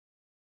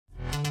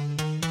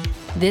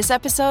This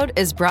episode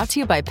is brought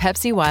to you by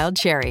Pepsi Wild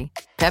Cherry.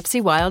 Pepsi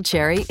Wild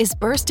Cherry is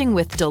bursting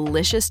with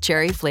delicious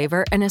cherry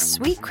flavor and a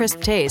sweet,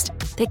 crisp taste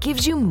that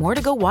gives you more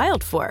to go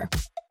wild for.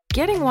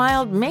 Getting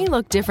wild may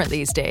look different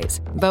these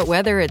days, but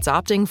whether it's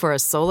opting for a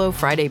solo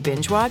Friday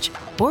binge watch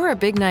or a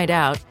big night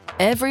out,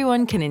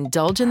 everyone can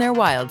indulge in their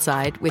wild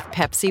side with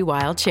Pepsi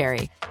Wild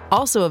Cherry.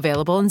 Also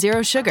available in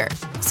Zero Sugar.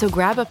 So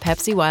grab a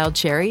Pepsi Wild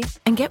Cherry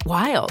and get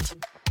wild.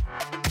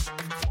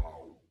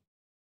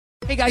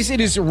 Hey guys, it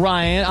is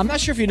Ryan. I'm not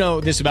sure if you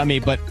know this about me,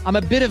 but I'm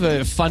a bit of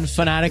a fun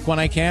fanatic when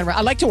I can. I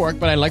like to work,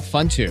 but I like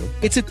fun too.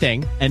 It's a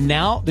thing. And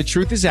now the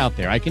truth is out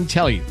there. I can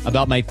tell you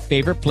about my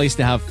favorite place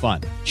to have fun.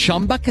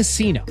 Chumba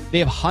Casino. They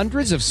have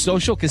hundreds of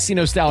social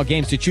casino style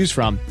games to choose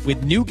from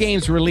with new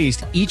games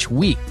released each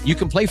week. You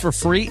can play for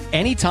free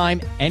anytime,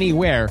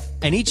 anywhere.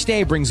 And each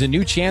day brings a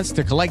new chance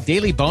to collect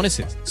daily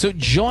bonuses. So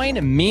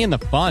join me in the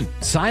fun.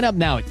 Sign up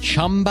now at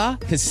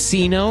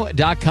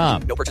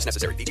ChumbaCasino.com. No purchase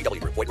necessary. VGW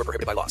Group. Void where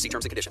prohibited by law. See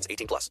terms and conditions.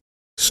 18+.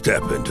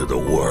 Step into the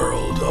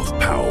world of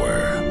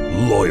power,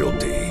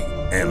 loyalty,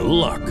 and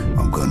luck.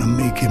 I'm gonna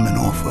make him an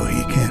offer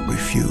he can't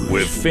refuse.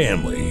 With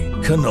family,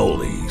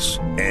 cannolis,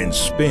 and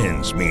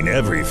spins mean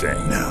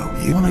everything. Now,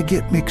 you wanna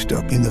get mixed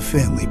up in the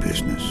family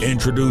business.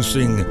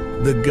 Introducing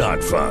The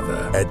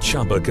Godfather at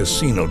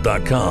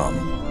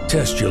ChumbaCasino.com.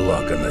 Test your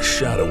luck in the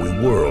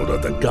shadowy world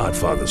of The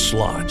Godfather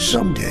slot.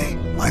 Someday,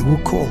 I will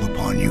call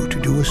upon you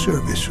to do a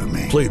service for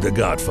me. Play The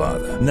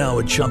Godfather, now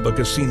at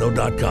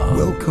ChumbaCasino.com.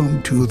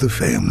 Welcome to the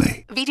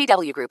family.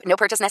 VGW Group. No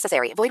purchase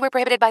necessary. Void where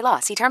prohibited by law.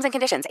 See terms and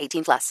conditions.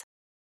 18+.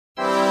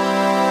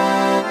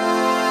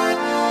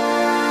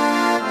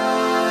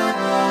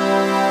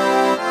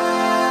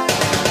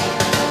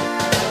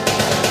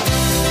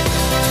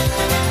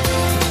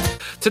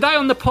 Today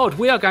on the pod,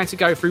 we are going to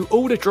go through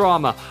all the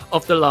drama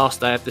of the last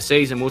day of the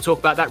season. We'll talk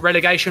about that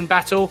relegation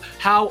battle,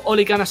 how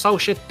Ole Gunnar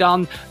Solskjaer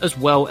done, as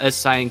well as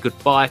saying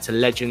goodbye to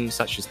legends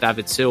such as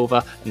David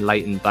Silva and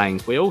Leighton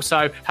Baines. We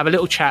also have a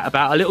little chat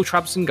about a little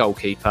troublesome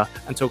goalkeeper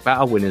and talk about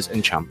our winners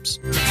and chumps.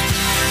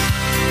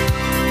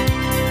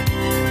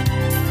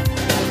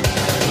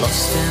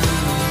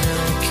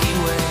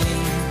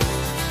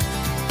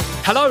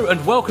 Hello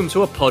and welcome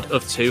to a pod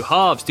of two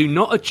halves. Do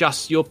not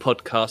adjust your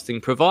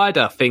podcasting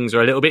provider. Things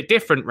are a little bit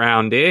different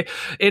round here.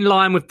 In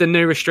line with the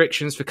new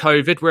restrictions for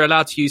COVID, we're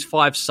allowed to use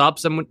 5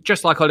 subs, and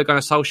just like Ole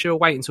Gunnar Solskjaer, we'll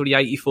wait until the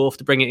 84th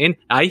to bring it in.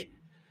 Eh?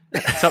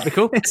 Something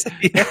cool?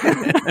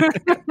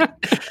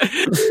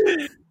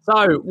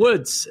 So,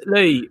 Woods,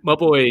 Lee, my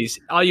boys,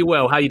 are you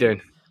well? How you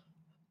doing?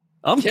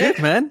 I'm good,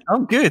 man.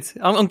 I'm good.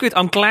 I'm good.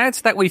 I'm glad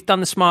that we've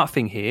done the smart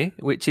thing here,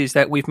 which is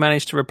that we've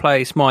managed to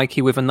replace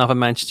Mikey with another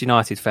Manchester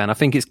United fan. I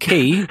think it's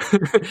key.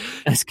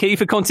 It's key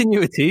for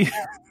continuity.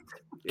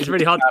 It's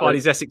really hard to find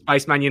these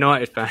Essex-based Man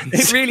United fans.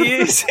 It really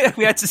is.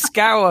 We had to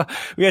scour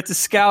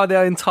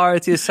the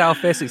entirety of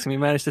South Essex, and we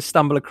managed to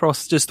stumble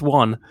across just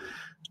one.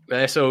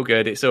 It's all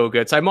good. It's all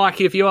good. So,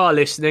 Mikey, if you are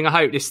listening, I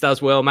hope this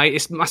does well, mate.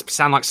 It must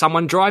sound like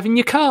someone driving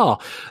your car.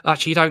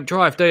 Actually, you don't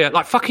drive, do you?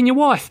 Like fucking your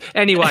wife.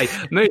 Anyway,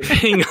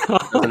 moving on.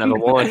 Doesn't have a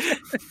wife.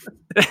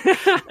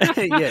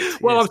 Yes,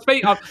 well,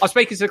 yes. I'm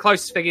speaking to the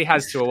closest thing he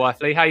has to a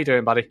wife. Lee, how you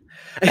doing, buddy?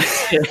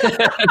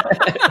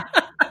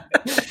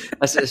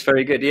 That's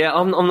very good. Yeah,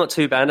 I'm not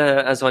too bad.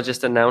 As I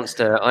just announced,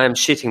 I am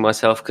shitting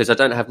myself because I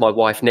don't have my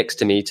wife next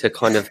to me to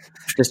kind of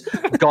just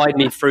guide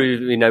me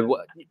through. You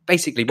know,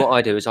 basically what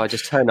I do is I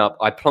just turn up,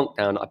 I plonk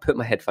down, I put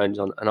my headphones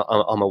on, and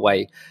I'm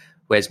away.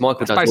 Whereas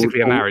Michael does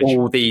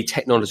all the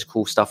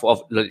technological stuff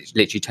of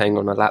literally turning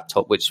on a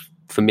laptop, which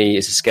for me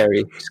is a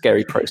scary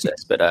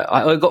process. But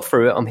I got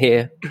through it. I'm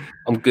here.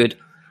 I'm good.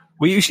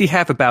 We usually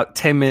have about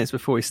 10 minutes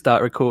before we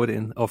start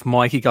recording of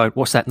Mikey going,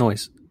 "What's that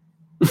noise?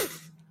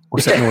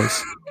 What's that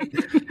noise?"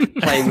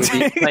 playing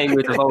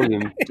with the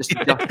volume, just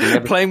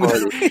adjusting playing with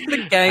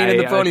the gain and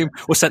the volume.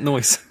 What's that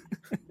noise?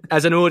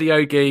 As an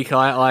audio geek,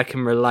 I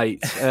can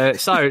relate.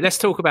 So let's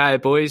talk about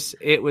it, boys.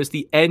 It was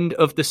the end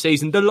of the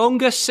season, the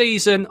longest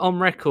season on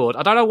record.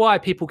 I don't know why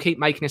people keep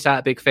making this out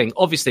a big thing.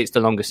 Obviously, it's the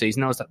longest season.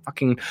 That was that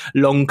fucking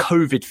long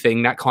COVID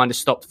thing that kind of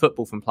stopped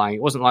football from playing.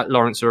 It wasn't like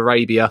Lawrence of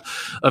Arabia.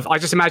 I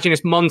just imagine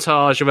this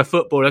montage of a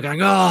footballer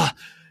going,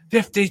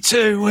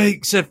 52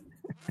 weeks of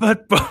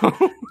football.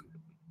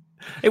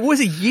 It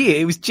was a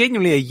year. It was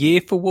genuinely a year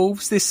for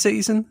Wolves this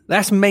season.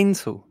 That's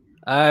mental.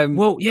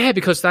 Well, yeah,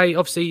 because they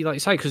obviously, like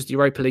you say, because the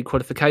Europa League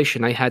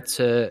qualification, they had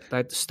to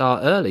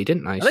start early,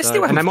 didn't they? They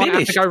still haven't and they finished. Might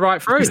have to go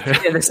right through.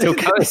 Yeah, they're still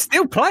going. They're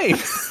still playing.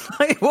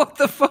 Like, what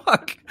the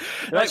fuck?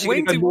 Like,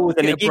 when do more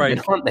than a break,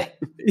 aren't they?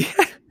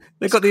 Yeah.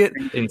 They've got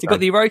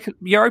the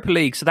Europa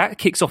League, so that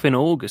kicks off in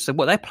August. So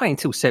they're playing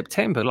till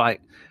September. Like,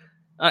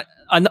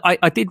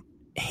 I did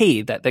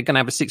hear that they're going to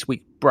have a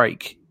 6-week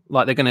break.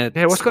 Like, they're going to.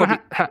 Yeah, what's going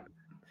to happen?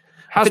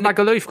 How's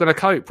Magaluf going to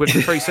cope with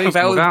the pre-season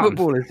without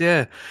footballers?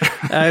 Yeah.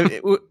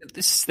 Apparently,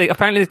 there's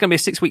going to be a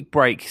 6-week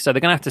break, so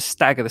they're going to have to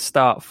stagger the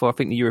start for, I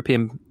think, the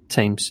European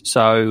teams.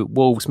 So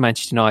Wolves,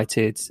 Manchester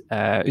United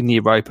in the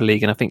Europa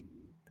League, and I think,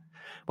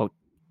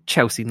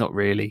 Chelsea, not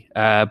really,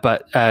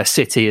 but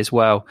City as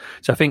well.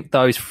 So I think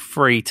those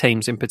 3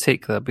 teams in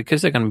particular,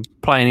 because they're going to be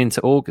playing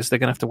into August, they're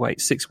going to have to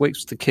wait 6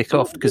 weeks to kick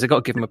off because they've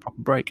got to give them a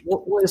proper break.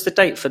 What is the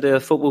date for the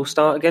football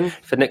start again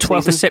for next 12th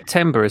season? of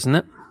September, isn't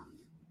it?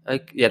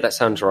 Yeah, that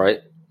sounds right.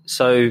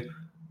 So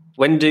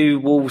when do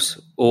Wolves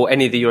or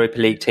any of the Europa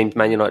League teams,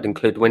 Man United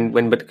included,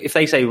 but if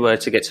they say were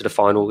to get to the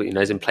final,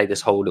 as in play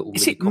this whole little...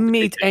 Is it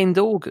mid-end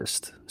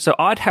August? So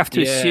I'd have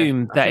to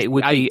assume that it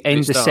would be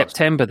end of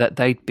September that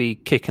they'd be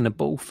kicking the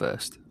ball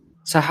first.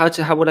 So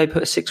how would they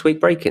put a 6-week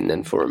break in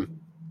then for them?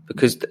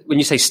 Because when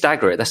you say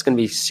stagger it, that's going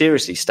to be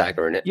seriously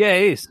staggering it. Yeah,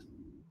 it is.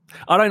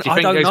 I don't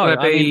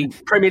know.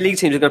 Premier League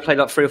teams are going to play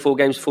like 3 or 4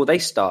 games before they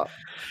start.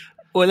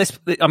 Well,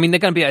 they're going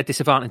to be at a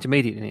disadvantage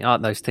immediately,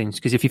 aren't those teams?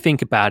 Because if you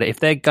think about it,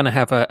 if they're going to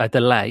have a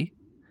delay,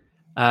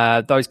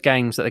 those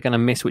games that they're going to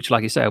miss, which,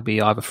 like you say, will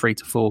be either 3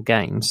 to 4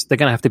 games, they're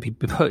going to have to be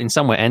put in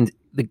somewhere. And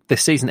the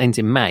season ends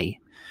in May.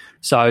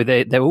 So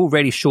they're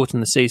already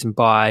shortened the season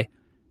by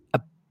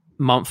a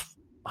month,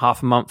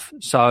 half a month.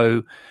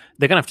 So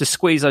they're going to have to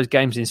squeeze those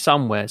games in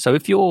somewhere. So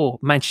if you're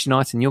Manchester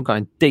United and you're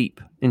going deep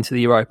into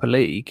the Europa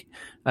League,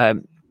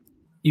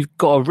 you've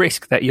got a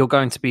risk that you're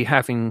going to be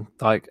having,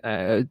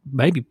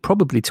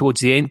 probably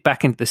towards the end,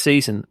 back into the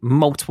season,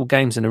 multiple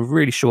games in a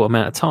really short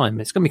amount of time.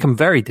 It's going to become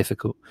very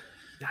difficult.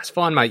 That's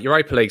fine, mate.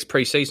 Europa League's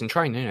pre-season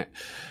training, isn't it?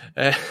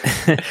 Well,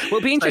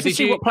 it'll be interesting to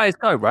see what players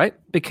go, right?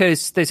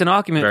 Because there's an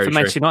argument for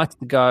Manchester United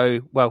to go,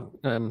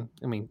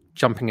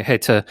 jumping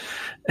ahead to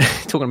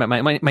talking about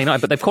Man United,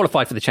 but they've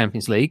qualified for the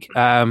Champions League.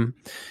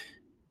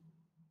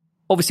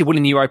 Obviously,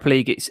 winning the Europa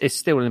League, it's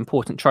still an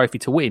important trophy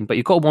to win, but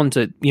you've got to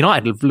wonder,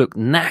 United have looked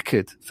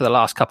knackered for the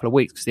last couple of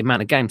weeks because the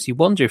amount of games. You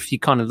wonder if you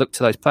kind of look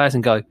to those players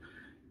and go,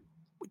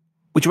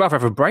 would you rather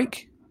have a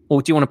break?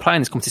 Or do you want to play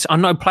in this competition? I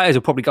know players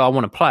will probably go, I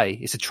want to play.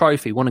 It's a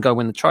trophy, want to go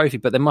win the trophy.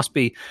 But there must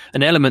be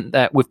an element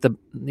that with the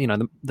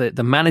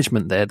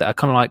management there that are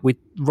kind of like, we'd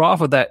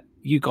rather that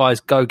you guys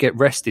go get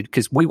rested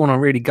because we want to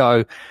really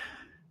go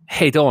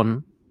head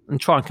on and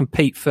try and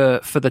compete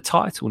for the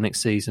title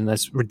next season,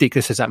 as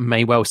ridiculous as that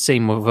may well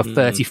seem, with a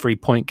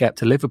 33-point gap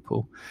to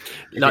Liverpool.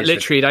 Like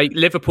literally,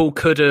 Liverpool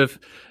could have...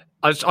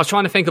 I was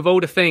trying to think of all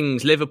the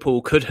things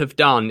Liverpool could have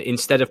done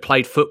instead of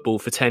played football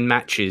for 10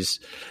 matches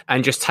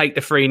and just take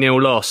the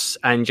 3-0 loss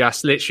and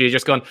just literally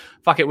just gone,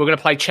 fuck it, we're going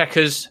to play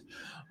checkers.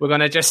 We're going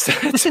to just...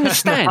 It's in the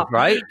stand,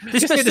 right?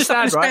 Just in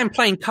the stand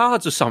playing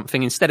cards or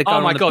something instead of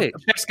going on the pitch. Oh, my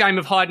God. Best game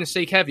of hide and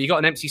seek ever. You got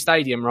an empty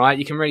stadium, right?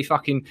 You can really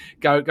fucking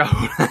go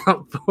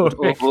out for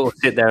it. Or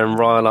sit there and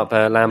rile up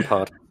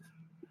Lampard.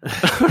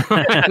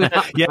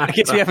 Yeah, I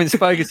guess we haven't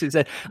spoken since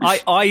then.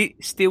 I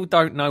still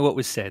don't know what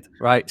was said,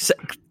 right? So,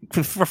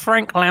 for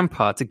Frank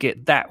Lampard to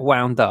get that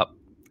wound up,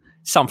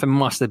 something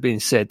must have been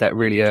said that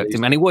really irked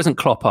him. And it wasn't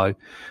Kloppo.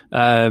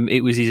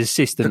 It was his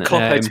assistant.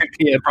 Kloppo took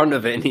the brunt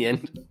of it in the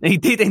end. He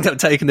did end up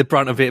taking the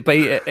brunt of it, but,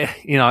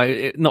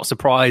 not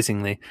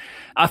surprisingly.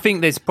 I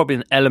think there's probably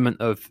an element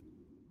of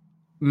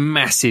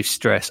massive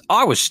stress.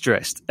 I was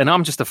stressed, and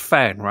I'm just a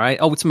fan, right?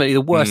 Ultimately,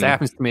 the worst that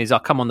happens to me is I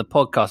come on the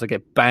podcast, I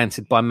get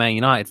bantered by Man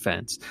United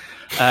fans.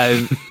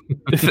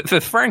 For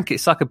Frank,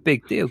 it's like a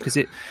big deal because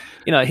it,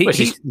 you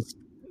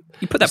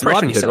put that pressure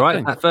on yourself,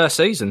 right? That first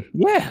season,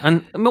 yeah,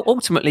 and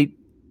ultimately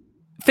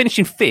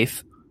finishing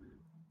 5th.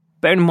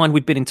 Bearing in mind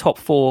we'd been in top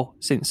 4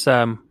 since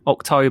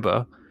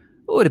October,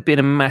 it would have been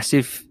a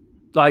massive,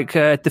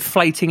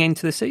 deflating end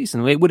to the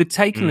season. It would have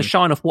taken the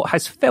shine off what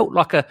has felt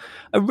like a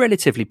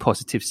relatively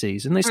positive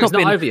season. It's not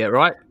over yet,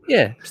 right?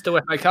 Yeah, still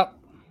FA Cup.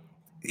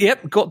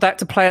 Yep, got that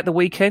to play at the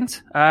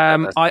weekend.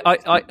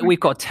 We've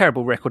got a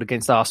terrible record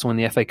against Arsenal in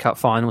the FA Cup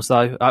finals,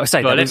 though. I would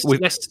say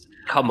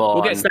come on.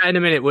 We'll get to that in a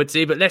minute,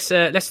 Woodsy. But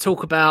let's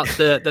talk about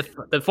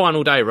the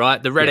final day,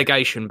 right? The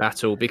relegation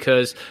battle,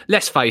 because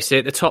let's face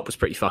it, the top was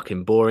pretty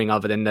fucking boring,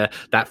 other than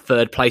that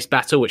third place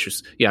battle, which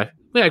was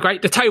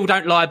great. The table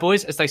don't lie,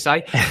 boys, as they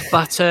say.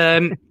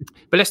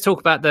 But let's talk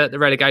about the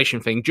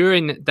relegation thing.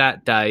 During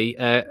that day,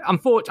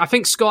 I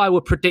think Sky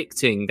were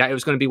predicting that it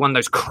was going to be one of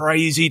those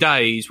crazy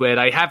days where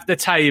they have the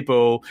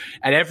table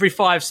and every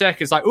 5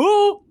 seconds,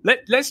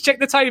 let's check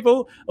the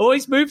table. Oh,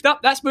 he's moved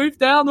up, that's moved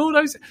down, all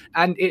those.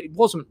 And it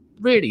wasn't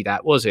really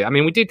that, was it? I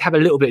mean, we did have a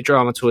little bit of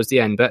drama towards the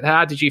end, but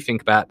how did you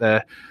think about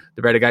the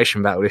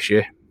relegation battle this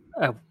year?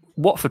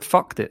 Watford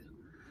fucked it.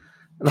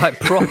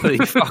 Properly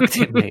fucked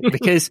it, mate.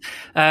 Because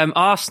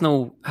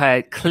Arsenal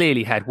had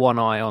clearly had one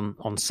eye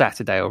on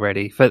Saturday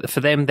already. For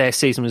them, their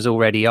season was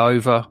already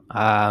over.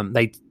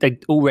 They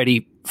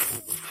already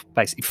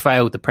basically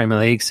failed the Premier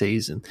League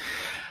season.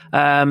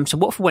 So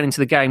Watford went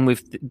into the game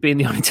with being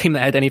the only team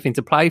that had anything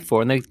to play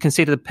for, and they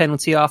conceded a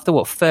penalty after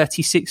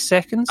 36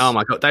 seconds. Oh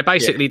my God! They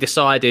basically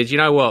decided, you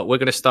know what, we're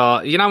going to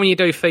start. You know when you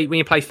play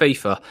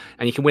FIFA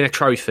and you can win a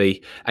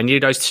trophy, and you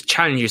do those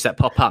challenges that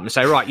pop up and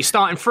say, right, you're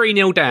starting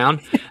 3-0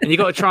 down, and you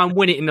got to try and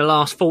win it in the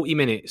last 40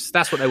 minutes.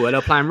 That's what they were. They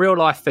were playing real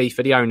life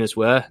FIFA. The owners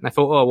were, and they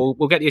thought,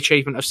 we'll get the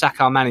achievement of sack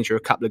our manager a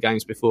couple of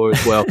games before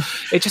as well.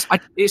 It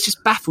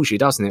just baffles you,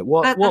 doesn't it?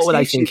 What were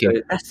they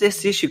thinking? That's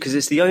the issue, because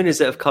it's the owners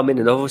that have come in,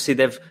 and obviously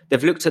they've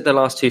they've looked at the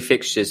last two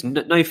fixtures.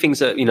 No things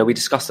that, we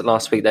discussed it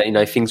last week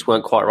that, things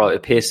weren't quite right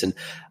with Pearson.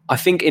 I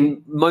think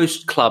in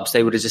most clubs,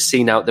 they would have just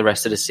seen out the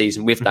rest of the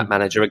season with that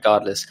manager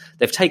regardless.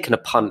 They've taken a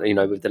punt,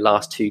 with the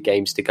last 2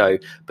 games to go.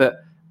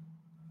 But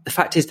the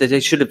fact is that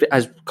they should have,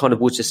 as kind of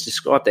Woods just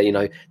described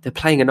there, they're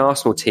playing an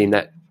Arsenal team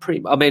that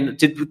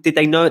did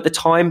they know at the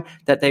time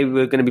that they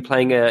were going to be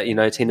playing a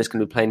team that's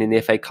going to be playing in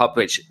the FA Cup,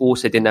 which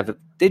also didn't have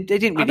they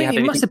didn't really have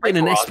anything. It must have been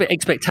an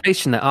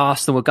expectation that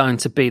Arsenal were going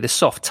to be the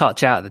soft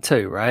touch out of the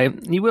two, right?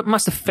 You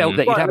must have felt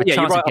that you'd have a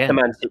chance right again. The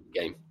Man City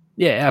game.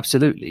 Yeah,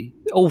 absolutely.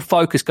 All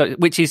focus goes,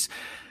 which is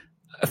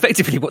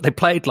effectively what they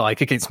played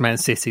like against Man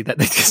City, that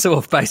they just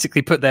sort of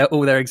basically put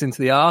all their eggs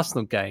into the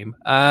Arsenal game.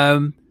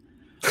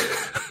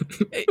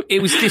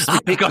 It was just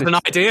I've got an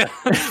idea.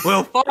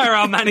 We'll fire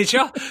our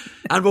manager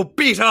and we'll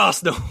beat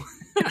Arsenal.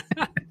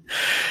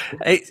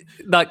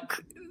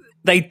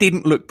 They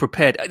didn't look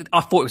prepared.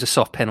 I thought it was a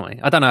soft penalty.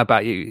 I don't know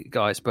about you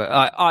guys, but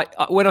I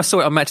when I saw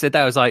it on Match of the Day,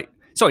 I was like,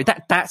 sorry,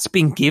 that's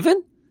been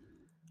given?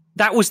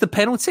 That was the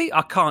penalty?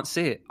 I can't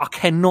see it. I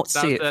cannot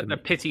see it. The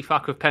pity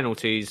fuck of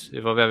penalties,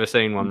 if I've ever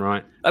seen one,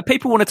 right?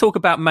 People want to talk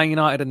about Man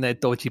United and their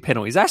dodgy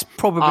penalties. That's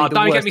probably the worst.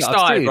 Don't get me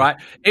started, right?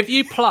 If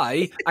you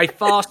play a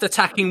fast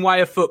attacking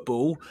way of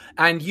football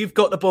and you've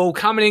got the ball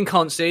coming in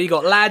constantly, you've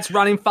got lads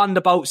running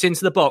thunderbolts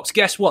into the box,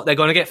 guess what? They're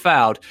going to get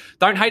fouled.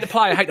 Don't hate the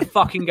player, hate the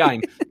fucking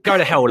game. Go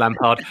to hell,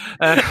 Lampard.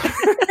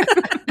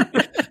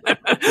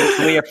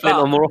 We have Flint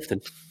on more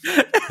often.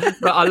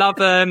 But I love.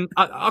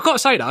 I've got to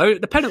say though,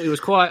 the penalty was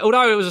quite.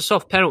 Although it was a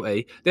soft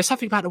penalty, there's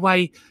something about the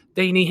way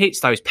Deeney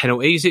hits those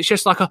penalties. It's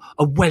just like a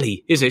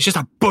welly, is it? It's just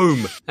a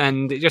boom,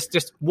 and it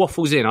just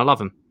waffles in. I love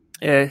them.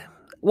 Yeah,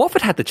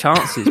 Watford had the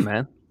chances,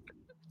 man.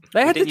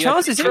 They had the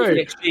chances. True.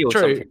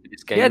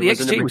 Yeah, the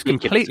XG was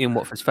completely in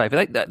Watford's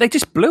favour. They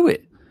just blew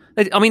it.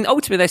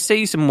 Ultimately, their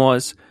season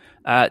was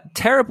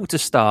terrible to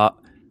start.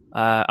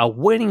 A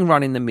winning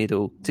run in the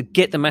middle to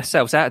get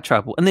themselves out of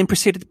trouble, and then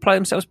proceeded to play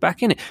themselves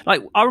back in it.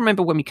 Like, I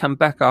remember when we come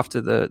back after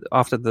the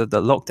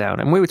lockdown,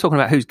 and we were talking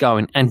about who's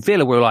going, and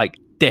Villa were like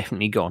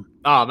definitely gone.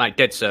 Oh mate,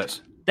 dead certs.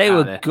 They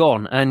were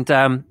gone, and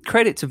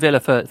credit to Villa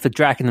for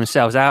dragging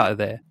themselves out of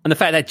there, and the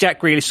fact that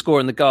Jack Grealish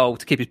scoring the goal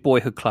to keep his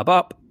boyhood club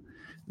up,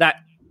 that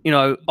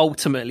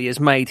ultimately has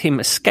made him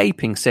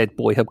escaping said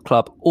boyhood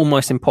club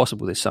almost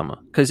impossible this summer.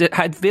 Because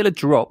had Villa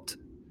dropped,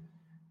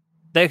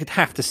 they would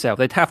have to sell.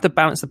 They'd have to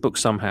balance the book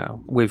somehow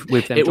with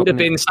them. It would have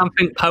been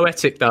something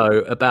poetic, though,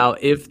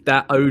 about if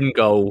that own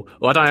goal,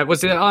 or I don't know,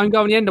 was it an own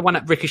goal in the end, the one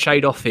that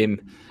ricocheted off him?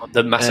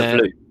 The massive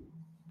loop.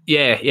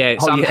 Yeah,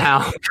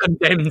 somehow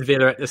condemned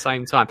Villa at the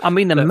same time. I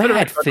mean, the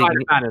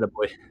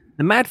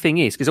mad thing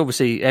is, because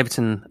obviously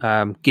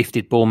Everton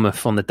gifted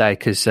Bournemouth on the day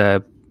because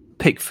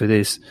Pickford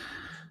is...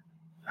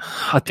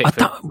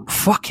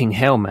 fucking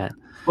hell, man.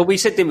 Well, we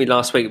said, didn't we,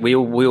 last week, we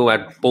all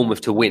had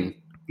Bournemouth to win.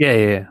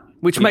 Yeah.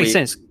 Which makes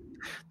sense.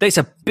 There's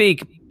a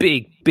big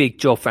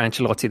job for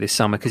Ancelotti this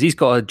summer because he's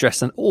got to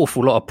address an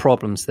awful lot of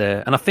problems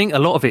there. And I think a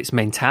lot of it's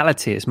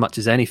mentality as much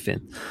as anything.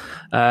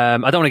 I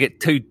don't want to get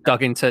too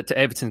dug into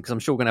Everton because I'm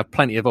sure we're going to have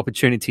plenty of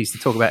opportunities to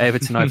talk about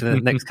Everton over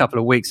the next couple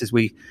of weeks as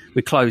we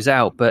close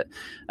out. But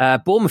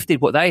Bournemouth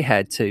did what they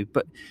had to.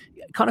 But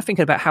kind of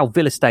thinking about how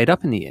Villa stayed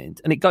up in the end.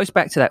 And it goes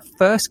back to that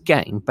first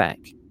game back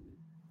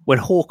when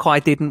Hawkeye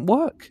didn't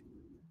work.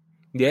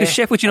 Yeah, because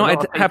Sheffield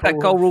United have that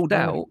goal ruled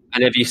out.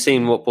 And have you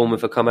seen what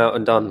Bournemouth have come out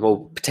and done?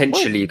 Well,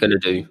 potentially going to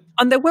do.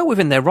 And they're well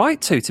within their right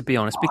to be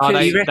honest. Because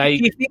do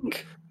you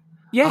think?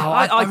 Yeah,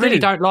 I really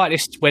don't like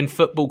this when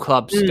football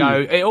clubs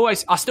go.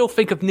 I still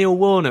think of Neil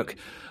Warnock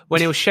when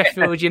he was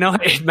Sheffield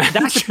United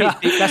manager.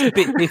 That's a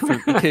bit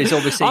different because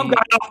obviously I'm going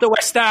after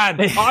West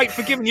Ham. I ain't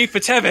forgiving you for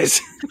Tevez.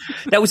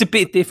 That was a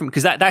bit different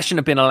because that shouldn't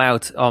have been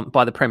allowed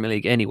by the Premier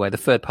League anyway. The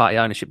third party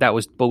ownership, that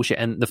was bullshit,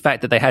 and the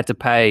fact that they had to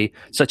pay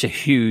such a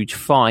huge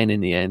fine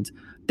in the end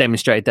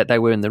demonstrated that they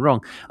were in the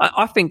wrong.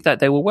 I think that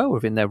they were well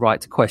within their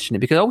right to question it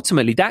because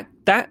ultimately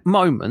that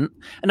moment,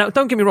 and now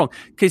don't get me wrong,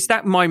 because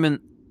that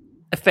moment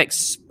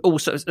affects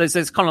also,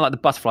 there's kind of like the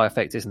butterfly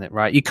effect, isn't it,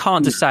 right? You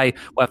can't just say,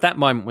 well, if that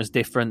moment was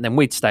different, then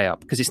we'd stay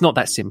up, because it's not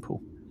that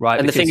simple, right?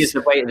 And the thing is,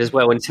 they waited as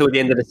well until the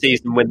end of the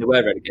season when they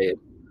were relegated.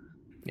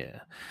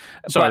 Yeah.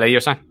 Sorry, Lee, you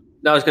were saying?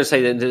 No, I was going to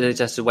say that they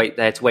just had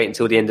to wait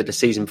until the end of the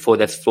season before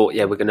they thought,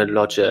 we're going to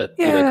lodge a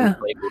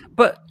complaint.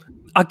 But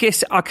I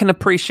guess I can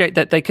appreciate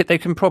that they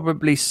can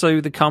probably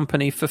sue the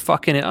company for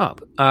fucking it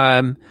up.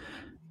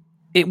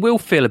 It will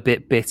feel a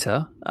bit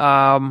bitter.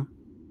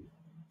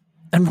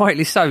 And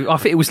rightly so. I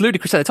think it was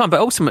ludicrous at the time,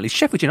 but ultimately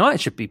Sheffield United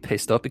should be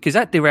pissed off because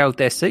that derailed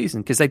their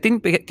season because they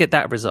didn't get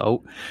that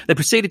result. They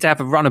proceeded to have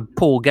a run of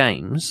poor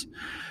games,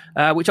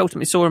 which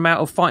ultimately saw them out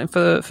of fighting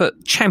for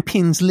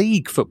Champions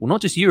League football, not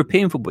just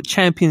European football, but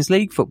Champions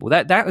League football.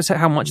 That was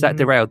how much that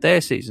derailed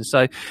their season.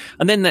 So,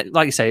 and then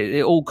like you say,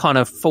 it all kind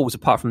of falls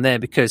apart from there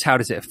because how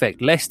does it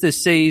affect Leicester's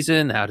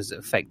season? How does it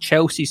affect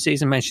Chelsea's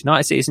season, Manchester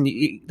United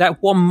season?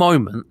 That one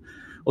moment,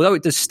 although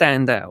it does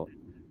stand out,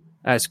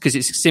 because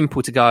it's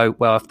simple to go,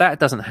 well, if that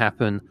doesn't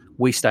happen,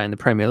 we stay in the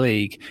Premier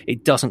League.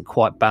 It doesn't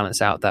quite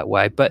balance out that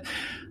way. But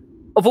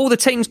of all the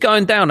teams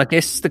going down, I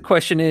guess the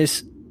question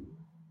is,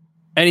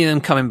 Any of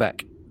them coming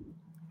back?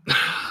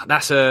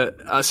 That's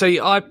I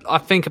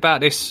think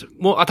about this.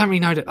 Well, I don't really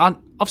know.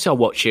 Obviously, I'll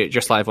watch it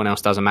just like everyone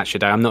else does on Match of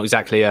the Day. I'm not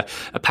exactly a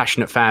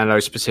passionate fan of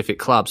those specific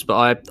clubs,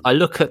 but I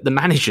look at the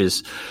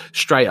managers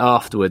straight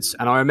afterwards,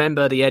 and I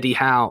remember the Eddie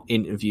Howe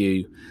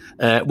interview,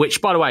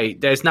 which, by the way,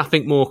 there's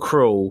nothing more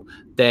cruel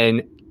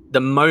than the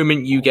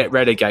moment you get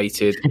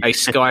relegated, a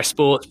Sky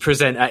Sports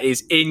presenter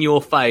is in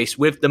your face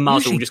with the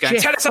muzzle, just going,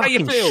 "Tell us how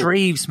you feel."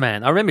 Shreves,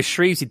 man. I remember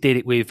Shreves, he did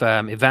it with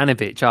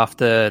Ivanovic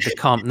after the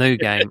Camp Nou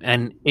game,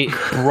 and it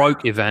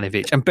broke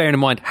Ivanovic. And bearing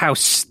in mind how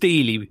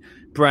steely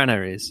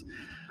Branner is.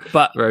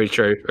 But very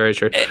true.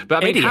 But I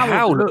mean, Eddie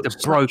Howe looked a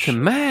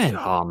broken man.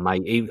 Oh,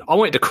 mate, I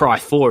wanted to cry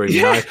for him,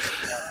 you know.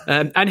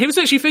 And he was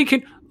actually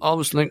thinking, I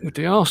was linked with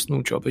the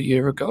Arsenal job a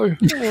year ago.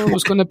 I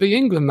was going to be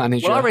England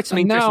manager. Well, I read some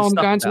and now I'm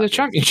stuff going to the about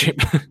Championship.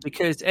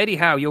 Because Eddie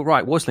Howe, you're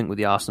right, was linked with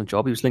the Arsenal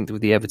job. He was linked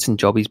with the Everton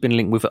job. He's been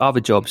linked with other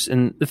jobs.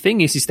 And the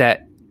thing is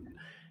that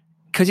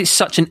because it's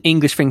such an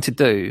English thing to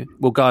do,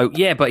 we'll go,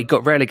 yeah, but he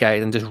got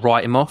relegated and just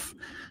write him off.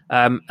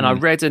 And I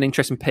read an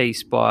interesting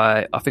piece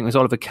by, I think it was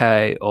Oliver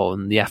Kay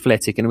on The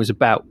Athletic, and it was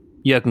about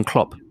Jurgen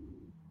Klopp.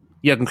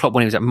 Jurgen Klopp,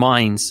 when he was at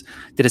Mainz,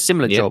 did a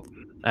similar job,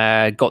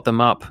 got them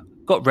up,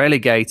 got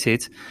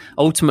relegated,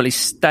 ultimately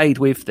stayed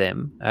with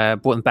them,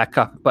 brought them back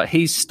up, but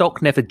his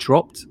stock never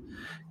dropped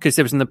because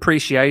there was an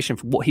appreciation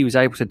for what he was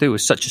able to do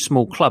as such a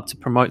small club to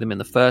promote them in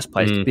the first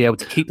place, to be able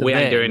to keep them We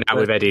ain't there. doing that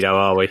with Eddie, though,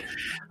 are we?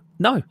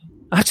 No,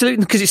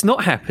 absolutely, because it's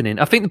not happening.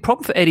 I think the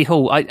problem for Eddie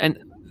Hall, and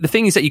the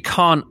thing is that you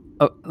can't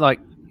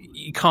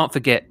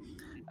forget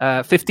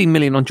 15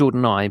 million on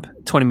Jordan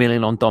Ibe, 20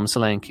 million on Dom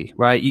Solanke,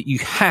 right? You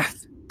have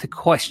to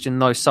question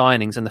those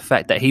signings and the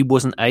fact that he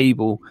wasn't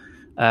able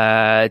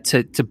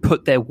to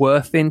put their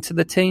worth into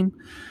the team.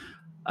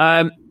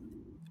 The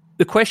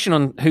question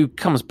on who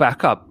comes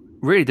back up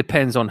really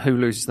depends on who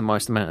loses the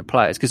most amount of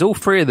players, because all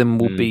three of them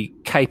will be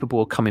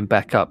capable of coming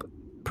back up,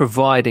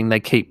 providing they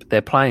keep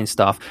their playing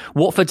staff.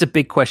 Watford's a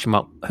big question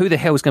mark. Who the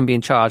hell is going to be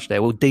in charge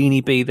there? Will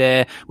Deeney be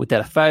there? Will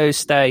Deulofeu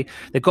stay?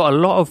 They've got a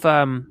lot of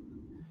kind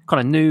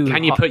of new...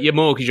 Can you put your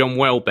mortgage on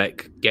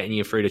Welbeck getting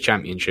you through the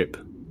Championship?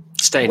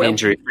 Staying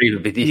injury-free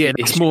would be the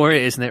that's more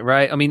it, isn't it,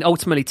 right? I mean,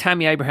 ultimately,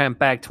 Tammy Abraham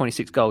bagged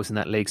 26 goals in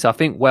that league, so I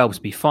think Wells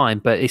will be fine,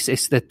 but it's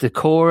the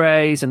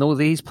Decores and all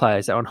these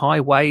players that are on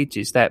high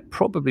wages that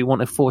probably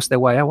want to force their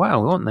way out,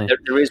 aren't they?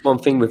 There is one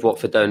thing with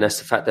Watford, though, and that's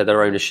the fact that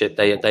their ownership,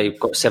 they've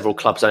got several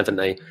clubs, haven't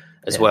they,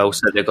 as well?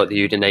 So they've got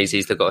the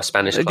Udinese, they've got a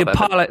Spanish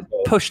club.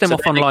 Push them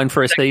off online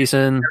for a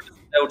season.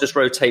 They'll just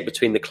rotate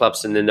between the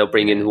clubs, and then they'll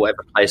bring in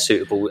whatever player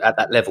suitable at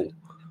that level.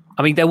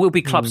 I mean, there will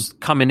be clubs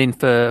coming in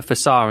for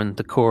Sarr and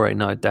Decore,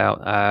 no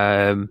doubt.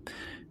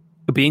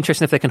 It'll be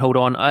interesting if they can hold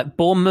on.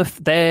 Bournemouth,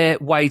 their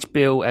wage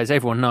bill, as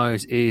everyone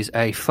knows, is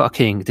a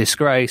fucking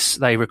disgrace.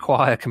 They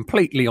require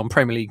completely on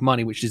Premier League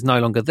money, which is no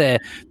longer there.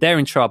 They're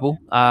in trouble.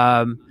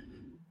 The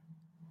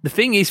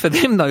thing is for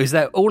them, though, is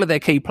that all of their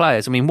key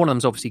players, I mean, one of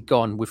them's obviously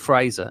gone with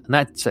Fraser, and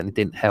that certainly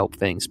didn't help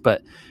things,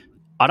 but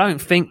I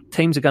don't think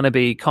teams are going to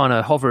be kind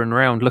of hovering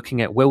around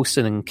looking at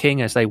Wilson and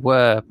King as they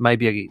were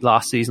maybe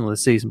last season or the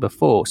season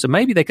before. So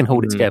maybe they can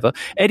hold it together.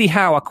 Eddie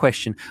Howe, I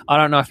question. I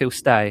don't know if he'll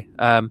stay.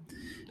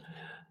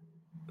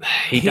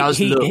 He does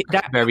look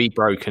very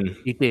broken.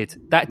 He did.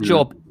 That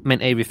job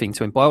meant everything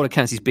to him. By all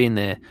accounts, he's been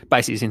there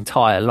basically his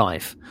entire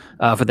life,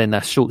 other than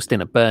that short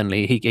stint at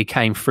Burnley. He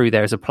came through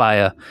there as a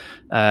player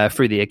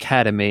through the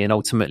academy and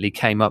ultimately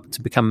came up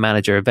to become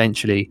manager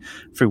eventually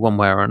through one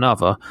way or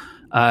another.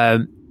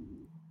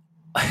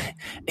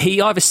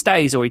 He either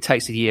stays or he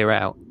takes a year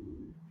out.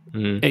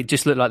 It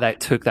just looked like that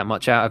took that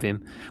much out of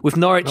him. With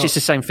Norwich, it's the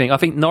same thing. I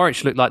think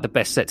Norwich looked like the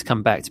best set to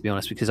come back, to be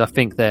honest, because I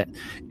think that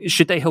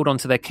should they hold on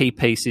to their key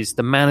pieces,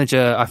 the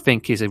manager, I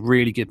think, is a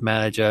really good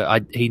manager.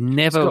 He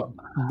never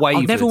wavered.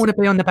 I never want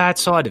to be on the bad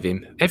side of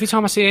him. Every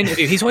time I see an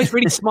interview, he's always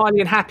really smiley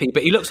and happy,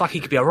 but he looks like he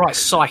could be a right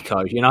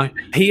psycho, you know?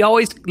 He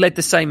always led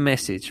the same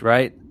message,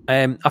 right?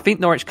 I think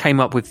Norwich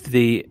came up with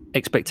the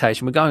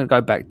expectation, we're going to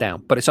go back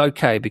down, but it's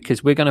okay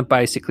because we're going to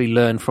basically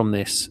learn from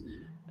this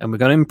and we're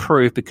going to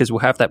improve because we'll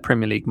have that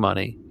Premier League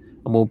money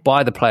and we'll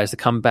buy the players to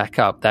come back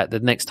up that the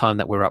next time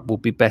that we're up, we'll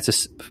be better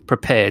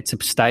prepared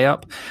to stay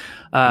up.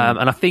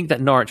 And I think that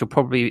Norwich will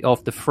probably be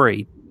of the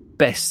three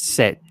best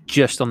set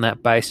just on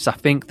that basis. I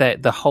think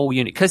that the whole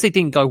unit, because they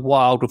didn't go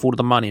wild with all of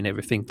the money and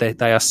everything,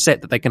 they are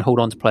set that they can hold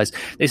on to players.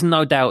 There's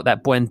no doubt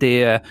that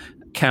Buendia,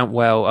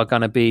 Cantwell are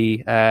going to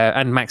be,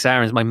 and Max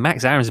Aarons.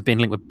 Max Aarons has been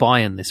linked with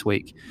Bayern this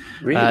week.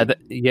 Really?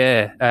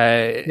 Is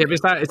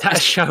that a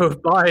show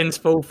of Bayern's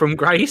fall from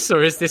grace,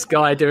 or is this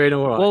guy doing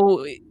all right?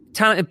 Well,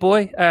 talented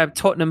boy.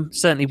 Tottenham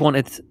certainly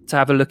wanted to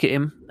have a look at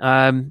him.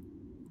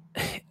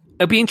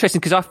 It'll be interesting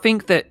because I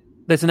think that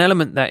there's an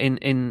element that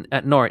in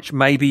at Norwich,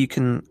 maybe you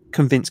can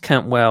convince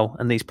Cantwell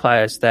and these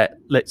players that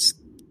let's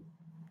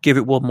give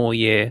it one more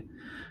year.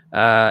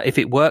 If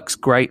it works,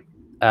 great.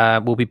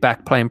 We'll be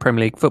back playing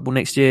Premier League football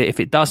next year.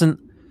 If it doesn't,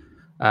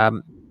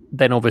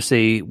 then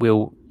obviously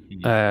we'll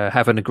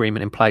have an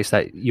agreement in place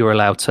that you're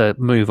allowed to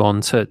move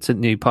on to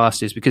new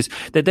pastures because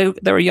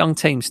they're a young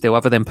team still,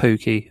 other than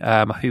Pookie,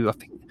 who I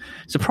think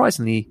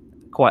surprisingly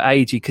quite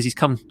agey because he's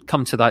come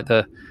to like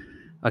the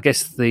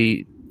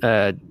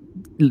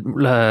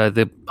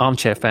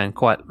armchair fan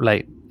quite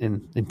late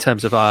in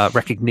terms of our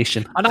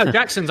recognition. I know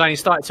Jackson's only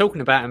started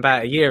talking about him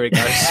about a year ago.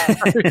 So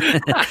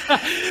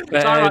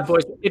all right,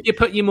 boys, if you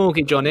put your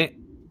mortgage on it,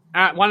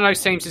 one of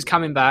those teams is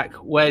coming back.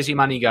 Where's your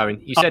money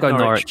going? You said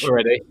Norwich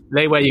already.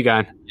 Lee, where are you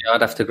going? Yeah,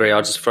 I'd have to agree.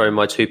 I'll just throw in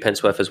my 2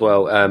 pence worth as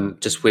well.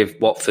 Just with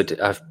Watford,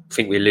 I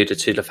think we alluded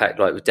to the fact,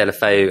 like with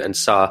Delafeu and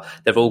Sarr,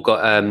 they've all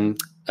got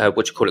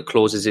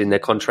clauses in their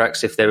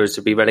contracts if there is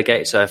to be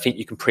relegated. So I think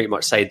you can pretty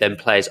much say them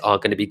players are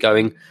going to be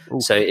going. Ooh.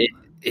 So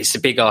it's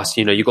a big ask.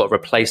 You've got to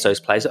replace those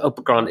players.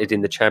 Granted,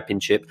 in the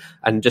Championship.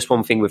 And just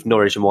one thing with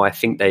Norwich and why I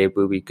think they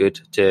will be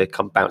good to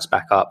bounce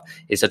back up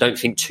is I don't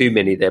think too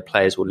many of their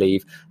players will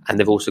leave, and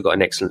they've also got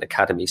an excellent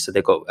academy, so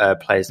they've got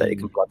players that they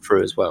can plug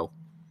through as well.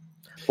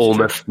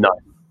 Bournemouth, no,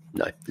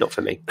 not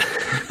for me.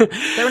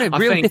 They're in a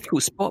real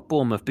difficult spot,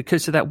 Bournemouth,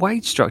 because of that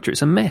wage structure.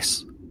 It's a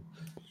mess.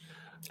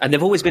 And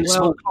they've always been a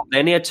small club. They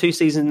only had 2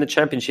 seasons in the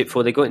Championship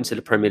before they got into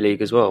the Premier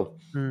League as well.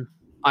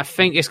 I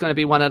think it's going to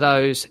be one of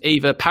those,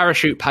 either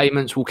parachute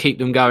payments will keep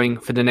them going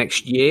for the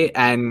next year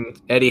and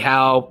Eddie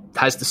Howe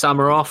has the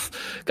summer off,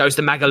 goes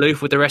to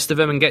Magaluf with the rest of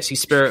them and gets his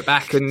spirit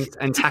back and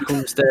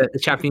tackles the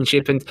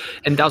Championship and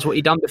does what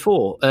he done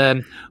before.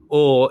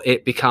 Or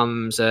it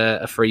becomes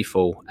a free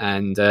fall.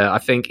 And I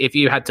think if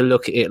you had to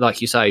look at it,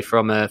 like you say,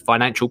 from a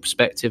financial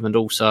perspective and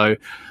also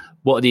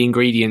what are the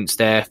ingredients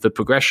there for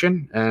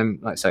progression?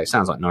 Like I say, it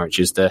sounds like Norwich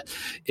is the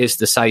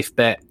safe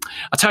bet.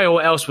 I'll tell you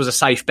what else was a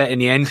safe bet in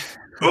the end.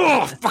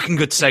 Oh, fucking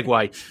good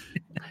segue.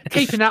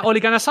 Keeping that Ole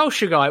Gunnar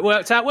Solskjaer guy. It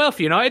worked out well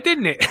for United,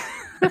 didn't it?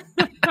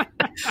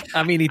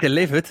 I mean, he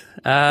delivered.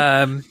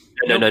 No.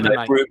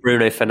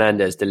 Bruno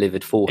Fernandes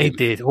delivered for him. He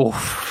did. Oh,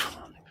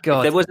 God.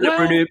 If there wasn't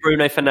a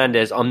Bruno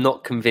Fernandes, I'm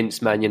not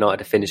convinced Man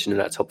United are finishing in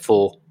that top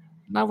 4.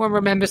 No one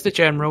remembers the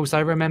generals.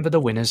 They remember the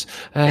winners.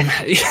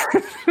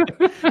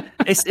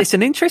 It's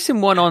an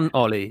interesting one on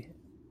Ollie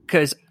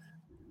because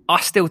I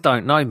still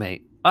don't know,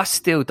 mate. I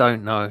still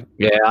don't know.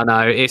 Yeah, I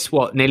know. It's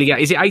nearly...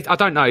 Is it 8? I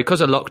don't know.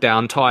 Because of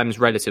lockdown, time's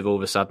relative all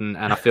of a sudden,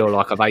 and I feel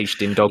like I've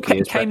aged in dog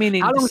years. Came in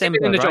December,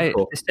 in the job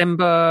for?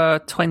 December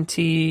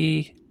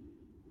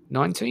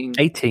 2019?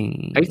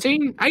 18.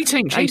 18?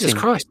 Jesus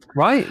Christ.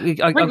 Right?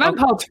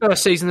 Lampard's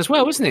first season as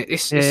well, wasn't it?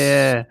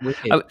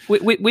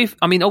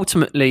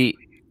 Ultimately,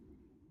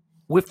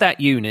 with that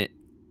unit,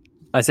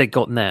 as they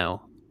got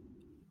now,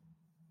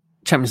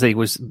 Champions League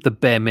was the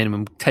bare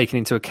minimum, taking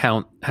into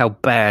account how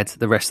bad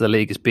the rest of the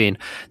league has been.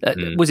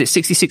 Was it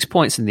 66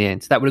 points in the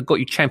end? That would have got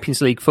you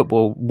Champions League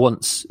football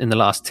once in the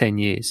last 10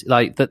 years.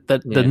 Like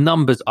the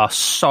numbers are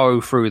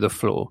so through the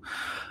floor.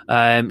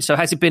 So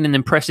has it been an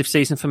impressive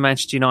season for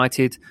Manchester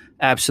United?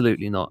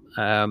 Absolutely not.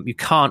 You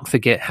can't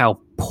forget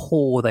how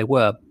poor they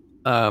were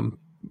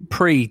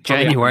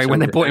pre-January when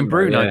they brought in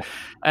Bruno.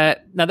 Yeah.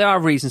 Now, there are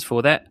reasons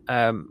for that.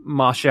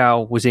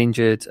 Martial was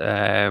injured.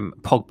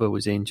 Pogba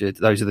was injured.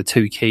 Those are the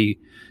 2 key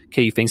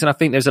things. And I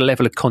think there's a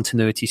level of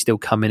continuity still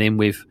coming in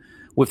with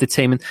the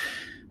team.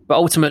 But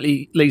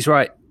ultimately, Lee's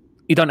right.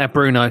 You don't have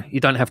Bruno. You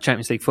don't have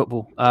Champions League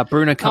football.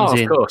 Bruno comes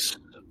in. Of course.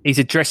 He's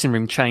a dressing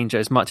room changer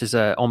as much as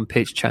an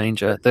on-pitch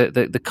changer. That's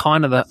the thing that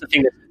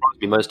surprised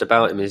me most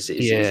about him is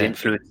his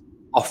influence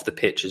off the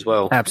pitch as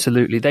well.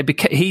 Absolutely.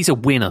 He's a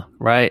winner,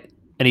 right?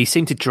 And he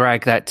seemed to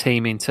drag that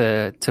team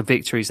into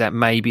victories that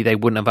maybe they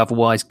wouldn't have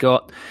otherwise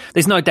got.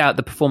 There's no doubt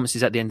the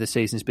performances at the end of the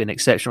season has been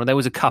exceptional. There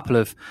was a couple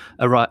of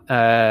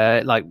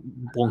wonky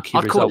results.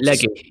 I'd call it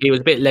leggy. He was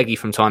a bit leggy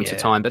from time to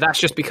time, but that's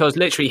just because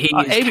literally he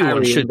is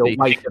carrying the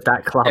weight of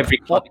that club. Every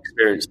club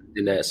experienced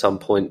in there at some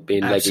point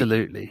being leggy.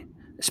 Absolutely.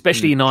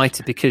 Especially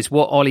United, because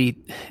what Ollie,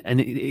 and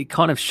it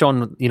kind of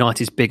shone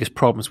United's biggest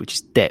problems, which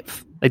is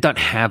depth. They don't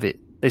have it.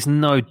 There's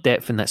no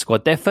depth in that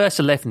squad. Their first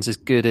 11's as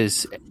good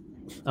as...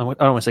 I don't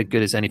want to say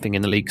good as anything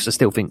in the league because I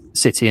still think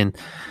City and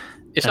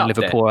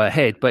Liverpool are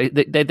ahead. But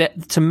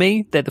to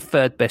me, they're the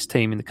 3rd best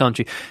team in the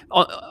country.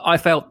 I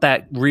felt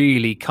that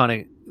really kind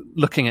of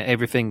looking at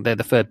everything, they're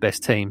the 3rd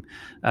best team.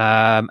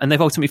 And they've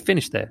ultimately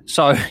finished there.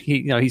 So,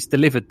 he's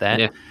delivered that.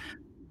 Yeah.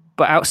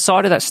 But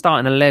outside of that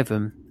starting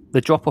 11, the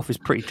drop-off is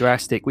pretty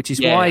drastic, which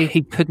is why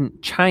he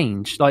couldn't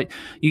change. Like,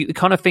 you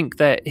kind of think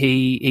that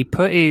he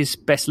put his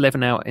best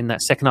 11 out in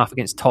that second half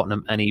against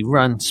Tottenham and he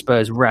ran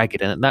Spurs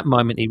ragged. And at that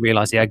moment, he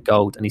realised he had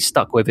gold and he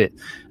stuck with it.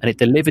 And it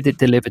delivered.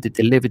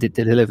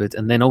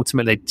 And then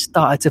ultimately, they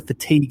started to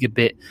fatigue a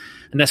bit.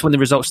 And that's when the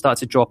results started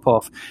to drop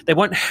off. They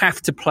won't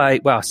have to play...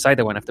 Well, I say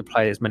they won't have to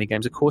play as many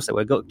games. Of course they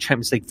will. Got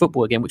Champions League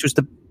football again, which was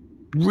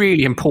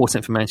really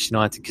important for Manchester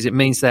United because it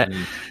means that...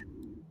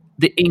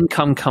 the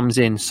income comes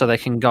in so they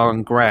can go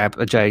and grab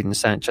a Jadon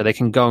Sancho. They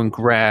can go and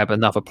grab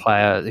another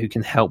player who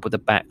can help with the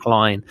back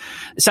line.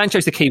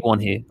 Sancho's the key one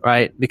here,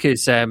 right?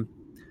 Because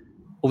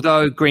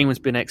although Greenwood's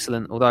been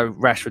excellent, although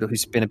Rashford,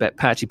 who's been a bit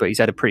patchy, but he's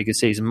had a pretty good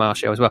season,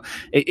 Martial as well,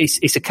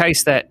 it's a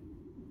case that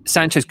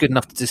Sancho's good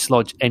enough to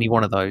dislodge any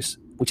one of those,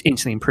 which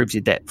instantly improves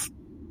your depth.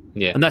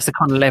 Yeah. And that's the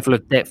kind of level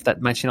of depth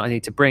that Manchester United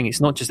need to bring. It's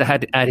not just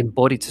adding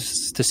body to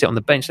sit on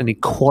the bench. They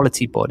need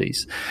quality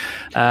bodies.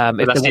 If they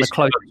want to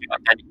close,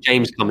 Danny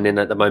James coming in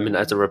at the moment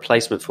as a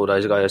replacement for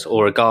those guys,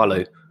 or a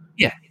Garlo.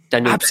 Yeah,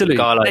 Daniel absolutely.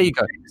 Garlo. There you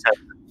go.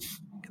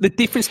 The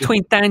difference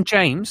between Dan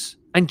James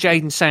and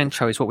Jadon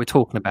Sancho is what we're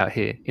talking about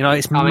here.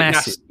 It's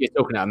massive. You're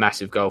talking about a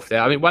massive gulf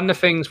there. I mean, one of the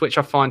things which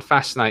I find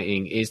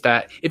fascinating is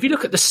that if you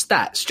look at the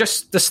stats,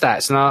 just the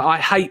stats, and I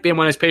hate being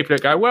one of those people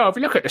that go, well, if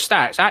you look at the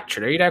stats,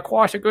 actually, they're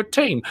quite a good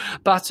team.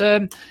 But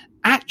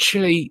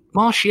actually,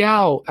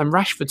 Martial and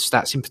Rashford's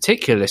stats in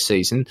particular this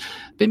season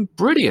have been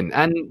brilliant.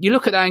 And you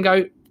look at that and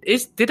go,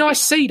 did I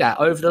see that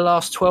over the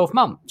last 12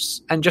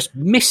 months and just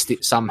missed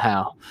it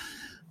somehow?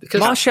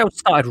 Because Martial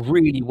started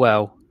really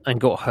well and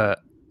got hurt.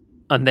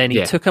 And then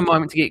he took a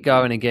moment to get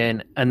going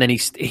again. And then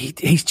he's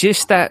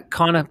just that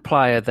kind of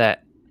player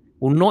that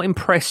will not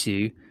impress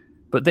you,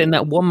 but then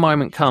that one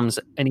moment comes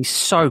and he's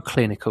so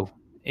clinical.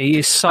 He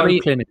is so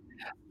clinical.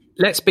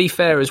 Let's be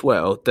fair as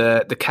well.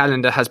 The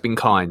calendar has been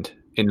kind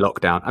in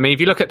lockdown. I mean,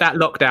 if you look at that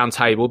lockdown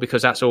table,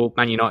 because that's all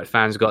Man United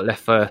fans got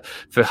left for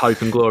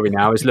hope and glory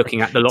now, is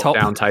looking at the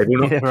lockdown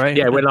table.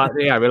 Yeah, right.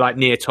 We're like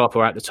near top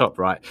or at the top,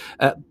 right?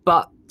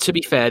 But to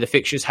be fair, the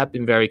fixtures have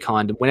been very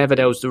kind. And whenever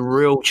there was the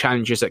real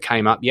challenges that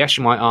came up, yes,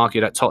 you might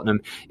argue that Tottenham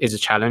is a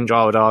challenge.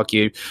 I would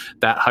argue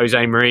that Jose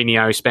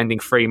Mourinho spending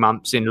 3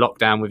 months in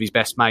lockdown with his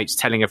best mates,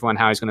 telling everyone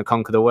how he's going to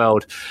conquer the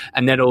world,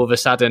 and then all of a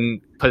sudden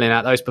pulling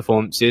out those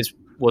performances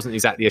wasn't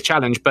exactly a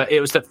challenge. But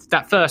it was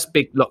that first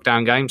big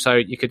lockdown game, so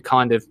you could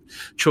kind of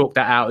chalk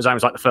that out as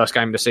almost like the first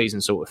game of the season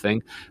sort of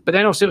thing. But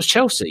then also it was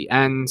Chelsea.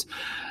 And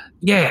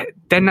yeah,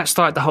 then that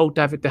started the whole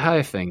David De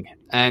Gea thing.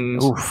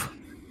 And oof.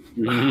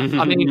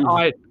 I mean,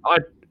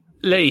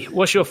 Lee,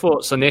 what's your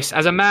thoughts on this?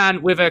 As a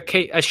man with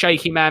a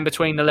shaky man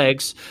between the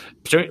legs,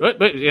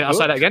 I'll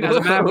say that again. As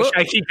a man with a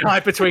shaky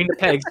guy between the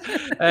pegs,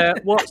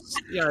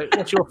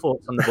 what's your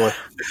thoughts on the boy?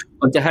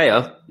 On De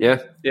Gea,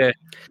 yeah.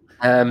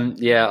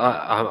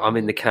 I'm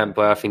in the camp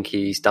where I think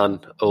he's done.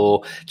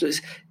 Or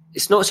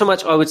it's not so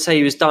much I would say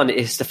he was done.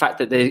 It's the fact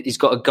that he's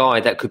got a guy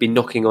that could be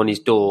knocking on his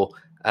door,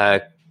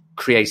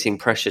 creating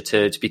pressure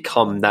to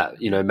become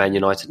that Man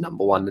United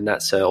number one, and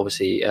that's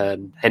obviously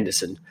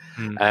Henderson.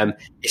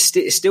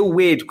 It's still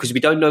weird because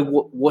we don't know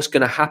what's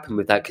going to happen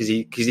with that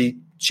because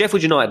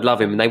Sheffield United love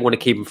him and they want to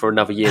keep him for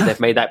another year. They've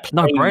made that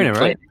no-brainer,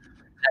 right?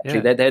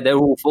 Exactly, yeah. They're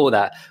all for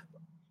that.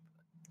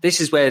 This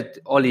is where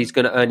Ollie's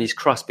going to earn his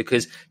crust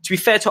because, to be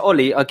fair to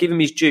Ollie, I'll give him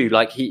his due.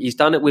 Like he's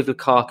done it with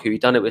Lukaku, he's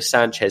done it with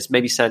Sanchez.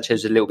 Maybe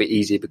Sanchez was a little bit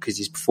easier because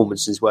his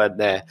performances weren't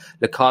there.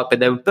 Lukaku, but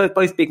they were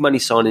both big money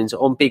signings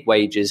on big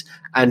wages.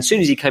 And as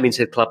soon as he came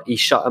into the club, he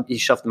shoved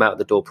them out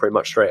the door pretty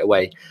much straight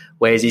away.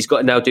 Whereas he's got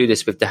to now do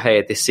this with De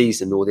Gea this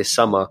season or this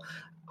summer.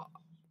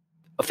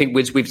 I think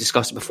we've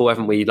discussed it before,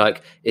 haven't we?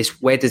 Like,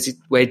 it's where do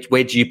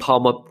you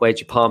palm up? Where do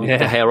you palm De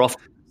Gea off?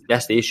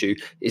 That's the issue.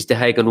 Is De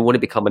Gea going to want to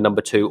become a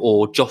number two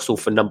or jostle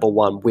for number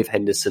one with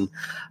Henderson?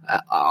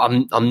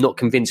 I'm not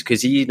convinced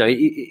because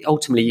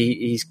ultimately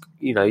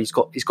he's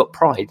got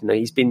pride.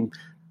 He's been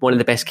one of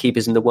the best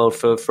keepers in the world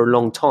for a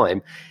long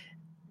time.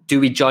 Do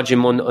we judge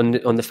him on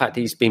the fact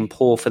that he's been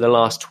poor for the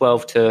last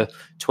 12 to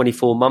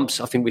 24 months?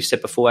 I think we've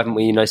said before, haven't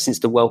we? Since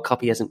the World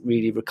Cup, he hasn't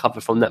really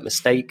recovered from that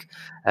mistake.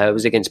 It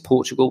was against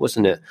Portugal,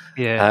 wasn't it?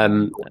 Yeah.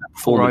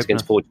 Performance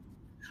against Portugal.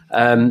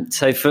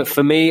 So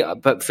for me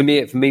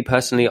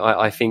personally,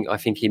 I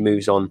think he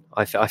moves on.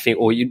 I think,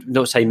 or you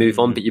not say move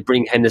on, but you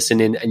bring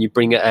Henderson in and you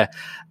bring an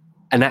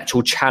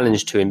actual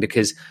challenge to him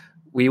because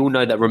we all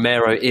know that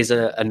Romero is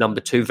a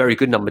number two, very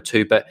good number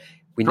two, but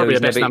we probably know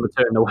the best number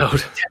two in the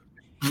world.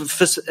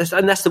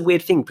 And that's the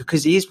weird thing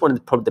because he is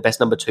probably the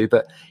best number two,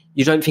 but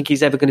you don't think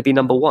he's ever going to be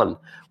number one.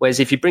 Whereas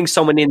if you bring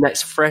someone in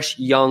that's fresh,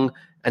 young,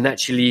 and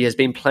actually has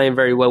been playing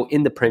very well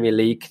in the Premier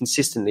League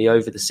consistently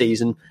over the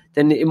season,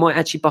 then it might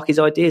actually buck his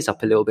ideas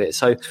up a little bit.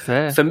 So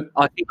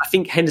I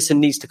think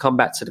Henderson needs to come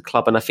back to the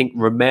club, and I think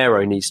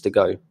Romero needs to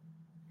go.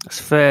 That's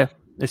fair.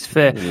 It's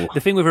fair. Ooh. The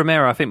thing with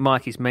Romero, I think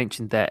Mikey's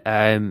mentioned that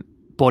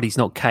body's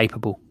not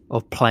capable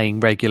of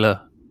playing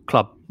regular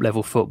club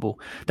level football.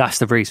 That's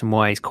the reason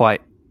why he's quite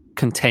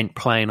content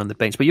playing on the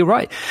bench. But you're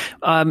right.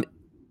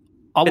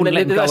 I wouldn't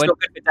let him go. That's not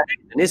good for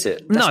Dave, is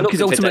it? No,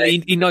 because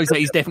ultimately he knows that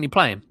he's definitely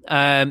playing.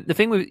 The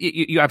thing with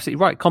you're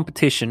absolutely right.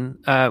 Competition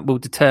will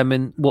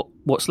determine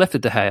what's left of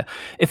De Gea.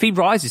 If he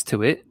rises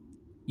to it,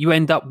 you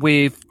end up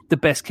with the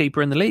best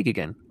keeper in the league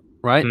again,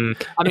 right?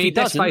 I mean,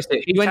 let's face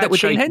it, you end up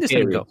with Dean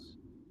Henderson.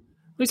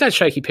 He's had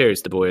shaky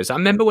periods, the boys. I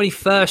remember when he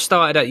first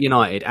started at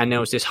United and there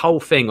was this whole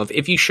thing of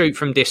if you shoot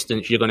from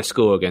distance, you're going to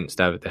score against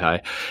David De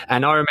Gea.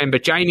 And I remember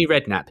Jamie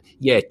Redknapp.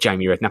 Yeah,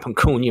 Jamie Redknapp, I'm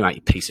calling you out,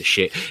 you piece of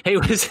shit. He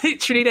was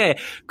literally there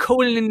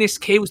calling in this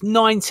kid. He was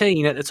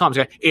 19 at the time.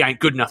 So he ain't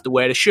good enough to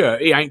wear the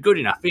shirt. He ain't good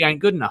enough. He ain't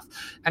good enough.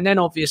 And then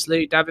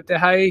obviously David De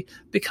Gea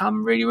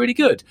become really, really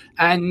good.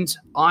 And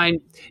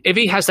if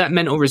he has that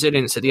mental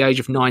resilience at the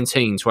age of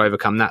 19 to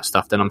overcome that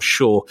stuff, then I'm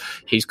sure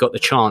he's got the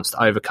chance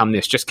to overcome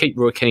this. Just keep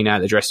Roy Keane out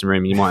of the dressing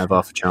room. You might have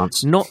half a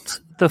chance. Not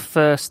the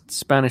first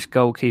Spanish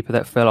goalkeeper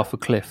that fell off a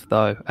cliff,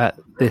 though, at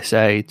this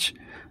age.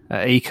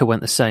 Iker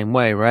went the same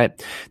way, right?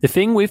 The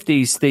thing with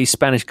these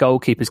Spanish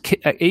goalkeepers,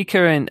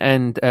 Iker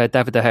and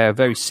David De Gea are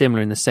very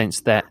similar in the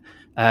sense that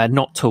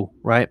not tall,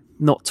 right?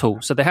 Not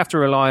tall. So they have to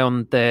rely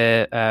on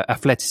their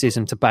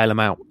athleticism to bail them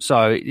out.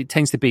 So it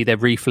tends to be their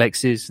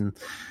reflexes and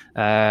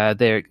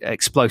their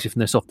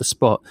explosiveness off the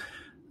spot.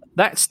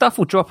 That stuff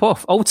will drop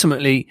off.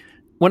 Ultimately,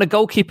 when a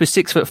goalkeeper is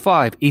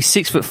 6'5", he's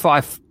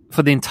 6'5"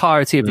 for the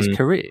entirety of his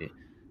career.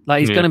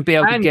 Like he's going to be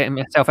able to get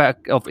himself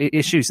out of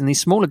issues. And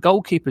these smaller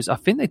goalkeepers, I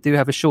think they do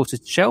have a shorter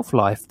shelf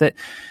life. That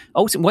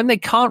ultimately, when they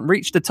can't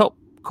reach the top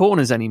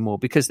corners anymore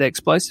because their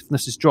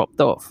explosiveness has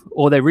dropped off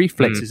or their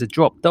reflexes have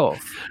dropped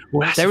off.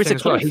 Well, there is a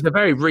cliff. He's a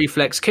very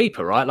reflex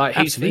keeper, right? Like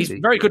he's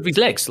very good with his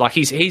legs. Like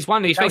he's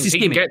one of these things he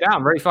can get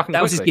down very fucking quickly.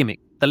 That was his gimmick.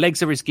 The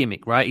legs are his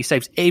gimmick, right? He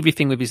saves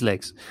everything with his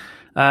legs.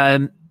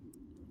 I'd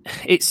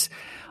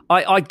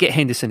get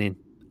Henderson in,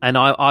 and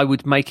I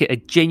would make it a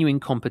genuine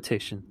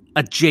competition.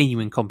 A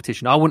genuine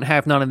competition. I wouldn't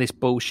have none of this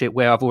bullshit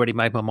where I've already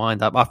made my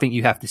mind up. I think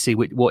you have to see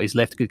what is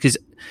left, because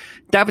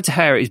David De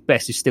Gea at his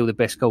best is still the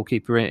best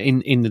goalkeeper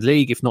in the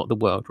league, if not the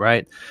world,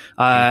 right?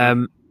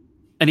 And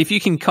if you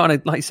can kind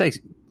of, like you say,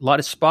 light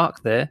a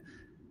spark there,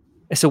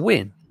 it's a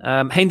win.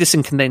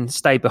 Henderson can then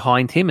stay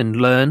behind him and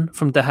learn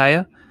from De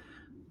Gea.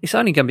 It's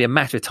only going to be a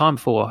matter of time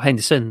before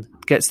Henderson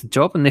gets the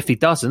job, and if he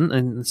doesn't,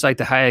 and say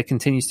De Gea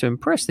continues to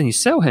impress, then you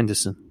sell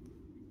Henderson.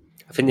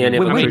 I think the only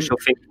other crucial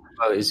thing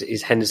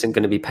is Henderson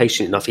going to be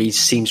patient enough? He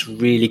seems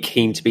really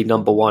keen to be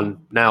number one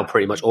now,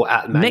 pretty much, or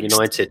at Man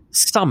United.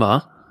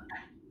 Summer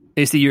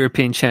is the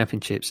European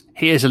Championships.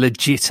 He has a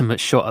legitimate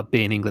shot at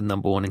being England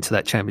number one into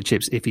that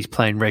Championships if he's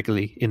playing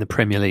regularly in the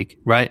Premier League,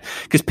 right?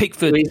 Because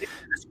Pickford,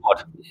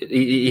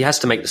 he has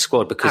to make the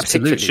squad, because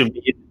Pickford should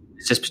be.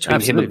 It's just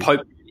between him and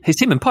Pope. It's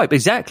him and Pope,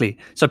 exactly.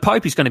 So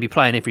Pope is going to be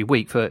playing every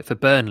week for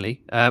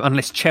Burnley,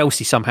 unless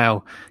Chelsea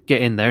somehow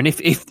get in there. And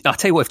if I'll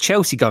tell you what, if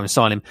Chelsea go and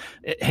sign him,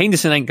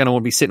 Henderson ain't going to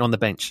want to be sitting on the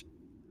bench,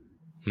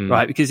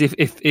 right? Because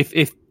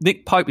if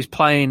Nick Pope is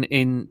playing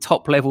in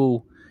top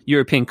level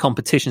European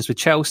competitions with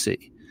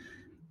Chelsea,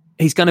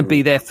 he's going to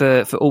be there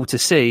for all to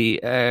see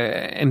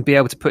and be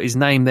able to put his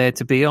name there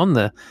to be on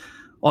the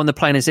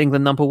plane as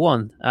England number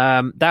one.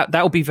 That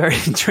will be very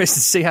interesting to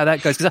see how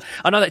that goes, because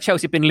I know that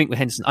Chelsea have been linked with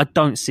Henderson. I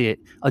don't see it.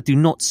 I do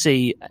not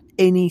see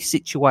any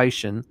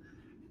situation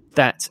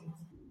that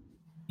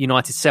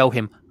United sell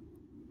him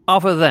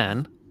other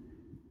than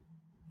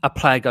a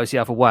player goes the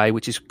other way,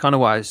 which is kind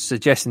of what I was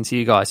suggesting to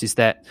you guys, is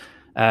that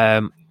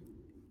N'Golo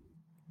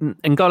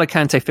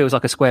Kante feels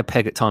like a square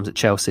peg at times at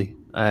Chelsea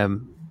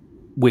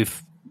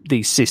with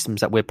these systems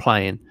that we're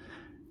playing.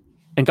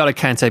 N'Golo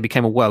Kante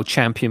became a world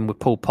champion with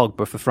Paul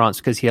Pogba for France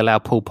because he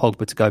allowed Paul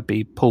Pogba to go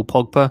be Paul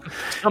Pogba.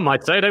 I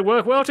might say they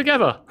work well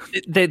together.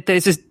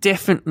 There's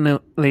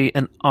definitely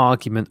an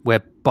argument where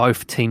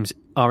both teams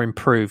are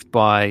improved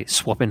by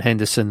swapping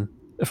Henderson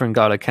for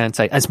N'Golo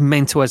Kante, as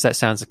mental as that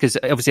sounds, because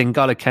obviously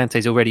N'Golo Kante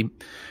is already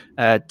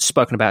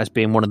spoken about as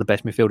being one of the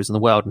best midfielders in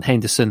the world, and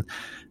Henderson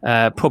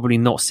probably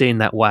not seen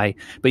that way.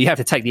 But you have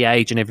to take the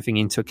age and everything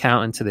into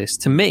account into this.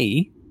 To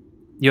me,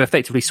 you're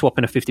effectively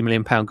swapping a £50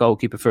 million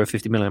goalkeeper for a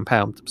 £50 million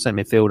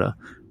centre midfielder.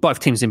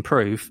 Both teams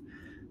improve.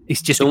 It's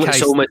just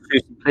it's almost too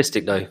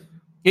simplistic, though.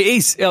 It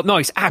is. No,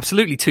 it's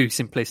absolutely too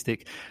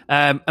simplistic.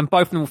 And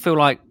both of them will feel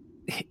like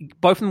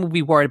both of them will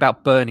be worried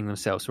about burning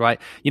themselves,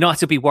 right?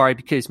 United will be worried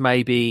because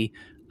maybe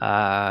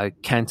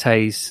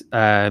Kante's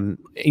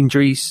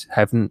injuries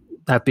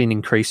have been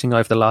increasing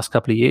over the last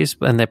couple of years,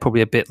 and they're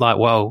probably a bit like,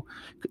 well,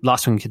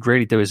 last thing we could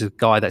really do is a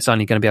guy that's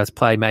only going to be able to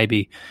play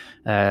maybe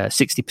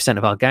 60%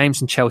 of our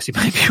games, and Chelsea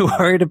may be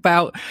worried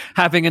about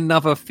having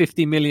another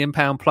 £50 million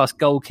plus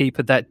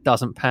goalkeeper that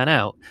doesn't pan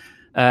out.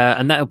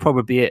 And that'll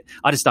probably be it.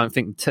 I just don't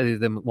think the two of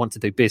them want to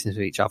do business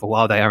with each other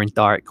while they are in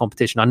direct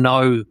competition. I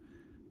know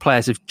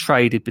players have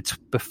traded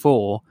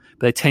before,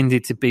 but they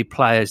tended to be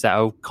players that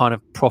are kind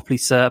of properly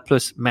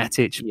surplus,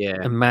 Matic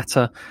and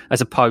Mata,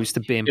 as opposed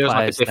to being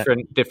players like a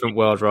different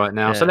world right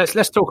now. Yeah. So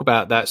let's talk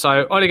about that.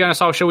 So Ole Gunnar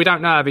Solskjaer, we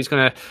don't know if he's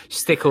going to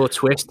stick or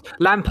twist.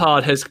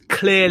 Lampard has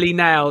clearly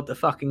nailed the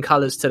fucking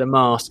colours to the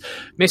mast.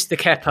 Mr.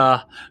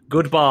 Kepa,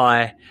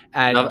 goodbye.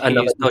 And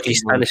another dodgy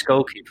Spanish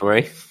goalkeeper,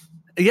 eh?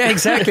 Yeah,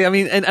 exactly. I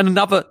mean, and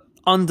another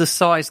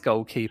undersized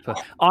goalkeeper.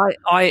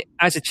 I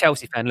as a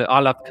Chelsea fan, look,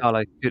 I loved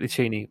Carlo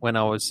Guttacini when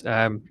I was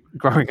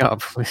growing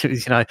up.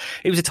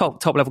 He was a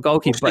top level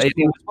goalkeeper, but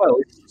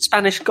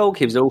Spanish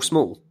goalkeepers are all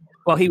small.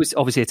 Well, he was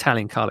obviously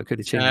Italian, Carlo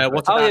Guttacini.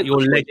 What about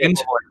your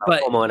legend?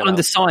 But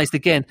undersized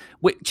again.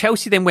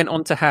 Chelsea then went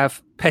on to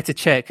have Petr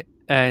Cech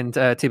and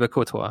Thibaut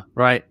Courtois,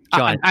 right?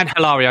 Giant. And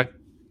Hilario.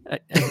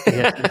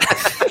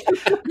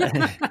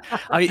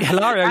 I mean,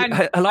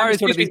 Hilario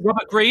is one of these.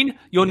 Robert Green,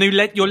 your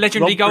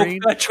legendary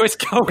choice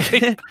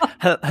goalkeeper.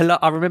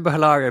 I remember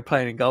Hilario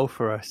playing in goal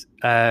for us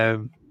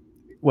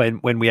when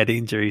we had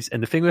injuries,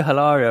 and the thing with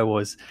Hilario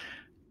was,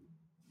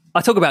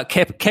 I talk about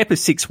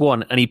Kepa's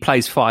 6'1" and he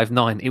plays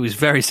 5'9". It was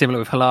very similar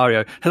with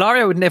Hilario.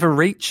 Hilario would never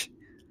reach.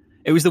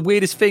 It was the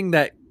weirdest thing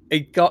that he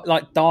got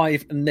like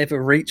dive and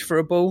never reach for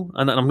a ball.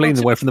 And I'm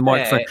leaning away from the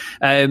microphone,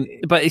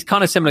 but it's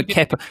kind of similar.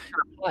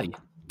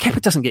 Kepa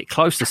doesn't get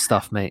close to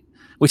stuff, mate.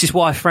 Which is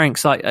why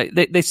Frank's like,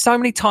 there's so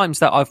many times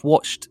that I've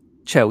watched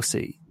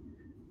Chelsea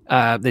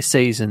this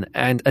season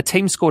and a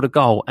team scored a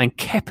goal and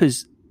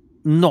Kepa's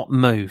not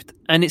moved.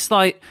 And it's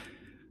like,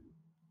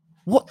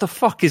 what the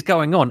fuck is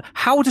going on?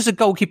 How does a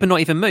goalkeeper not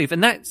even move?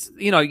 And that's,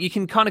 you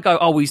can kind of go,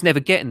 oh, he's never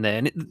getting there.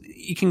 And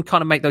you can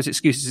kind of make those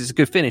excuses. It's a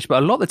good finish.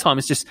 But a lot of the time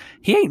it's just,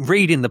 he ain't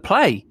reading the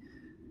play.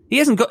 He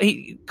hasn't got,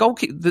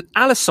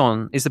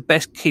 Alisson is the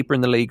best keeper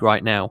in the league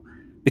right now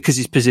because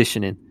he's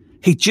positioning.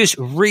 He just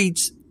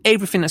reads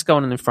everything that's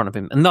going on in front of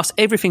him. And thus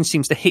everything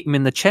seems to hit him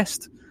in the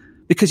chest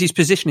because his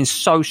position is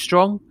so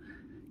strong.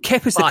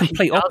 Kepa's the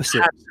complete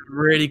opposite. Have some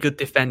really good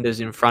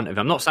defenders in front of him.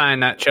 I'm not saying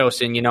that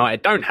Chelsea and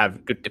United don't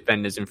have good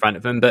defenders in front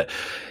of them, but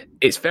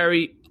it's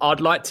I'd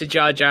like to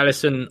judge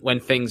Alisson when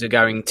things are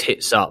going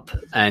tits up,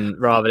 and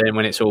rather than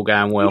when it's all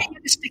going well. He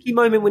had a sticky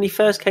moment when he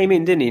first came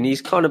in, didn't he? And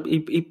he's kind of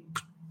he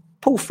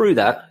pulled through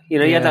that. He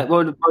had that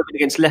moment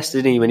against Leicester,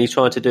 didn't he, when he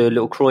tried to do a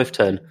little Cruyff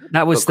turn.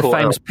 That was the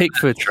famous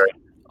Pickford.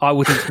 I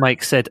wouldn't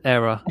make said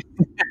error.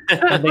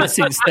 And then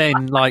since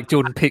then,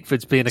 Jordan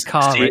Pickford's been a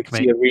car wreck,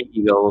 mate.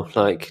 Goal,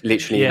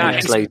 literally. Yeah,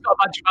 he's got a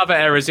bunch of other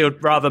errors he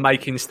would rather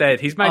make instead.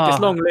 He's made this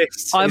long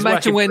list. I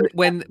imagine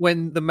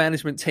when the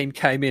management team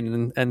came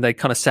in and they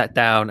kind of sat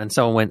down and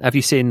someone went, have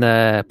you seen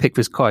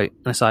Pickford's quote?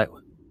 And it's like,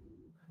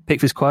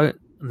 Pickford's quote?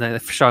 And they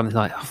show him,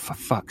 like, oh, for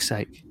fuck's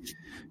sake.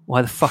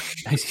 Why the fuck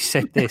has he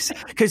said this?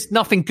 Because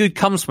nothing good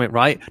comes from it,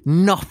 right?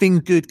 Nothing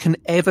good can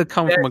ever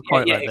come from a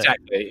quote like that.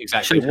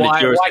 Exactly.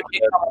 Why kick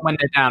someone when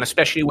they're down,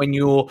 especially when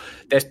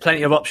there's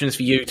plenty of options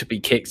for you to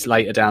be kicked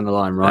later down the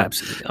line, right?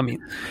 Absolutely. I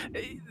mean,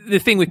 the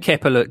thing with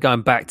Kepa, look,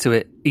 going back to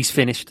it, he's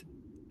finished.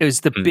 It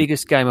was the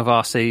biggest game of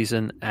our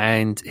season,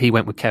 and he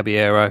went with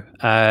Caballero.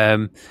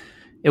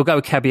 He'll go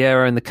with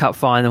Caballero in the cup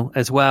final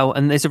as well,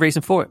 and there's a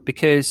reason for it,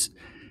 because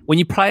when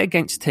you play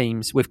against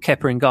teams with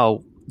Kepa in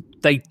goal,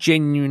 they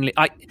genuinely,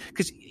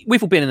 because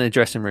we've all been in the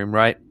dressing room,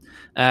 right?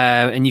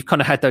 And you've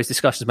kind of had those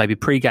discussions maybe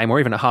pre-game or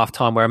even at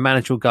half-time where a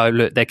manager will go,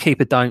 look, their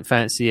keeper don't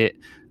fancy it.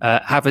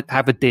 Have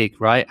a dig,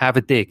 right? Have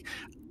a dig.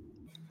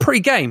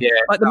 Pre-game. Yeah,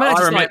 the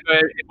manager's I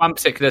remember one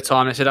particular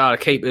time they said, the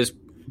keeper's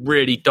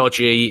really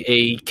dodgy.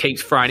 He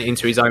keeps throwing it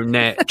into his own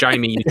net.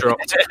 Jamie, you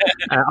dropped it.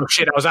 Oh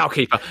shit, that was our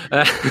keeper.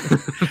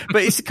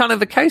 But it's kind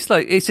of the case,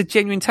 it's a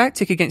genuine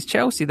tactic against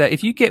Chelsea that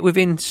if you get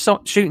within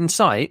shooting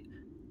sight,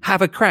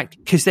 have a crack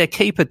because their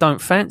keeper don't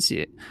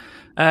fancy it.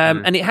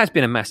 And it has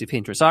been a massive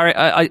hindrance.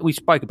 We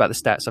spoke about the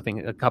stats, I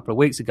think, a couple of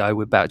weeks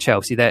ago about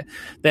Chelsea.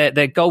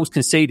 Their goals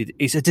conceded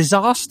is a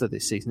disaster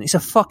this season. It's a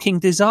fucking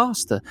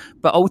disaster.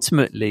 But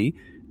ultimately,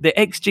 the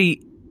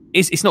XG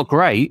it's not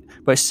great,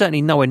 but it's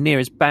certainly nowhere near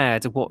as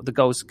bad as what the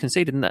goals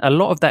conceded. And a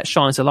lot of that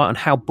shines a light on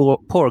how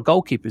poor a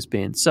goalkeeper's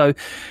been. So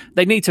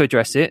they need to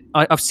address it.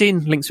 I've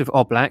seen links with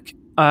Oblak.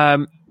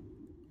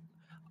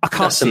 I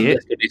can't see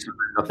it.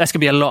 That's going to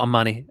be a lot of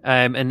money,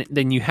 and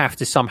then you have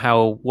to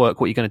somehow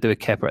work what you're going to do with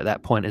Kepa at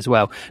that point as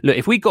well. Look,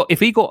 if we got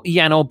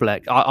Jan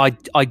Oblak,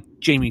 I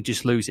genuinely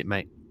just lose it,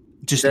 mate.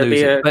 Just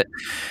lose it. But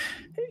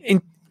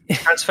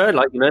transfer,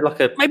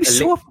 maybe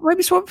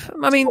swap.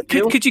 I mean,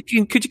 could you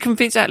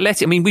convince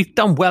Atleti? I mean, we've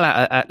done well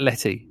at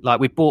Atleti.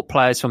 We bought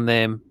players from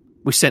them.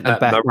 We sent them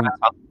back.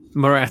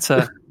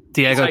 Morata,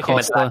 Diego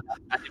Costa.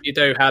 If you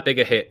do, how big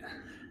a hit?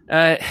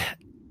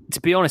 To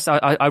be honest,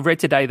 I read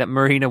today that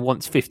Marina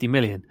wants 50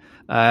 million.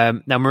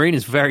 Now,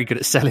 Marina's very good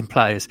at selling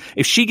players.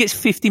 If she gets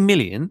 50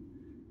 million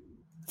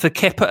for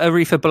Kepa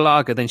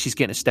Arrizabalaga, then she's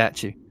getting a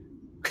statue.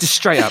 Just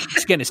straight up,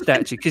 she's getting a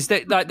statue. Because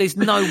there's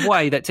no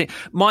way that...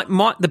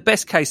 the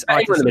best case...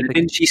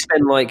 Didn't she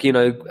spend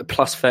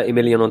plus 30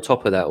 million on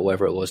top of that, or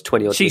whatever it was,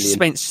 20 odd million? She million?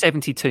 spent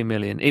 72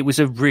 million. It was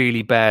a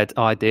really bad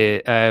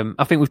idea.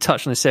 I think we've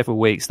touched on this several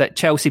weeks, that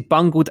Chelsea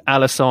bungled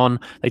Alisson.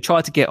 They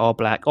tried to get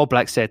Oblak.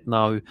 Oblak said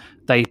no.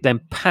 They then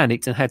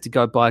panicked and had to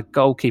go buy a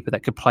goalkeeper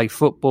that could play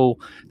football.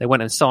 They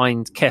went and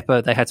signed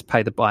Kepa. They had to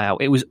pay the buyout.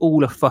 It was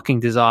all a fucking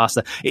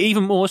disaster.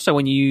 Even more so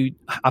when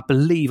I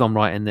believe I'm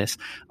right in this,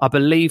 I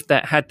believe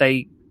that had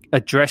they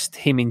addressed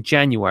him in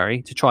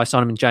January, to try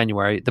sign him in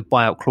January, the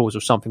buyout clause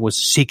or something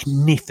was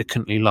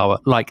significantly lower,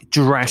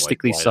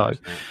 drastically so.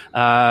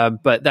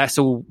 But that's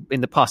all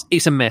in the past.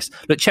 It's a mess.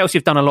 Look, Chelsea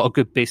have done a lot of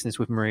good business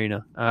with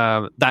Marina.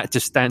 That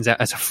just stands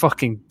out as a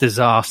fucking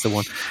disaster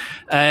one.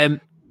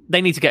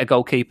 They need to get a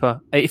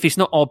goalkeeper. If it's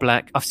not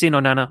Oblak, I've seen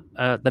Onana,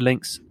 the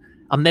links.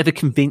 I'm never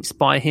convinced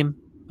by him.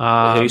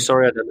 Who?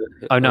 Sorry, I don't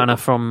know. Onana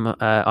from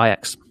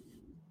Ajax.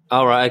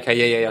 Oh, right.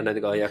 Okay. Yeah. I know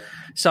the guy, yeah.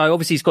 So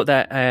obviously he's got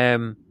that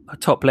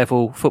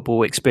top-level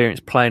football experience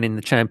playing in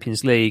the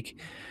Champions League.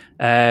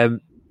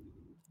 I'm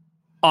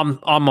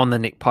on the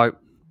Nick Pope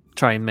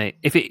train, mate.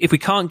 If we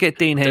can't get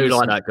Dean Henderson,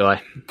 I do like that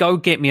guy. Go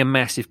get me a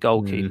massive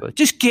goalkeeper.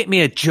 Just get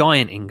me a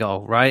giant in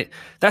goal, right?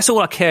 That's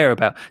all I care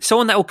about.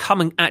 Someone that will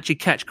come and actually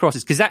catch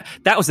crosses, because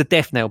that was the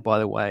death knell, by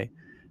the way,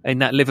 in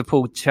that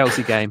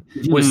Liverpool-Chelsea game,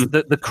 was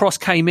the cross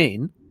came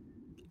in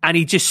and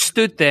he just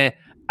stood there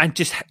and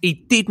he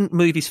didn't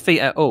move his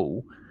feet at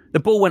all. The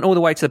ball went all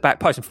the way to the back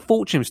post, and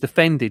Fortune was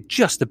defended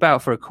just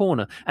about for a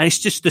corner. And it's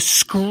just the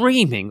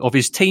screaming of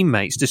his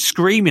teammates, just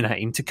screaming at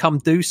him to come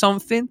do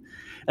something.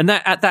 And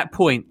that at that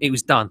point, it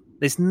was done.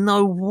 There's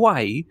no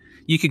way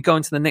you could go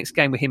into the next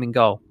game with him in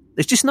goal.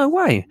 There's just no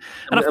way.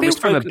 And I feel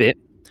for him a bit,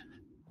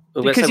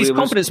 because his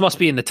confidence must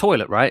be in the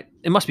toilet, right?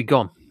 It must be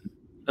gone.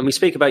 And we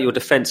speak about your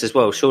defence as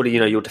well. Surely,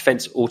 your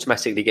defence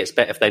automatically gets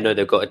better if they know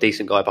they've got a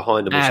decent guy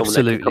behind them or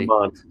someone that can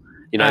command.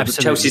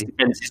 Chelsea's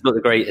defence is not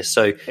the greatest,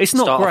 so it's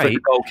not start great. Off with the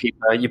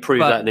goalkeeper, you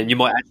prove that, and then you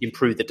might actually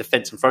improve the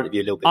defence in front of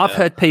you a little bit. I've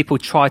heard people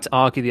try to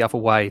argue the other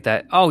way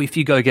that, if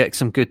you go get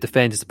some good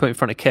defenders to put in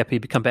front of Kepa, you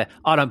become better.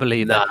 I don't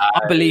believe that.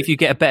 I believe you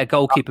get a better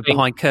goalkeeper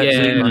behind Kurt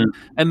Zuma.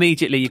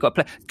 Immediately, you've got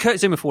to play. Kurt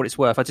Zuma, for what it's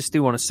worth, I just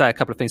do want to say a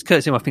couple of things.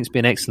 Kurt Zuma, I think, has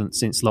been excellent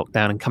since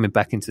lockdown and coming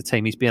back into the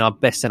team. He's been our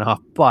best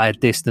centre-half by a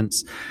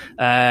distance.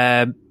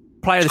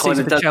 Player of the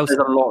season for Chelsea.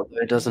 There's a lot,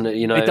 though, doesn't it?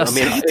 It does,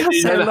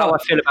 how I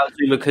feel about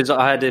Zuma, because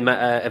I had him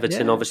at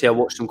Everton. Yeah. Obviously, I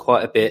watched him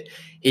quite a bit.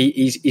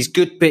 He's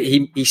good, but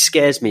he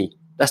scares me.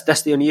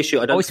 That's the only issue.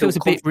 I don't always feels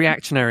a bit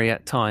reactionary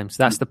at times.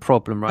 That's the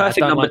problem, right?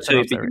 Perfect number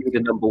 2, but you need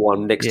a number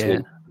 1 next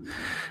to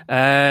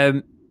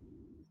him.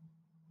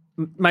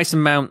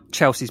 Mason Mount,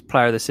 Chelsea's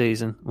player of the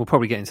season. We'll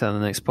probably get into that in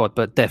the next pod,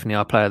 but definitely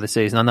our player of the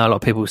season. I know a lot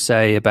of people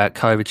say about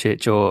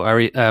Kovacic or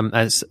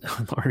as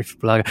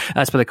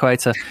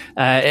Azpilicueta.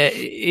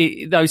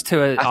 Those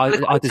two are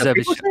I deserve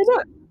it.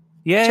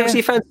 Yeah,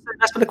 Chelsea fans say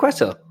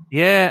Azpilicueta.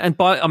 Yeah, and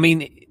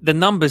the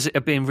numbers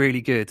have been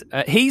really good.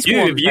 You've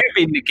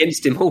been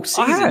against him all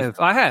season.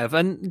 I have,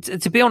 and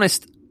to be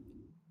honest,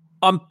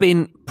 I've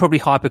been probably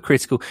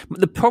hypercritical.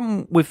 The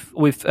problem with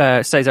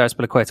Cesar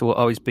Azpilicueta will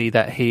always be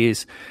that he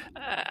is,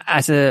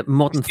 as a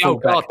modern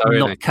fullback,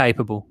 not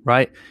capable,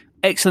 right?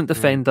 Excellent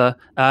defender.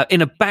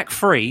 In a back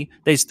three,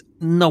 there's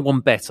no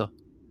one better.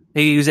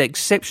 He was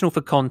exceptional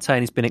for Conte,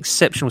 and he's been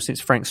exceptional since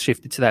Frank's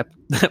shifted to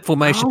that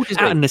formation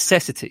out of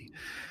necessity.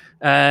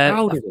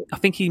 I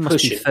think he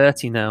must be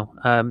 30 now.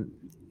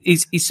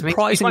 He's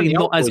surprisingly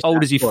not as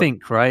old as you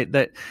think, right?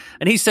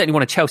 And he's certainly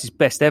one of Chelsea's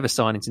best ever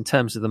signings in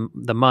terms of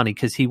the money,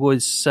 because he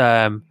was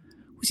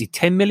he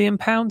 £10 million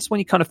when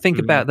you kind of think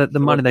about the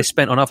money they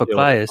spent on other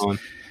players.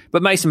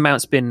 But Mason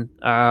Mount's been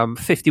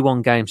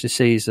 51 games this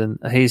season.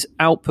 His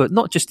output,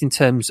 not just in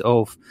terms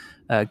of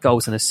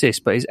goals and assists,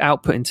 but his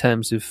output in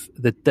terms of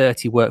the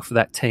dirty work for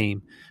that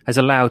team, has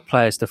allowed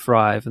players to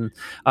thrive. And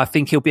I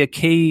think he'll be a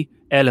key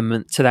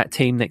element to that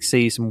team next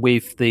season,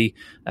 with the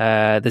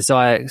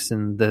Ziyechs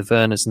and the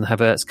Werners and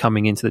Havertz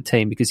coming into the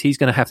team, because he's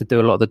going to have to do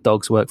a lot of the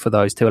dog's work for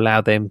those to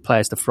allow them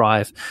players to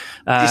thrive.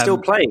 Is he still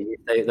playing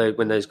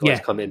when those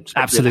guys come in?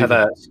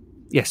 Absolutely.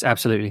 Yes,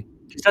 absolutely.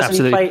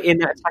 Doesn't he play in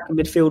that attacking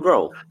midfield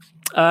role?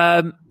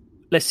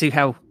 Let's see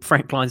how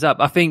Frank lines up.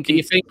 I think. Do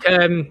you think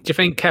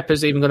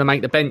Kepa's even going to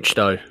make the bench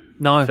though?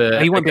 No,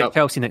 he won't be at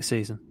Chelsea next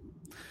season.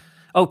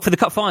 Oh, for the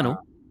cup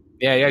final.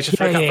 Yeah.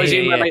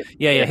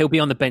 He'll be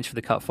on the bench for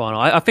the cup final.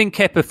 I think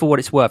Kepa, for what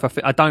it's worth,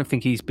 I don't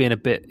think he's been a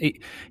bit.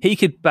 He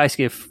could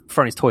basically have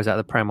thrown his toys out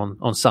of the pram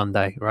on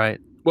Sunday,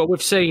 right? Well,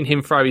 we've seen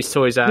him throw his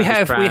toys out. We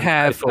have. And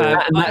that's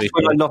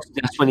when I lost.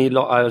 That's when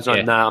I was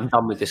like, "Nah, I'm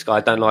done with this guy.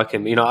 I don't like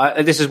him."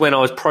 This is when I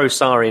was pro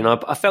Sarri, and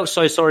I felt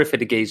so sorry for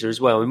the geezer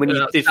as well. And when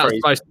he did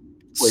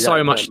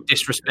so much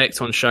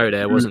disrespect on show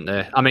there, wasn't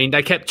there? I mean,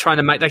 they kept trying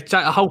to make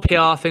a whole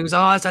PR things.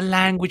 There's a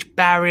language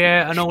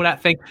barrier and all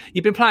that thing.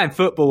 You've been playing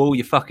football all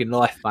your fucking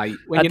life, mate.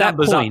 When your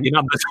numbers up, your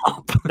numbers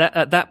up.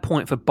 At that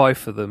point, for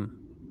both of them,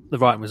 the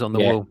writing was on the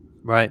wall,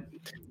 right?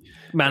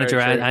 Manager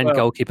and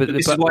goalkeeper. But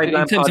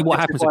in terms of what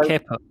happens with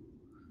Kepa,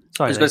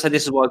 I was going to say,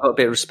 this is why I've got a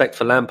bit of respect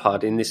for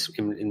Lampard in this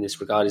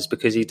regard, is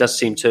because he does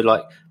seem to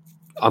like.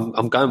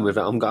 I'm going with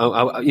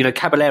it.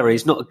 Caballero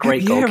is not a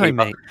great goalkeeper.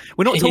 Mate.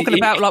 We're not talking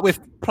about like we're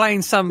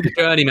playing some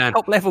journeyman,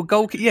 top level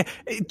goalkeeper. Yeah,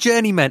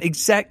 journeyman,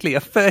 exactly. A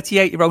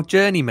 38-year-old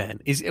journeyman.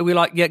 We're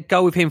like,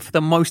 go with him for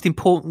the most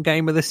important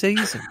game of the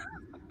season.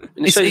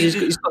 He's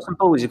got some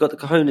balls. He's got the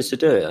cojones to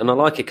do it, and I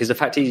like it because the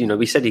fact is,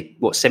 we said he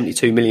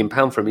 £72 million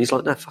for him. He's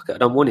like, no, fuck it, I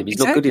don't want him. He's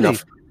not good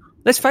enough.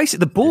 Let's face it,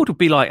 the board would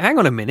be like, hang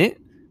on a minute.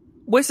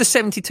 Where's the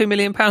 £72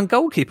 million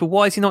goalkeeper?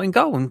 Why is he not in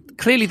goal? And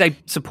clearly they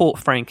support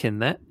Frank in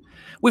that.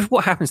 With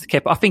what happens to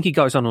Kepa, I think he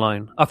goes on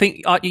loan. I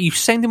think you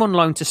send him on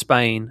loan to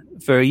Spain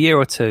for a year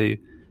or two.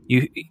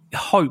 You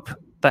hope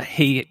that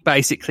he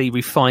basically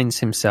refines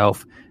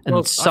himself,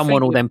 and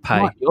someone will then pay.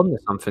 You might be onto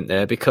something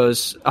there,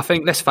 because I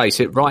think, let's face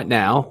it, right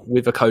now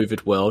with a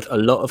COVID world, a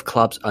lot of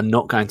clubs are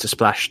not going to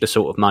splash the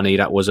sort of money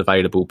that was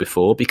available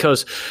before,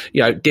 because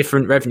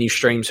different revenue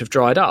streams have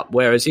dried up.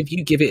 Whereas if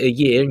you give it a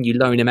year and you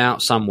loan him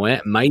out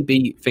somewhere,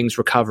 maybe things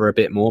recover a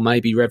bit more.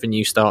 Maybe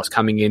revenue starts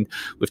coming in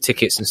with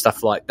tickets and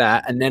stuff like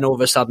that, and then all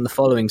of a sudden the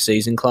following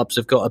season clubs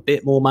have got a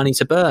bit more money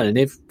to burn. And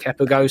if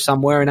Kepa goes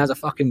somewhere and has a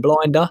fucking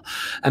blinder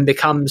and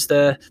becomes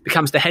the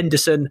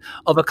Henderson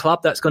of a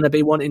club that's going to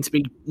be wanting to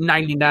be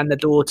nailing down the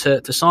door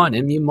to sign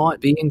him, you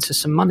might be into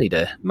some money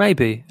there.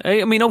 Maybe.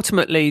 I mean,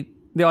 ultimately,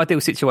 the ideal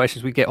situation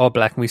is we get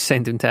Oblak and we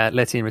send him to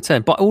Atleti in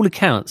return. By all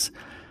accounts,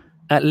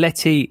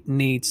 Atleti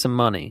needs some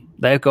money.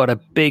 They've got a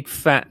big,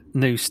 fat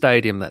new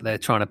stadium that they're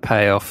trying to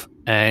pay off.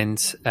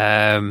 and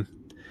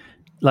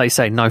like you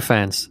say, no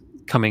fans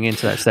coming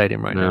into that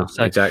stadium right now.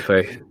 So,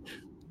 exactly.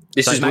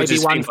 This So is maybe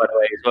Woods' thing, by the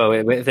way, as well.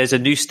 If there's a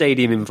new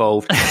stadium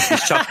involved,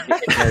 he's chucking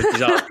it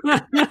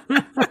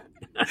in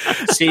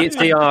there.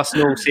 See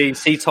Arsenal,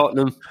 see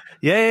Tottenham.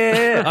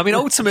 Yeah. I mean,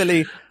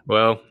 ultimately,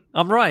 Well,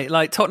 I'm right.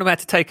 Like Tottenham had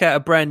to take out a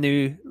brand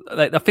new.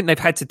 Like, I think they've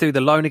had to do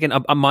the loan again.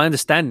 My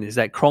understanding is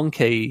that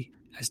Kroenke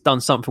has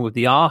done something with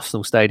the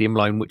Arsenal stadium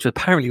loan, which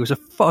apparently was a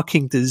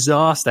fucking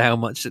disaster. How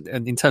much,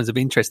 in terms of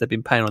interest, they've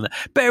been paying on that.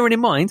 Bearing in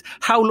mind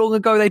how long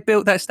ago they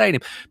built that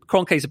stadium.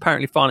 Kroenke's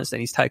apparently financed it,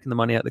 and he's taken the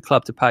money out of the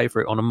club to pay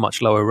for it on a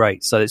much lower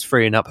rate. So it's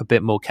freeing up a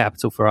bit more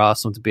capital for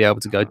Arsenal to be able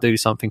to go do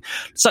something,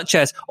 such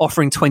as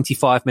offering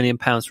 £25 million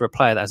for a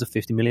player that has a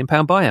 £50 million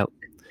buyout.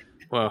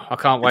 well, I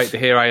can't wait to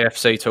hear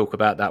AFC talk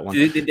about that one.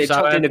 They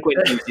chucked in a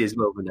Guendouzi as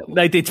well.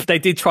 They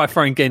did try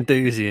throwing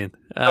Guendouzi in.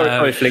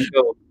 Sorry, Flink.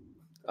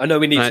 I know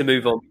we need to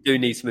move on. We do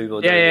need to move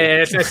on.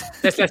 Yeah.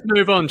 Let's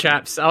move on,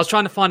 chaps. I was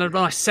trying to find a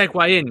nice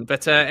segue in,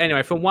 but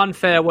anyway, from one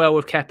farewell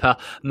with Kepa,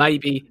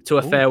 maybe to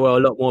a farewell a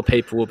lot more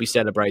people will be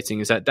celebrating,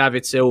 is that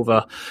David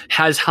Silva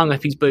has hung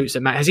up his boots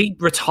at Has he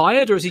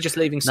retired, or is he just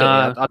leaving City?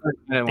 No, I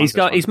don't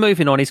know. he's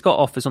moving on. He's got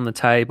offers on the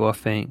table, I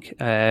think.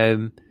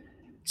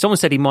 Someone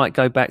said he might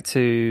go back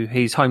to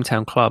his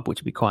hometown club, which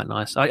would be quite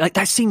nice.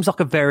 That seems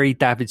like a very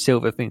David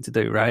Silva thing to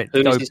do, right?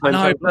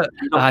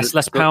 It's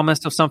Las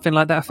Palmas or something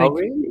like that, I think. Oh,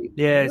 really?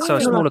 Yeah, so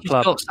a smaller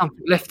club. He's got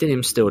something left in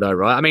him still, though,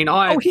 right? I mean,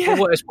 for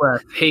what it's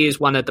worth, he is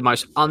one of the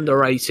most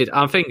underrated.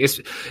 I think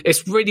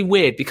it's really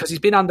weird because he's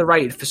been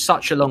underrated for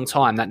such a long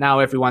time that now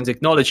everyone's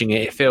acknowledging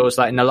it. It feels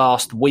like in the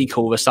last week,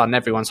 all of a sudden,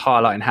 everyone's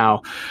highlighting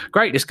how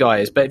great this guy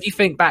is. But if you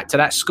think back to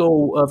that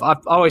school of, I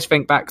always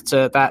think back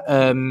to that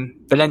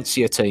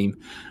Valencia team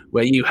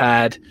where you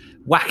had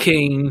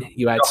Joaquin,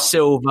 you had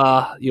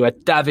Silva, you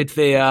had David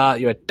Villa,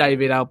 you had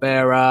David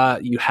Albera,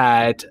 you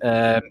had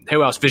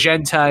who else?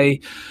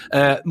 Vigente,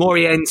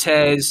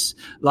 Morientes.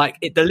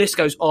 The list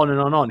goes on and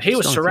on and on. He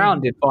was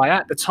surrounded by,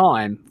 at the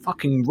time,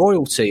 fucking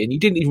royalty, and you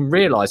didn't even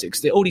realise it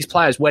because all these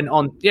players went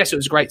on. Yes, it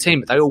was a great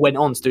team, but they all went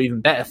on to do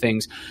even better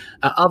things,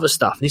 other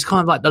stuff. And he's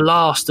kind of like the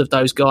last of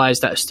those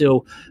guys that are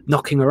still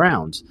knocking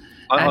around.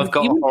 I've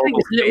got a horrible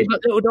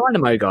little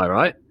dynamo guy,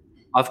 right?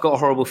 I've got a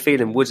horrible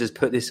feeling Woods has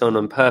put this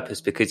on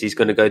purpose because he's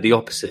going to go the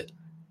opposite.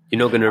 You're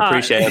not going to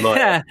appreciate him.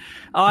 Yeah,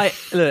 I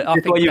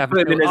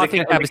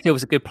think David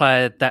Silva's a good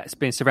player that's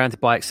been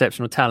surrounded by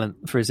exceptional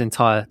talent for his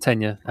entire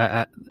tenure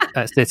at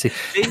City.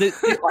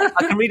 I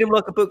can read him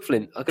like a book,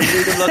 Flint. I can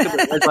read him like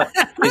a book.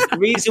 There's the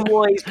reason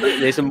why he's putting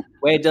this, and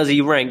where does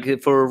he rank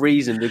it for a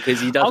reason? Because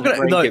he doesn't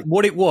rank it.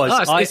 What it was,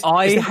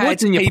 I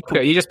had in your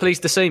pocket. You're just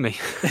pleased to see me.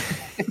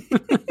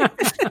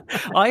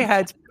 I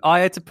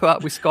had to put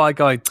up with Sky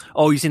going,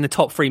 he's in the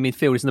top three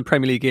midfielders in the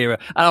Premier League era.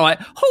 And I'm like,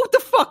 hold the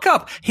fuck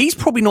up. He's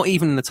probably not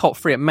even in the top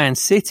three at Man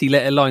City,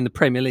 let alone the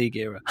Premier League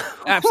era.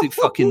 Absolute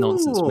fucking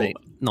nonsense, mate.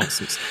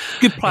 Nonsense.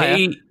 Good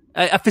player.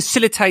 A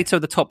facilitator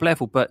at the top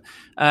level, but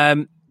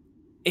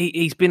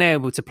he's been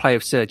able to play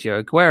with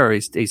Sergio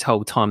Aguero his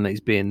whole time that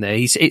he's been there.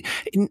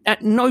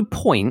 At no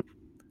point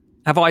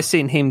have I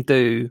seen him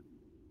do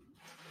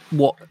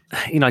what,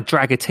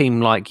 drag a team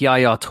like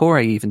Yaya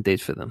Toure even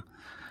did for them.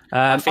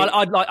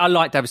 I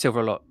like David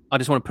Silva a lot. I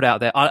just want to put it out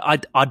there.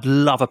 I'd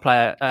love a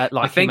player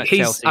like him at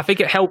Chelsea. I think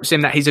it helps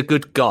him that he's a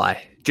good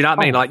guy. Do you know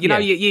what I mean?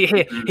 You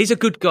hear he's a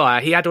good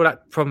guy. He had all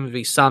that problem with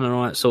his son and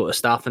all that sort of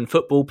stuff. And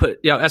football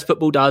as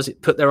football does,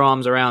 it put their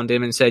arms around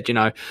him and said,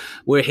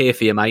 we're here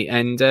for you, mate.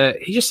 And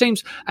he just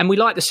seems, and we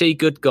like to see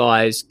good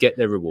guys get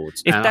their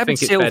rewards. If and David I think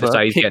Silva it's fair to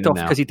say he's kicked getting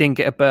off because he didn't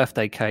get a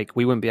birthday cake,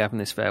 we wouldn't be having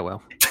this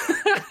farewell.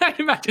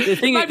 Imagine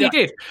he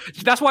did.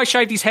 That's why he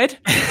shaved his head.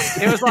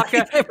 It was like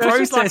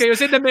he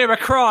was in the mirror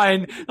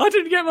crying. I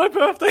didn't get my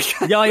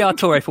birthday. Yaya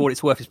Toure, for what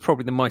it's worth, is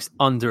probably the most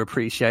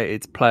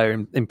underappreciated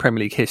player in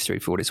Premier League history.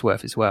 For what it's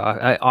worth, as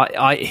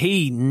well.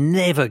 He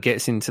never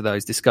gets into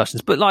those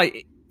discussions. But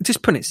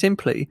just putting it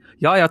simply,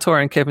 Yaya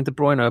Toure and Kevin De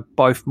Bruyne are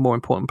both more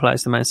important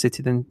players to Man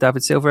City than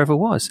David Silva ever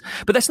was.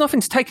 But that's nothing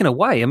to taken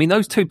away. I mean,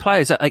 those two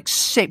players are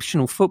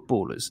exceptional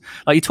footballers.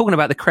 You're talking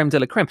about the creme de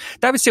la creme.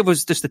 David Silva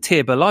was just a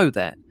tier below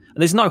that.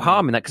 And there's no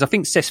harm in that because I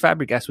think Cesc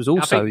Fabregas was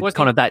also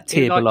kind of that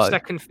tier below.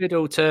 Second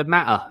fiddle to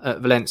Mata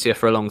at Valencia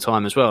for a long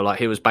time as well.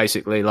 He was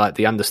basically like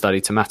the understudy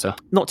to Mata.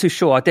 Not too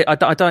sure. I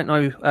don't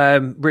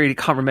know. Really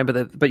can't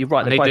remember but you're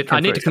right.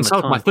 I need to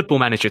consult my Football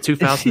Manager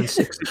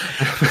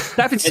 2006.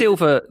 David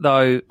Silva,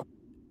 though,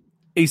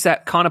 is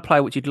that kind of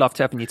player which you'd love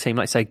to have in your team.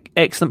 Like say,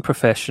 excellent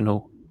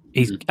professional.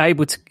 He's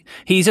able to.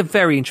 He's a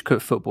very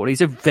intricate footballer. He's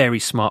a very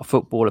smart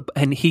footballer,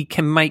 and he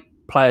can make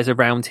players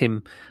around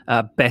him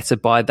better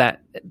by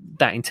that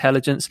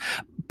intelligence.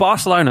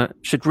 Barcelona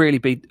should really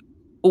be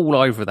all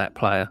over that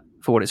player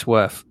for what it's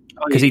worth.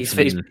 Because he's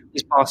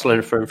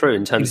Barcelona through and through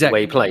in terms of the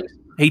way he plays.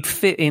 He'd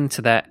fit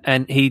into that,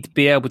 and he'd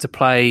be able to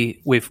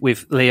play with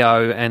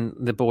Leo and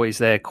the boys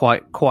there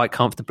quite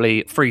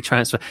comfortably. Free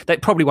transfer.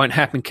 That probably won't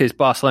happen because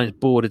Barcelona's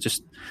board are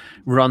just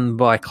run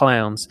by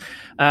clowns.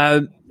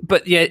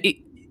 But yeah,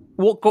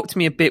 what got to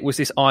me a bit was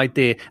this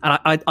idea, and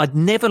I'd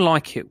never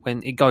like it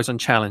when it goes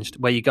unchallenged,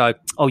 where you go,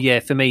 oh yeah,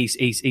 for me,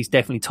 he's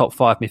definitely top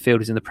 5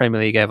 midfielders in the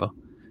Premier League ever.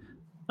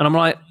 And I'm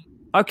like,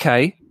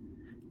 okay,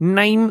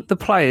 name the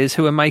players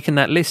who are making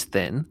that list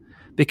then,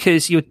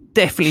 because you're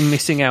definitely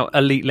missing out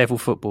elite level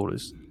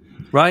footballers,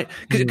 right?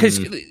 Because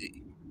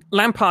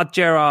Lampard,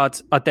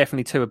 Gerrard are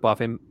definitely 2 above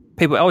him.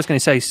 People are always going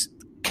to say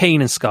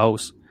Keane and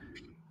Scholes.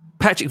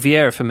 Patrick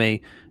Vieira, for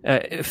me,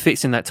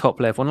 fits in that top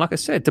level. And like I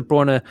said, De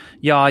Bruyne,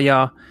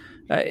 Yaya.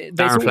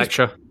 Darren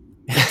Fletcher.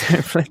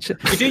 Darren Fletcher.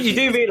 You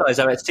do realise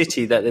though at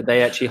City that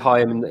they actually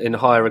hire him in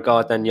higher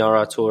regard than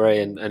Yaya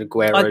Toure and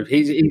Aguero.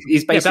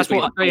 He's basically that's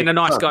what being a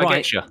nice guy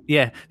gets you.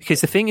 Yeah,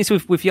 because the thing is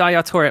with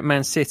Yaya Toure at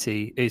Man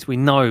City is we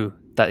know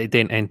that it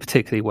didn't end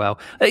particularly well.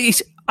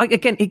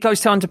 Again, he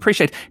goes to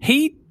underappreciate.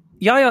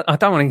 Yaya, I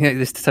don't want to get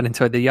this to turn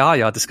into the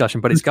Yaya discussion,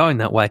 but it's going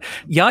that way.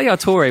 Yaya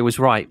Toure was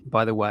right,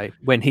 by the way,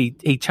 when he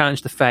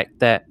challenged the fact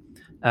that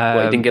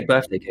he didn't get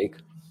birthday cake.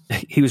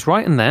 He was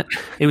right in that.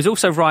 He was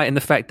also right in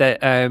the fact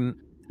that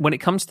when it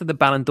comes to the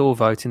Ballon d'Or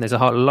voting, there's a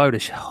whole load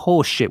of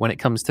horse shit when it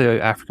comes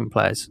to African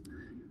players.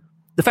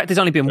 The fact there's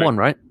only been one,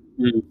 right?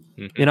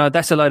 Mm-hmm. You know,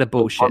 that's a load of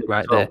bullshit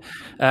right there.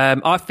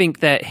 I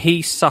think that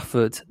he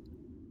suffered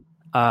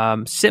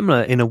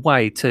similar in a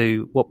way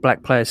to what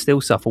black players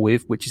still suffer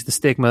with, which is the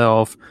stigma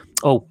of,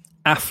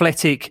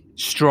 athletic,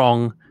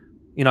 strong,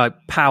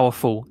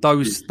 powerful.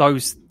 Those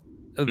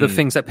are the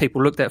things that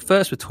people looked at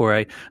first with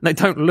Toure. And they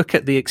don't look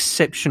at the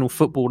exceptional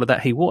footballer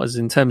that he was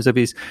in terms of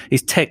his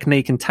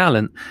technique and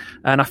talent.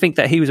 And I think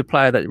that he was a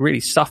player that really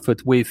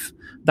suffered with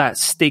that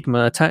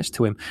stigma attached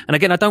to him. And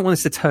again, I don't want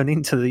this to turn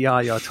into the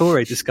Yaya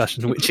Toure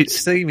discussion, which it's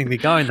seemingly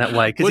going that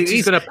way. Because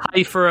he's going to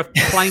pay for a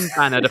plane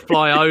banner to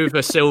fly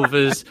over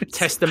Silva's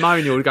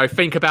testimonial to go,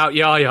 think about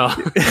Yaya.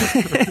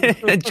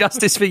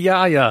 Justice for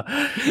Yaya.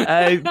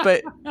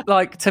 But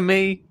like, to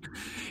me,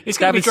 he's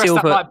going to be dressed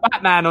up like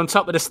Batman on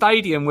top of the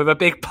stadium with a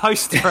big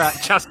poster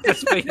at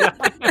Justice for Yaya.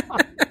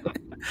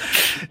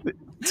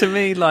 To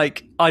me,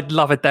 like, I'd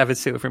love a David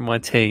Silva in my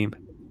team,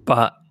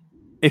 but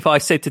if I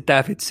said to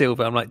David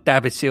Silva, I'm like,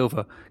 David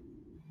Silva,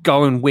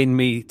 go and win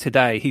me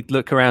today, he'd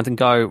look around and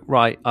go,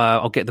 right,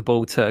 I'll get the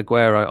ball to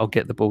Aguero, I'll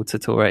get the ball to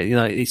Toure.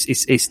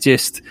 It's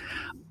just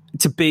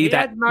to be he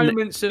had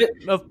moments of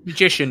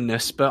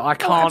magicianness, but I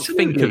can't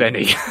think of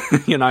any.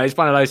 He's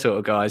one of those sort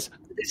of guys.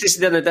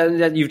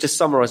 You've just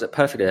summarised it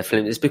perfectly there,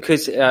 Flint. It's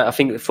because I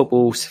think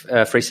Football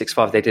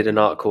 365, they did an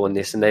article on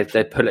this and they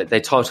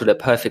titled it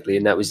perfectly,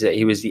 and that was that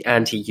he was the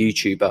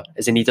anti-YouTuber,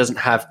 as in he doesn't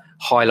have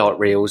highlight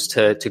reels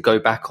to go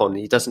back on.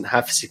 He doesn't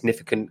have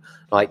significant,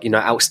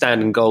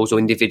 outstanding goals or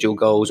individual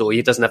goals, or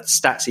he doesn't have the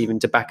stats even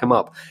to back him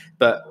up.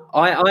 But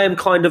I am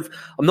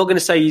I'm not going to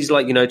say he's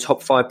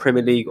top 5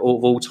 Premier League of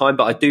all time,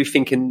 but I do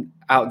think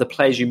out of the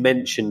players you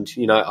mentioned,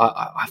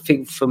 I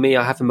think for me,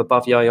 I have him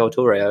above Yaya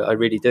Toure. I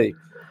really do.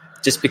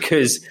 Just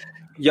because,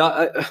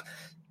 I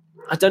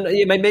don't know.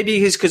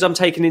 Maybe it's because I'm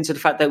taken into the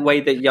fact that way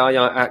that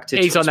Yaya acted.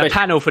 He's on the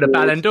panel for the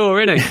Ballon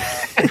d'Or, isn't he?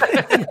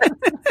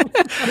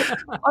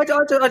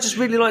 I just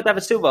really like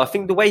David Silva. I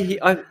think the way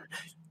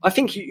I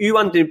think you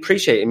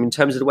underappreciate him in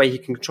terms of the way he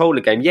can control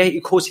the game. Yeah,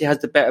 of course he has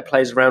the better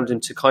players around him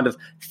to kind of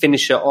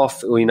finish it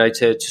off, or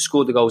to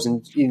score the goals,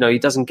 and he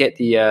doesn't get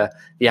the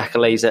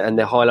accolades and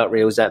the highlight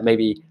reels that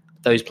maybe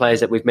those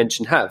players that we've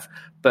mentioned have.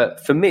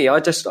 But for me, I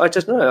just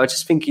know. I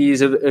just think he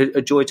is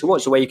a joy to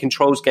watch, the way he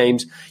controls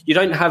games. You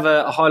don't have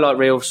a highlight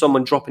reel of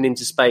someone dropping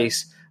into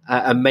space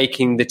and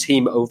making the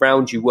team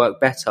around you work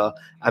better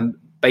and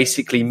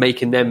basically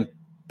making them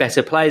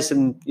better players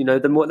than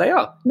what they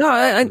are. No,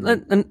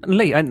 and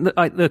Lee,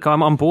 look,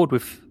 I'm on board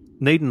with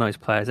needing those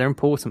players. They're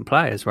important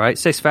players, right?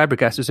 Cesc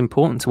Fabregas was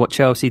important to what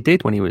Chelsea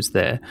did when he was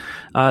there.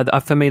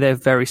 For me, they're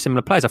very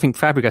similar players. I think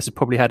Fabregas has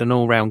probably had an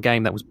all-round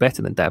game that was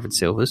better than David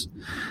Silva's.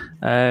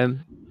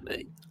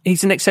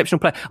 He's an exceptional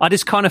player. I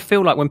just kind of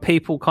feel like when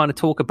people kind of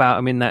talk about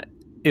him in that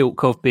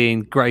ilk of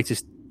being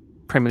greatest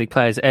Premier League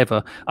players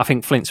ever, I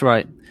think Flint's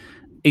right.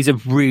 He's a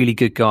really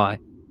good guy,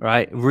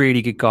 right?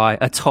 Really good guy,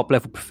 a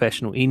top-level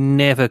professional. He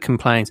never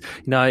complains.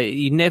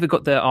 You never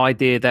got the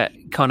idea that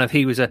kind of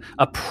he was a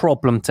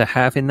problem to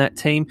have in that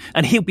team.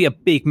 And he'll be a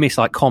big miss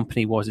like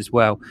Kompany was as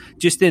well,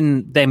 just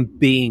in them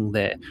being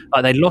there.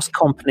 Like, they lost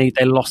Kompany,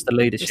 they lost the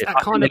leadership. It's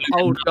that kind of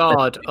old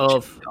guard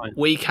of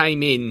we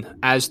came in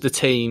as the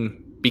team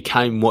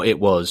became what it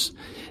was.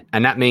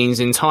 And that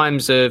means in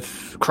times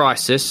of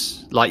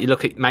crisis, like you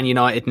look at Man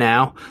United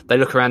now, they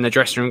look around the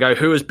dressing room and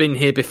go, who has been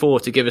here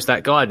before to give us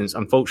that guidance?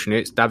 Unfortunately,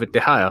 it's David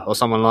De Gea or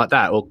someone like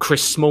that, or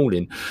Chris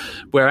Smalling.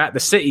 Where at the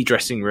City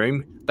dressing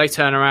room, they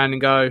turn around and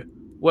go,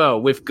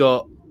 well, we've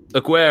got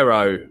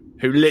Aguero,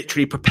 who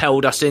literally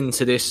propelled us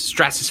into this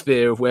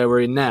stratosphere of where we're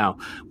in now.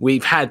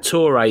 We've had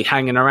Toure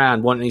hanging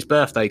around wanting his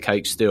birthday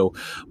cake still.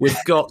 We've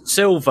got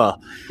Silva,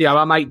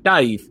 our mate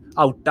Dave.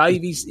 Oh,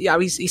 Dave,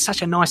 he's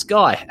such a nice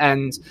guy.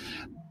 And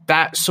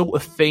that sort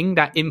of thing,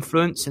 that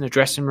influence in a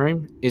dressing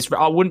room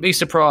I wouldn't be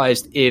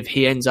surprised if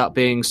he ends up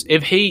being,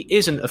 if he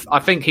isn't, I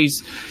think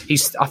he's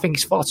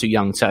far too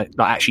young to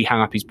actually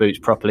hang up his boots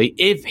properly.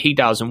 If he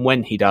does, and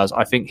when he does,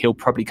 I think he'll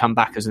probably come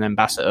back as an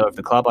ambassador of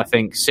the club. I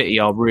think City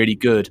are really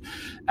good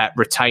at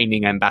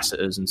retaining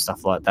ambassadors and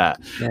stuff like that.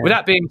 Yeah. With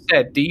that being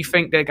said, do you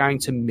think they're going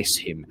to miss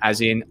him,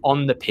 as in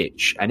on the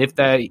pitch? And if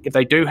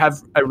they do have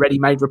a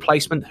ready-made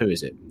replacement, who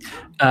is it?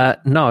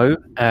 No,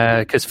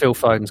 because Phil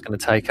Foden's going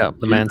to take up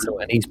the mantle,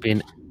 and he's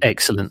been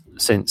excellent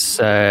since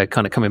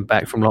kind of coming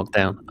back from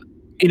lockdown.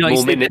 You know,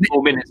 more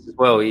minutes as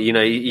well. You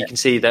know, you can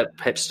see that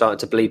Pep's starting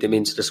to bleed him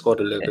into the squad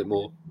a little bit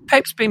more.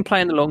 Pep's been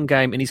playing the long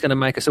game, and he's going to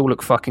make us all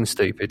look fucking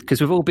stupid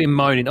because we've all been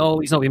moaning,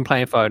 he's not been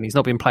playing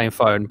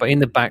Foden. But in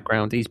the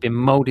background, he's been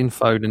moulding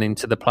Foden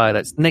into the player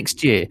that's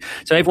next year.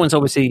 So everyone's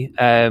obviously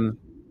high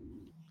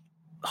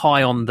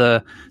on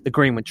the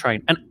Greenwood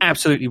train, and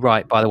absolutely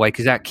right, by the way,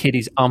 because that kid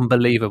is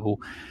unbelievable.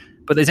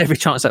 But there's every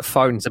chance that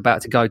Foden's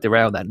about to go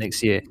derail that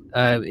next year.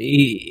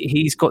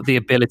 He's got the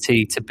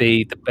ability to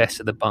be the best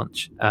of the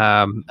bunch,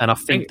 and I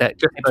think that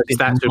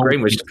stats to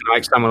Greenwood just going to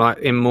make someone like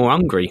him more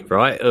hungry,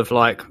 right? Of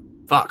like,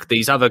 fuck,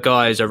 these other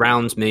guys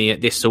around me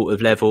at this sort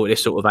of level, at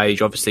this sort of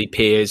age, obviously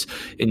peers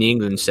in the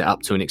England set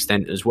up to an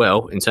extent as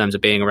well, in terms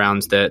of being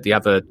around the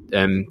other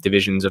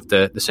divisions of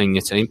the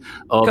senior team.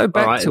 Go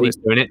back to he's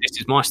doing it.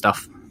 This is my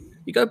stuff.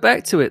 You go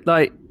back to it,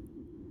 like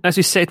as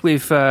we said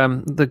with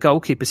the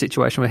goalkeeper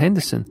situation with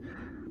Henderson.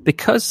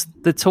 Because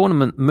the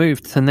tournament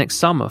moved to next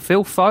summer,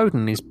 Phil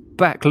Foden is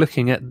back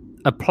looking at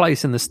a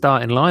place in the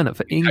starting lineup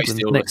for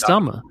England next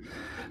summer.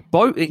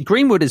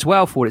 Greenwood as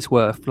well, for what it's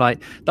worth.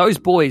 Like those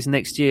boys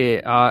next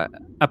year are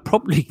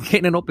probably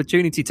getting an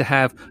opportunity to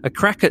have a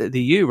crack at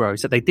the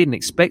Euros that they didn't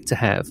expect to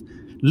have,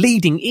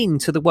 leading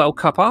into the World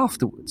Cup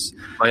afterwards.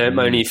 My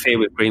only fear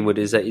with Greenwood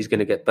is that he's going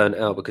to get burnt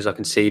out, because I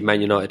can see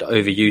Man United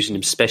overusing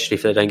him, especially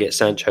if they don't get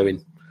Sancho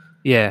in.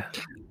 Yeah.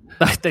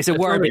 There's a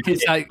worry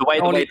because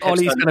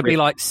Ollie's going to be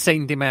like,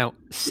 send him out.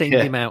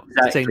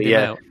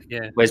 Yeah.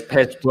 Whereas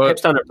Pep's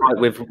done it right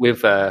with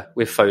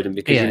Foden,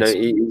 because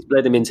he's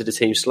led him into the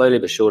team slowly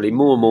but surely,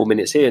 more and more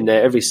minutes here and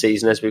there every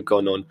season as we've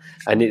gone on.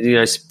 And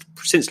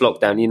since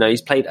lockdown, he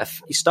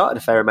started a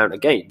fair amount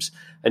of games,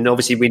 and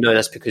obviously we know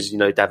that's because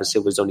David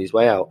Silva's on his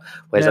way out.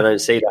 Whereas I don't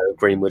see that with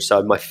Greenwood.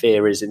 So my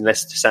fear is,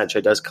 unless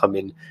Sancho does come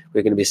in,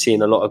 we're going to be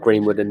seeing a lot of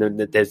Greenwood, and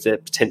then there's the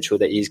potential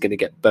that he's going to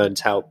get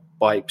burnt out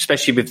by,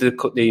 especially with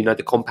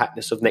the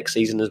compactness of next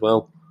season as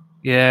well.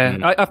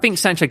 Yeah, I think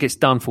Sancho gets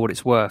done for what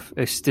it's worth.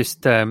 It's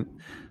just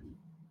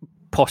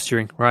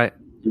posturing, right?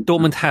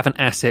 Dortmund have an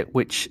asset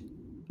which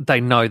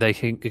they know they're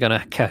going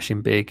to cash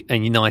in big,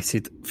 and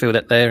United feel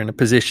that they're in a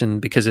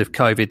position because of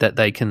COVID that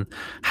they can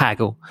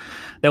haggle.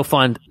 They'll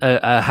find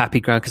a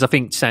happy ground, because I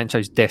think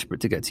Sancho's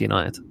desperate to get to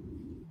United.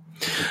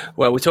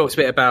 Well, we talked a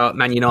bit about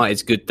Man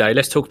United's good day.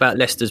 Let's talk about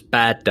Leicester's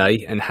bad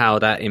day and how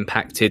that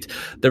impacted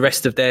the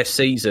rest of their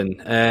season.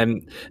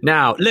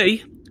 Now,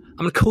 Lee, I'm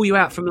going to call you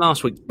out from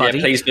last week, buddy.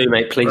 Yeah, please do,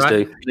 mate. Please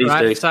do.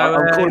 So,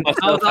 I'm calling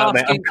myself out,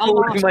 mate. I'm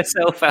calling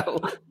myself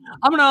out.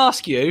 I'm going to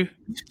ask you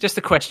just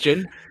a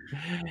question.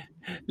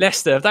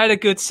 Leicester, have they had a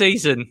good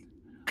season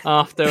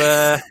after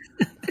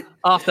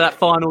that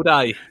final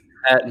day?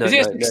 No, is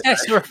it a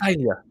success or a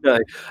failure? No.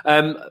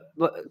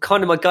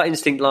 Kind of my gut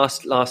instinct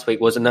last week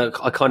was, and I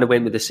kind of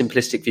went with the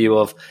simplistic view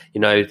of,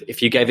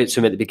 if you gave it to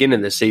them at the beginning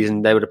of the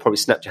season, they would have probably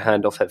snapped your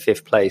hand off at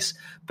 5th place.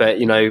 But,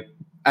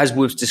 as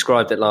we've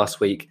described it last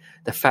week,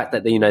 the fact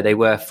that they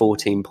were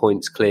 14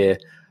 points clear,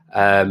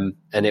 and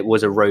it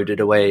was eroded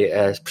away,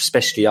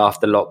 especially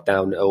after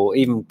lockdown, or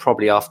even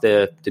probably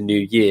after the new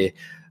year,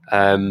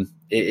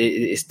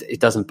 it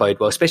doesn't bode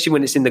well, especially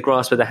when it's in the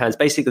grasp of their hands.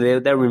 Basically,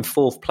 they were in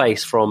 4th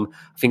place from,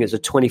 I think it was the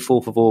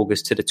 24th of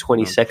August to the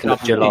 22nd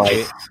of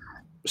July.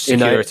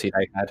 Security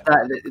they had.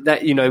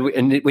 That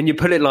and when you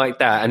put it like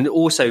that, and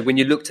also when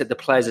you looked at the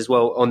players as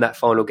well on that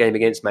final game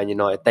against Man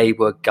United, they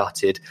were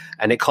gutted,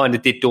 and it kind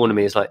of did dawn on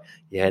me. It's like,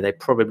 yeah, they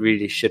probably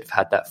really should have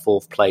had that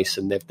 4th place,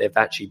 and they've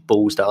actually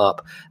ballsed it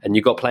up. And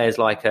you've got players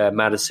like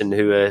Maddison,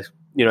 who are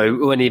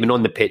who weren't even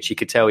on the pitch. You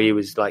could tell he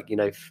was like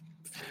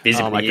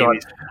visibly. Oh my God.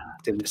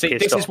 See,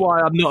 this is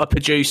why I'm not a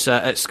producer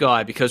at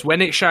Sky, because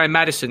when it's showing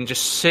Maddison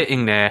just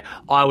sitting there,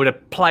 I would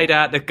have played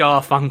out the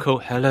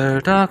Garfunkel,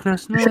 "Hello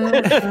Darkness."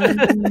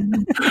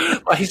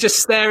 He's just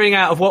staring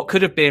out of what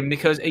could have been,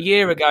 because a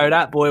year ago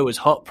that boy was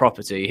hot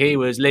property. He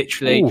was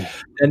literally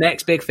the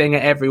next big thing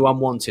that everyone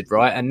wanted,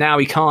 right? And now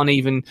he can't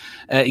even.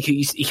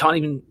 He can't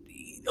even.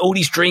 All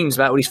these dreams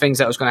about all these things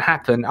that was going to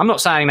happen. I'm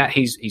not saying that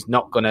he's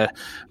not going to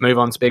move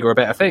on to bigger or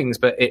better things,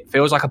 but it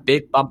feels like a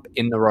big bump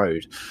in the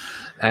road.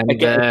 And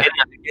again,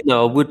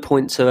 I would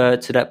point to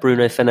that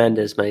Bruno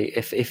Fernandes, mate.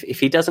 If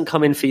he doesn't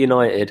come in for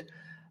United,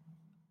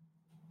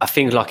 I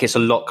think it's a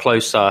lot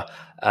closer.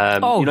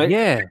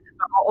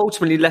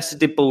 Ultimately, Leicester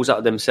did balls out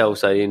of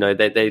themselves. So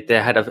they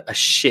had a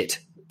shit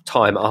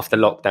time after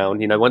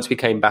lockdown. Once we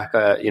came back,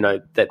 are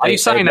you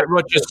saying that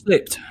Rodgers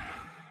slipped?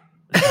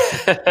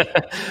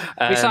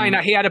 You're saying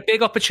that he had a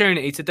big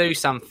opportunity to do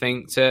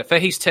something for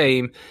his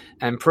team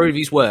and prove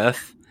his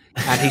worth,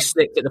 and he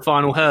slipped at the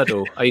final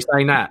hurdle. Are you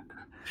saying that?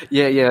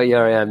 Yeah,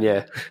 I am.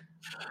 Yeah.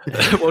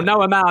 Well,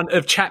 no amount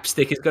of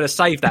chapstick is going to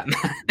save that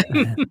man.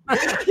 Yeah,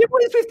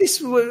 what is with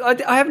this?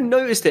 I haven't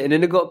noticed it, and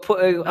then it got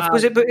put.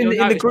 Was it put in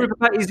the group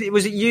about?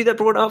 Was it you that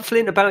brought up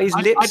Flint about his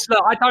lips?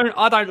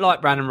 I don't like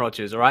Brandon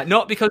Rodgers. All right,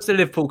 not because of the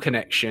Liverpool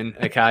connection.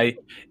 Okay,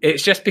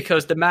 it's just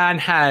because the man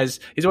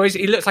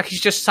he looks like he's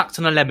just sucked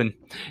on a lemon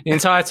the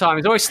entire time.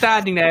 He's always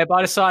standing there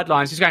by the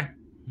sidelines. He's going.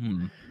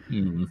 And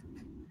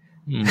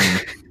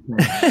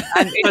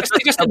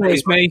it just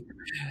annoys me.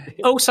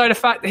 Also, the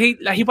fact that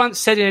he once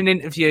said in an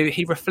interview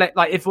he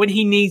when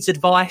he needs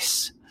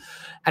advice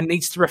and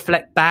needs to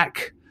reflect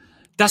back.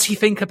 Does he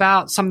think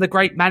about some of the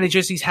great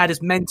managers he's had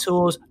as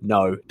mentors?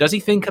 No. Does he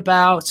think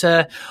about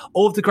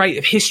all of the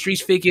great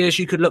history's figures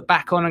you could look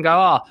back on and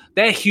go,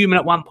 they're human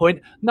at one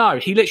point? No.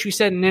 He literally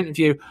said in an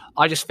interview,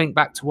 I just think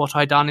back to what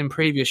I'd done in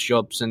previous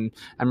jobs and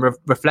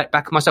reflect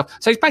back on myself.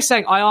 So he's basically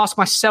saying, I ask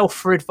myself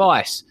for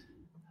advice.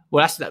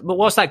 Well, but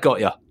what's that got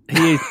you?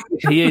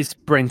 He is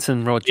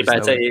Brenton Rodgers.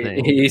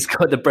 He's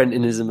got the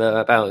Brentonism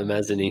about him,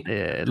 hasn't he?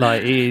 Yeah,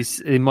 like he's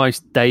the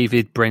most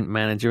David Brent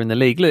manager in the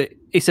league. Look,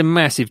 it's a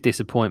massive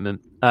disappointment.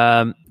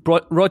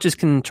 Rodgers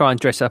can try and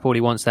dress up all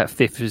he wants. That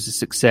fifth is a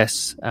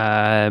success.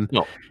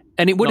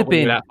 And it would have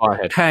been,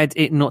 had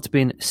it not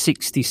been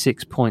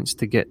 66 points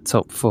to get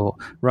top four,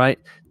 right?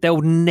 There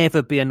will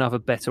never be another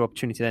better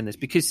opportunity than this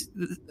because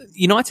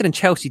United and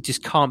Chelsea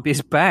just can't be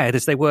as bad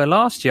as they were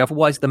last year.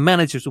 Otherwise, the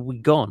managers will be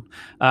gone.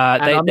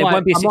 I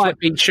might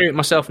be shooting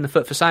myself in the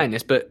foot for saying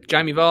this, but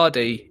Jamie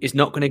Vardy is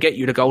not going to get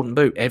you the Golden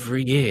Boot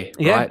every year,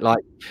 right?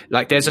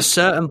 Like there's a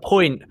certain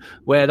point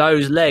where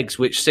those legs,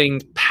 which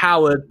seem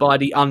powered by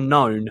the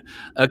unknown,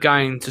 are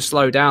going to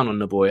slow down on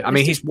the boy. I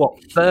mean, he's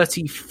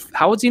 30?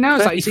 How old is he now?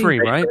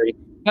 33, right?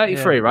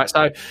 33, right?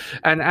 So,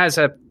 and as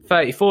a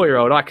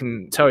 34-year-old, I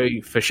can tell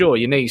you for sure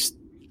your knees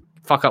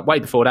fuck up way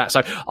before that.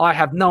 So I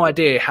have no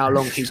idea how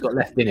long he's got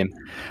left in him.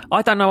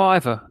 I don't know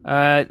either.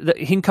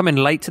 Him coming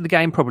late to the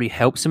game probably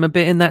helps him a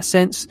bit in that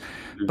sense.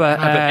 But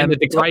in the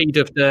degrade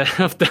of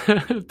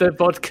the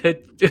vodka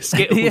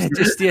Skittles.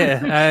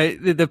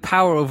 The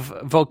power of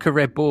vodka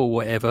Red Bull,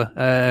 whatever.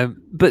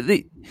 But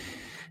the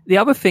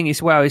other thing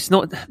is, it's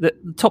not the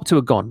top two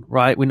are gone,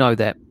 right? We know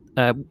that.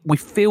 We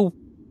feel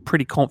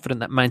pretty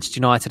confident that Manchester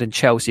United and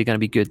Chelsea are going to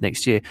be good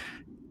next year.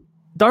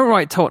 Don't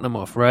write Tottenham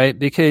off, right?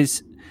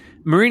 Because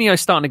Mourinho's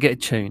starting to get a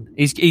tune.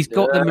 He's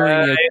got the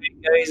Mourinho.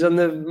 He's on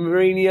the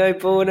Mourinho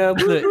ball now.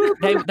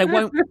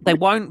 They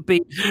won't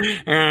be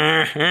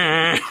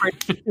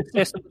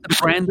the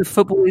brand of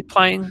football he's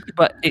playing,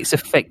 but it's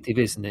effective,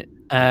 isn't it?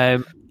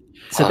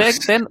 So they're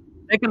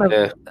going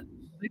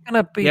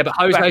to be. Yeah, but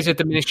Jose's a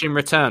diminishing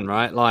return,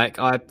 right? Like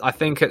I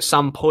think at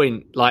some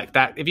point, like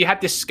that, if you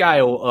had this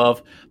scale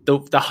of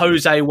the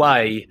Jose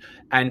way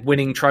and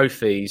winning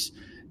trophies,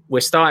 we're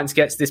starting to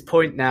get to this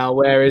point now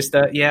where is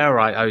that,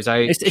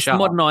 Jose. It's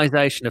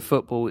modernisation of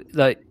football.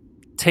 Like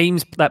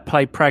teams that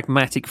play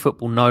pragmatic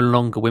football no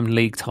longer win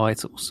league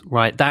titles,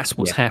 right? That's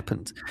what's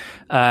happened,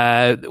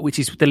 which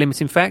is the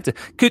limiting factor.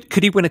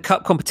 Could he win a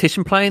cup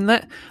competition playing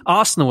that?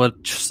 Arsenal are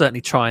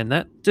certainly trying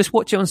that. Just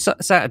watch it on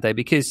Saturday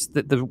because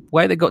the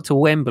way they got to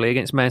Wembley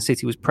against Man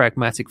City was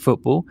pragmatic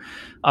football.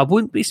 I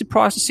wouldn't be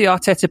surprised to see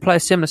Arteta play a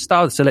similar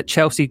style to let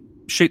Chelsea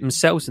shoot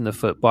themselves in the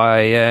foot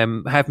by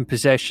having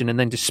possession and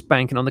then just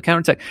spanking on the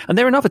counter-attack. And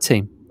they're another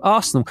team.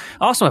 Arsenal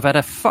have had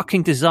a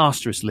fucking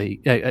disastrous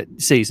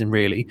season,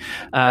 really.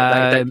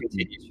 That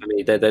continues for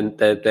me.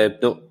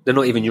 They're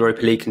not even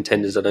Europa League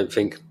contenders, I don't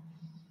think.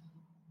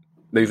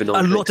 Moving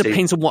on. A lot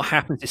depends on what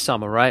happens this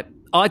summer, right?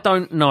 I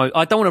don't know.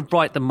 I don't want to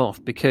write them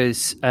off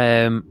because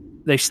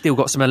they've still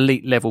got some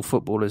elite level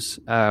footballers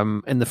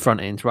in the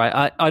front end,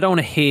 right? I don't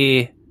want to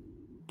hear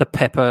the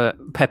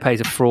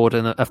Pepe's a fraud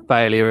and a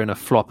failure and a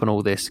flop and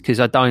all this because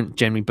I don't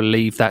generally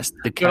believe that's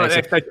the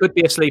case. They could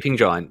be a sleeping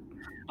giant.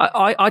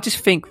 I just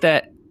think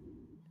that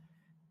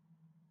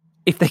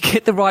if they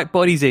get the right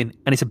bodies in,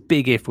 and it's a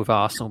big if with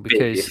Arsenal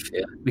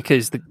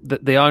because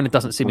the owner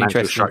doesn't seem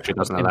interested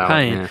in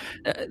paying,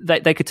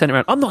 they could turn it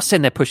around. I'm not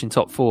saying they're pushing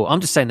top four.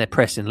 I'm just saying they're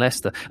pressing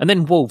Leicester. And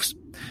then Wolves,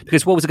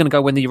 because Wolves are going to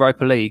go win the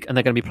Europa League and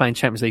they're going to be playing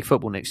Champions Like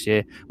football next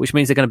year, which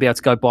means they're going to be able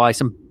to go buy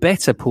some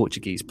better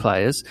Portuguese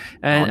players.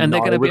 And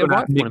they're going to be a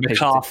right Nick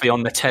McCarthy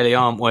on the telly,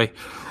 aren't we?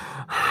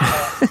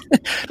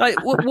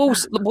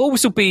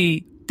 Wolves will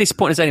be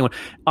disappointed as anyone.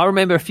 I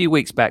remember a few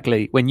weeks back,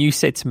 Lee, when you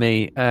said to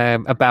me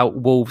about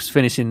Wolves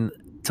finishing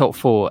top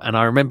four, and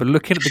I remember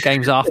looking at the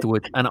games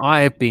afterward, and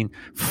I have been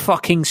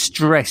fucking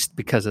stressed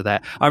because of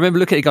that. I remember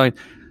looking at it going,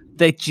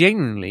 they're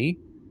genuinely,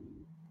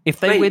 if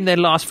they win their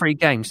last three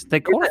games, they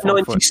qualify.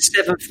 That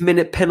 97th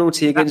minute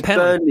penalty against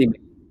Burnley.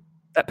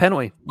 That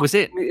penalty was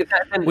it,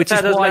 which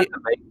is why.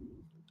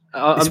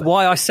 It's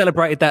why I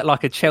celebrated that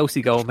like a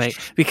Chelsea goal, mate,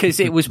 because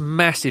it was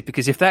massive.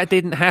 Because if that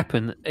didn't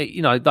happen,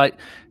 like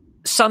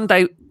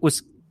Sunday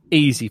was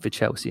easy for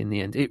Chelsea in the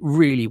end. It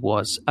really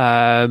was,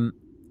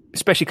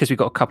 especially because we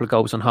got a couple of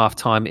goals on half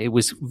time. It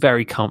was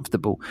very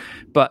comfortable.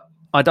 But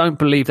I don't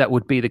believe that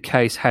would be the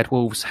case had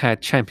Wolves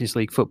had Champions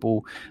League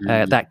football,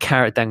 that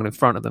carrot dangled in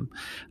front of them.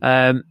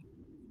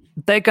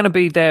 They're going to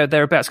be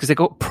thereabouts because they've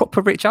got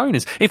proper rich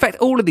owners. In fact,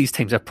 all of these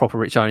teams have proper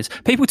rich owners.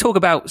 People talk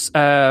about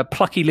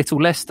plucky little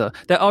Leicester.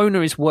 Their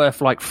owner is worth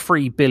like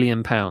 £3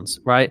 billion,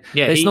 right?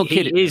 Yeah, he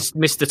is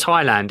Mr.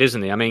 Thailand,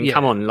 isn't he? I mean,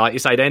 come on, like you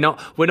say,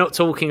 we're not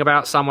talking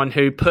about someone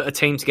who put a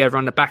team together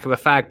on the back of a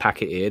fag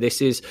packet here.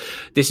 This is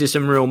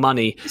some real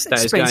money it's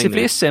that is going there.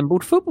 Expensively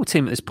assembled football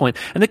team at this point.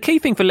 And the key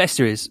thing for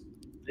Leicester is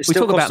we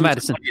talk about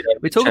Maddison.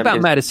 We talk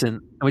about Maddison,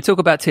 and we talk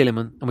about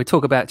Tielemans, and we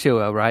talk about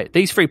Chilwell, right?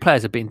 These three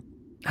players have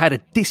had a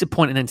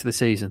disappointing end to the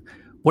season.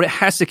 What it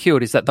has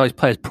secured is that those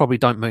players probably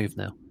don't move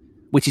now,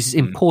 which is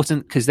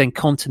important because then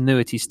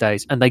continuity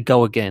stays and they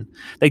go again.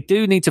 They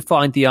do need to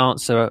find the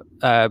answer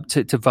to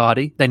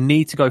Vardy. They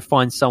need to go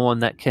find someone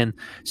that can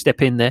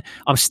step in there.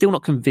 I'm still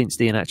not convinced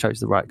Iheanacho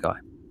is the right guy.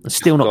 I'm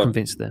still not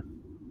convinced there.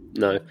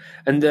 No.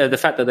 And the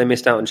fact that they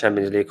missed out on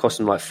Champions League cost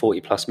them like 40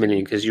 plus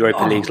million because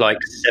Europa League's like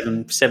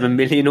 7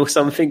 million or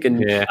something.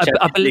 And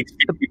I believe,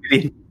 50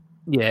 million.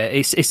 Yeah,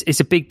 it's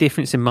a big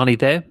difference in money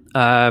there.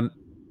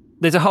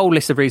 There's a whole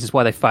list of reasons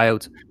why they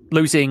failed.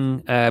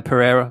 Losing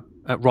Pereira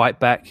at right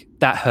back,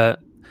 that hurt.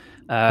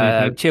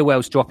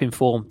 Chilwell's drop in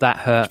form, that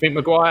hurt. Do you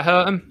think Maguire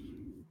hurt him?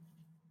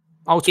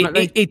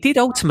 Ultimately? It did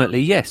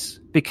ultimately, yes.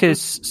 Because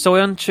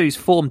Soyuncu's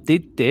form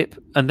did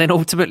dip, and then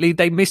ultimately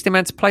they missed him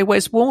out to play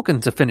Wes Morgan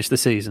to finish the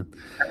season.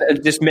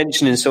 Just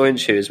mentioning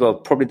Soyuncu as well,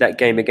 probably that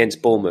game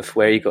against Bournemouth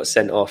where he got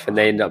sent off and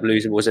they ended up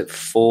losing, was it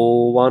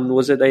 4-1?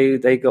 Was it?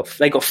 They got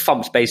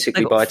thumped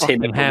basically by a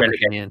team that got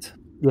relegated. In the end.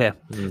 Yeah,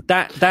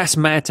 that's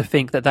mad to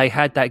think that they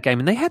had that game,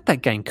 and they had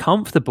that game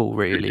comfortable,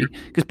 really,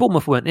 because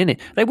Bournemouth weren't in it.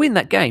 They win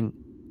that game,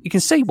 you can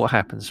see what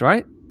happens,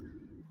 right?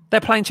 They're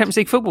playing Champions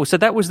League football, so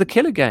that was the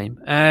killer game.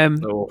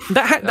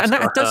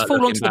 That does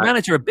fall onto the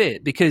manager a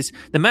bit because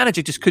the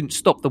manager just couldn't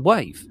stop the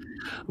wave.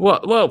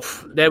 Well,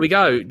 there we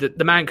go.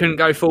 The man couldn't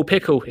go full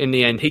pickle in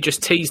the end. He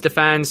just teased the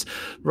fans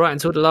right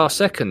until the last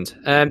second.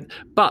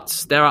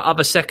 But there are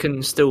other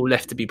seconds still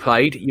left to be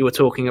played. You were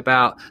talking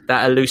about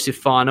that elusive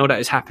final that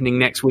is happening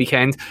next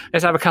weekend.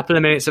 Let's have a couple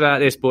of minutes about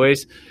this,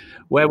 boys.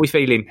 Where are we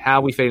feeling? How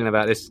are we feeling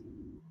about this?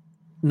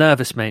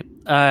 Nervous, mate.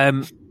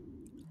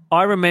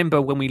 I remember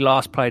when we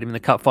last played him in the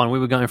cup final, we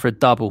were going for a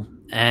double.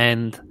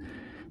 And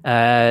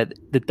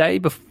the day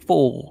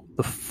before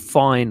the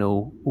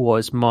final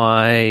was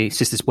my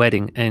sister's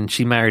wedding, and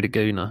she married a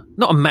Gooner.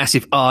 Not a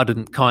massive,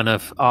 ardent kind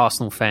of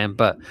Arsenal fan,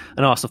 but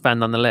an Arsenal fan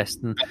nonetheless.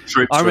 And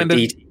I remember,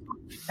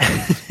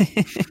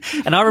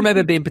 and I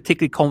remember being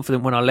particularly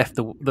confident when I left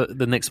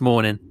the next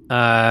morning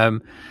to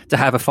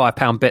have a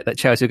 £5 bet that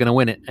Chelsea were going to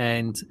win it,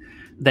 and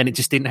then it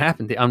just didn't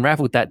happen. It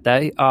unravelled that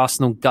day.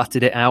 Arsenal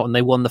gutted it out and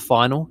they won the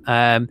final.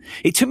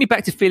 It took me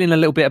back to feeling a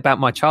little bit about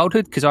my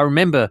childhood because I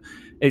remember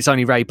it's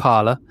only Ray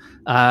Parlour.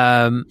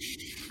 Those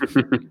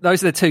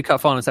are the two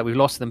cup finals that we've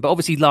lost to them. But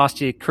obviously last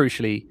year,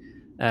 crucially,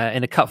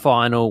 in a cup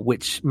final,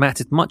 which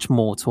mattered much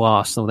more to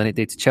Arsenal than it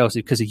did to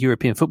Chelsea because of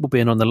European football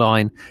being on the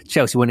line,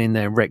 Chelsea went in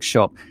there and wrecked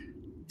shop.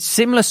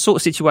 Similar sort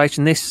of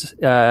situation this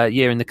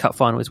year in the cup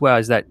final as well,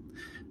 is that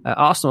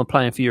Arsenal are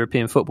playing for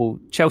European football,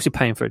 Chelsea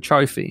paying for a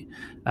trophy.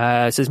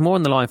 So there's more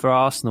on the line for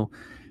Arsenal.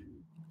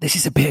 This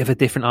is a bit of a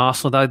different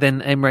Arsenal, though,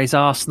 than Emre's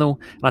Arsenal.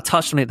 And I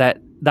touched on it that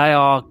they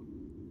are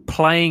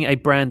playing a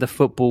brand of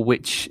football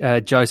which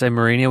Jose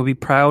Mourinho will be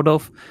proud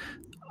of.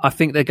 I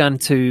think they're going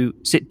to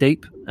sit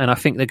deep, and I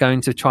think they're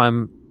going to try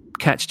and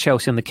catch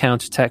Chelsea on the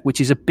counter-attack,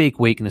 which is a big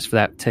weakness for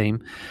that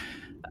team.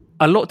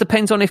 A lot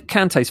depends on if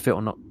Kante's fit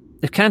or not.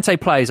 If Kante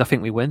plays, I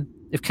think we win.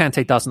 If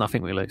Kante doesn't, I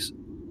think we lose.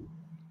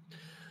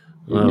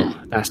 Well,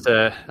 that's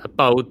a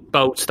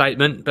bold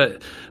statement,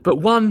 but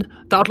one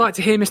that I'd like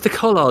to hear Mr.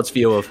 Collard's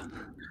view of.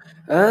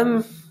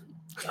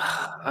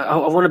 I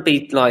want to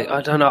be like,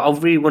 I don't know. I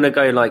really want to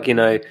go like,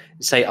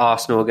 say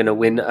Arsenal are going to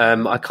win.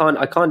 I can't.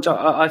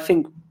 I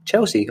think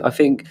Chelsea. I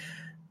think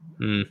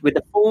with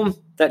the form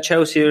that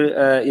Chelsea,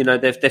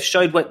 they've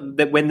showed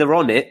that when they're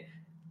on it,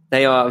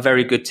 they are a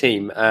very good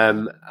team.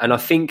 And I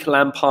think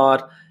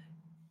Lampard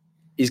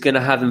is going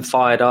to have him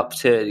fired up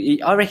to.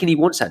 I reckon he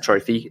wants that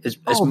trophy as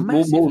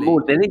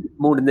more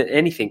than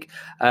anything.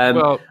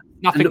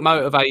 Nothing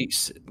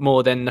motivates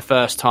more than the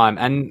first time,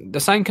 and the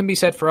same can be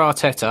said for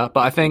Arteta. But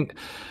I think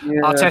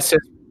Arteta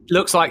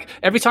looks like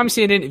every time you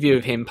see an interview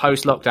of him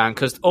post lockdown,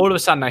 because all of a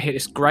sudden they hit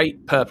this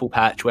great purple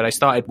patch where they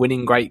started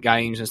winning great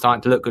games and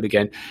starting to look good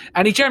again.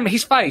 And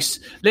his face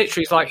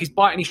literally is like he's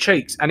biting his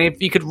cheeks, and if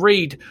you could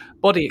read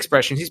body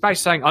expressions, he's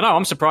basically saying, "I know,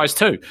 I'm surprised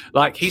too."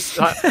 Like he's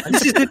like,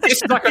 this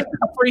is like a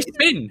free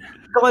spin.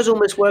 The guy's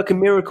almost working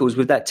miracles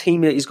with that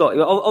team that he's got.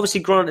 Obviously,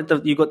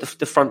 granted, you've got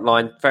the front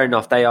line. Fair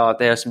enough, they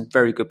are some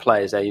very good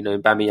players there.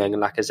 Aubameyang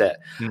and Lacazette.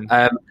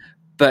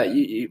 But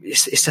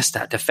it's just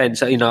that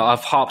defence.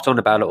 I've harped on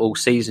about it all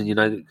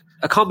season.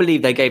 I can't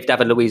believe they gave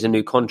David Luiz a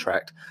new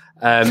contract.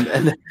 And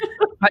the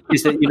fact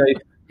is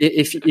that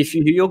if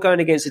you're going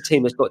against a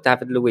team that's got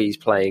David Luiz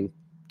playing,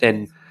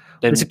 then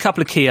there's a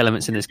couple of key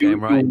elements in this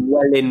game, right? You're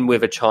well in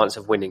with a chance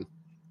of winning.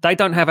 They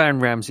don't have Aaron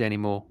Ramsey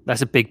anymore.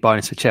 That's a big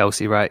bonus for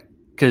Chelsea, right?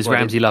 because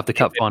Ramsey loved the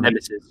cup final.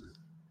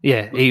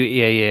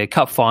 Yeah,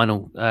 cup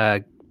final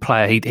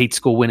player. He'd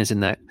score winners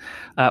in that.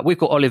 We've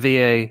got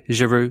Olivier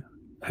Giroud,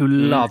 who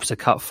loves a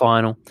cup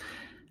final.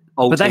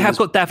 But they have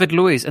got David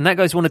Luiz, and that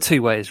goes one of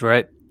two ways,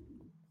 right?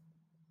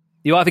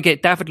 You either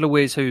get David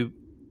Luiz, who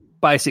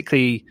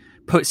basically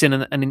puts in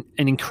an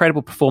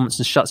incredible performance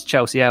and shuts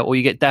Chelsea out, or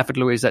you get David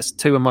Luiz that's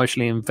too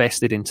emotionally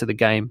invested into the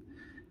game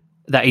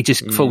that he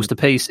just falls to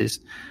pieces.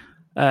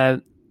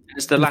 The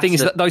thing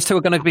is that those two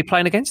are going to be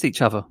playing against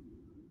each other.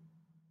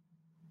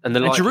 And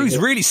Giroud's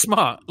really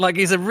smart. Like,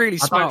 he's a really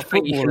smart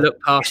footballer. You can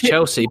look past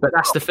Chelsea, but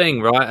that's the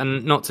thing, right?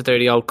 And not to do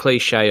the old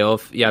cliche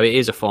of, it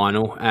is a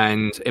final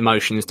and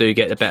emotions do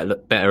get the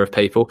better of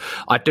people.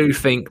 I do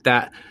think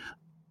that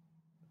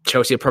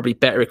Chelsea are probably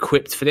better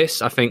equipped for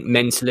this. I think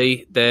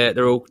mentally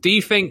they're all... Do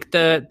you think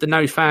the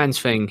no fans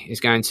thing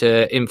is going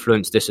to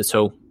influence this at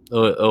all?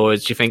 Or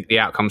do you think the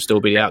outcome still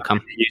be the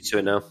outcome? You're used to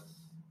it now.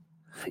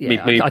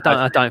 Yeah,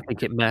 I don't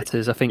think it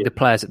matters. I think the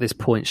players at this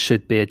point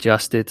should be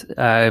adjusted.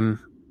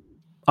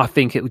 I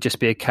think it would just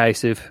be a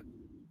case of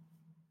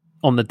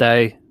on the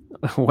day,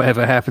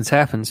 whatever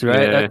happens,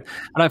 right? Yeah.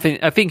 I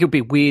think it would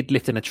be weird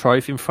lifting a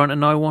trophy in front of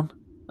no one.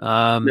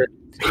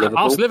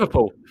 Ask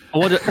Liverpool.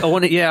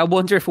 I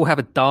wonder if we'll have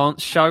a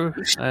dance show.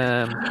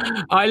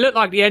 I look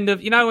like the end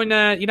of when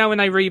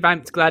they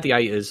revamped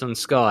Gladiators on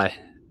Sky,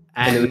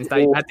 and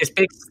they had this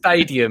big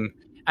stadium.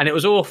 And it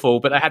was awful,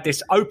 but they had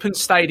this open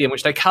stadium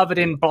which they covered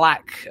in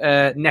black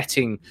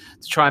netting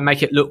to try and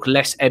make it look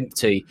less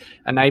empty.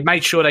 And they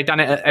made sure they'd done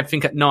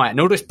everything at night. And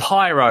all this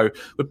pyro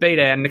would be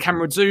there, and the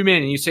camera would zoom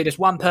in, and you see this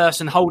one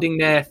person holding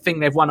their thing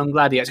they've won on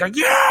Gladiators going,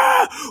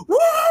 yeah,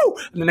 woo!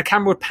 And then the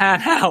camera would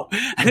pan out,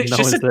 and it's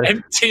just an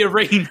empty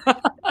arena.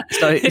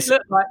 So it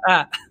looked like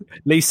that.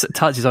 Lisa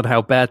touches on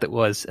how bad that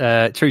was.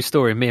 True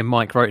story, me and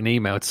Mike wrote an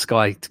email to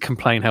Sky to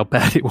complain how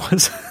bad it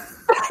was.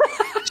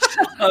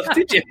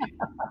 Did you?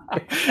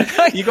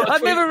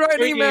 I've never wrote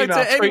an email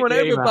to anyone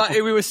ever, but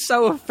we were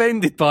so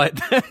offended by it.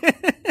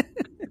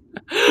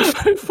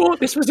 I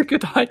thought this was a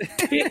good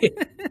idea.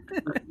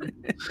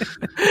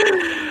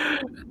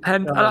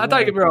 And I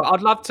don't get me wrong,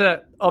 I'd love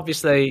to,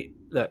 obviously,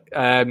 look,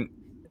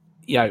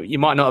 you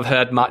might not have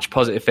heard much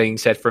positive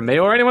things said from me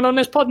or anyone on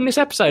this pod in this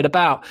episode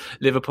about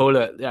Liverpool.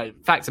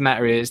 Fact of the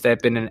matter is, they've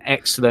been an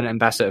excellent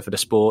ambassador for the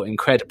sport,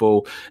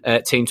 incredible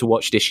team to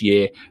watch this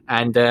year,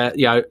 and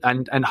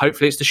and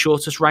hopefully it's the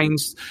shortest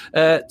reigns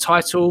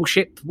title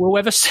ship we'll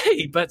ever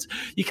see. But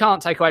you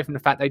can't take away from the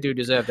fact they do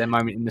deserve their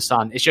moment in the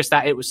sun. It's just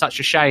that it was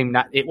such a shame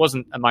that it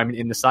wasn't a moment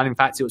in the sun. In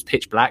fact, it was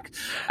pitch black,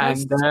 and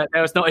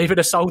there was not even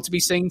a soul to be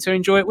seen to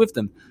enjoy it with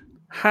them.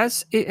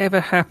 Has it ever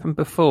happened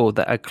before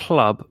that a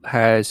club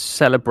has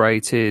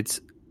celebrated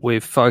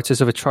with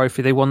photos of a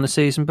trophy they won the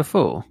season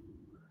before?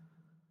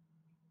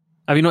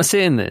 Have you not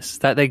seen this?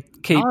 That they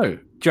keep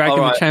dragging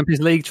the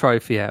Champions League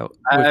trophy out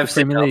with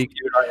the Premier League,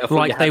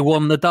 like they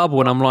won the double,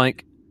 and I'm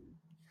like,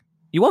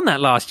 you won that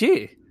last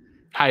year.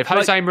 Hey, if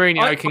Jose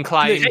Mourinho can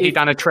claim he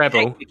done a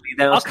treble,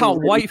 I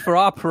can't wait for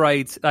our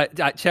parade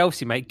at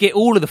Chelsea, mate. Get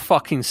all of the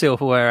fucking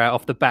silverware out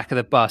off the back of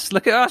the bus.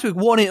 Look at us, we've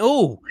won it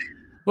all.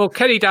 Well,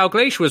 Kenny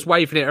Dalglish was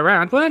waving it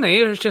around, weren't he?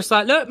 He was just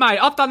like, look, mate,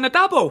 I've done the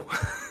double.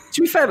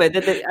 To be fair, mate,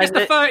 it's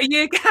the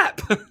 30-year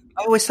gap. I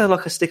always sound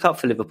like I stick up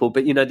for Liverpool,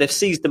 but, they've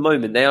seized the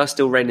moment. They are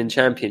still reigning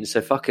champions, so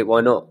fuck it,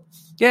 why not?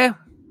 Yeah,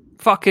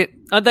 fuck it.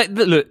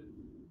 Look,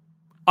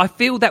 I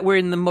feel that we're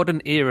in the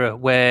modern era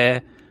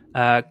where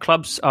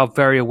clubs are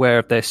very aware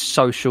of their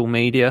social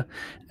media,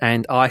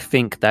 and I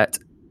think that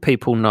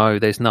people know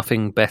there's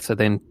nothing better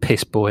than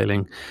piss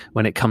boiling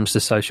when it comes to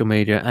social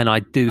media, and I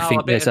do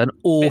think there's an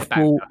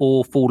awful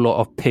lot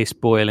of piss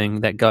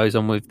boiling that goes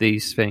on with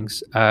these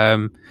things.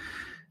 It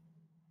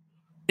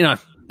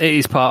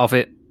is part of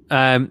it.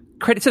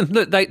 Credit to them.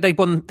 Look, they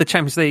won the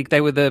Champions League. They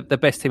were the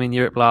best team in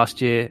Europe last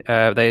year.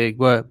 They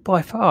were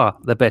by far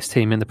the best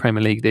team in the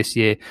Premier League this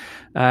year.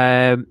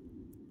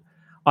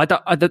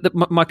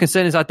 My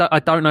concern is I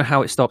don't know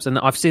how it stops, and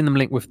I've seen them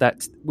linked with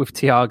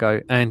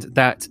Thiago, and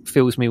that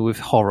fills me with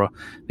horror,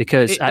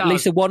 because at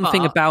least the one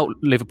thing about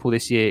Liverpool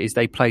this year is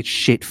they played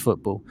shit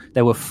football.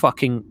 They were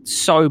fucking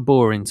so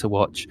boring to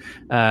watch,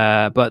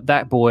 but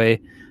that boy,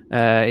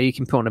 he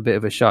can put on a bit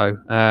of a show,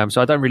 so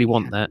I don't really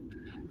want that.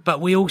 But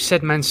we all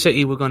said Man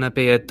City were going to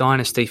be a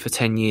dynasty for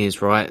 10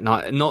 years, right?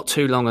 Not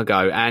too long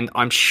ago. And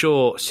I'm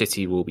sure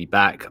City will be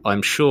back.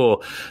 I'm sure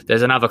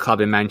there's another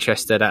club in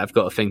Manchester that have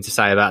got a thing to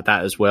say about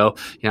that as well.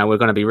 We're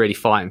going to be really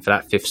fighting for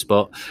that fifth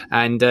spot.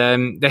 And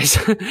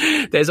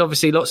there's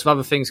obviously lots of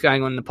other things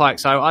going on in the pike.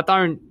 So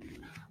although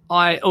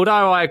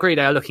I agree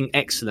they are looking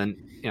excellent,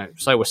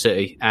 so will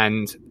City.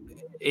 And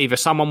either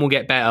someone will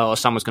get better or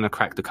someone's going to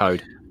crack the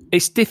code.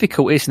 It's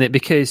difficult, isn't it?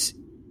 Because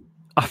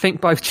I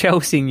think both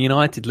Chelsea and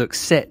United look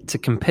set to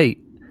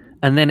compete,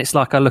 and then it's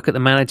like I look at the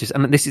managers,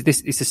 and this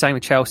it's the same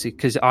with Chelsea,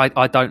 because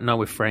I don't know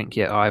with Frank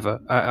yet either.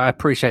 I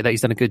appreciate that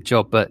he's done a good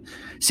job, but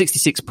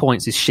 66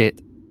 points is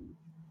shit,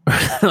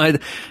 and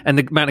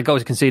the amount of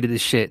goals conceded is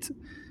shit.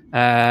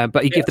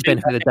 But you give the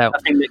benefit of the doubt. I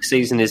think next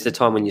season is the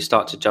time when you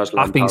start to judge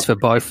Lampard. I think it's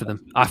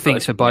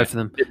for both of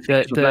them.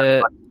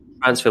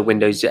 transfer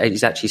windows.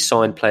 He's actually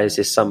signed players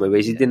this summer,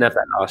 whereas he didn't have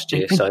that last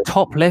year. So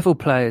top level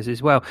players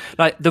as well.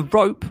 Like the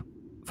rope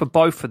for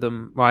both of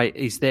them, right,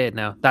 is there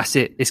now. That's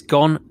it. It's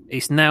gone.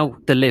 It's now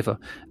deliver.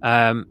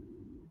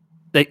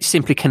 They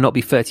simply cannot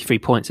be 33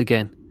 points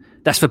again.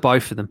 That's for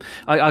both of them.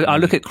 I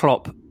look at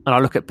Klopp and I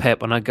look at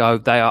Pep and I go,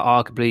 they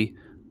are arguably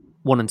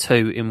 1 and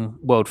 2 in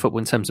world football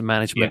in terms of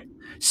management.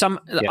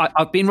 Yeah.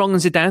 I've been wrong on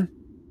Zidane.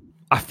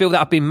 I feel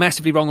that I've been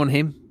massively wrong on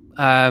him.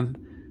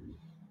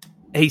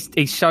 He's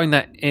shown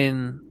that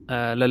in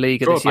La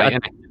Liga this year.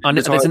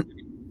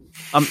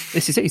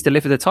 This is it. He's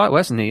delivered the title,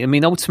 hasn't he? I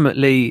mean,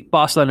 ultimately,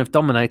 Barcelona have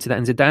dominated that,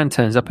 and Zidane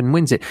turns up and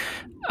wins it.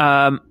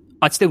 I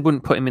still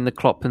wouldn't put him in the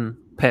Klopp and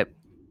Pep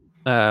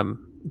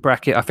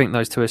bracket. I think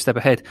those two are a step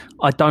ahead.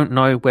 I don't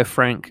know where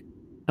Frank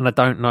and I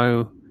don't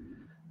know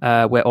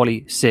where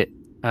Ollie sit.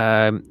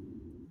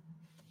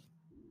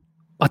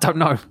 I don't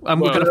know. We're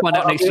going to find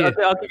out next year.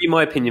 I'll give you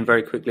my opinion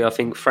very quickly. I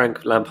think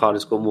Frank Lampard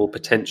has got more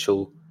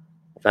potential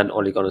than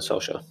Ole Gunnar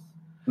Solskjaer.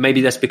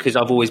 Maybe that's because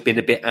I've always been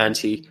a bit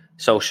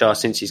anti-Solskjaer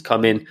since he's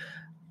come in.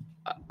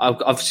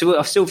 I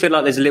still feel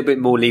like there's a little bit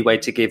more leeway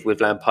to give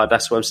with Lampard.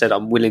 That's why I've said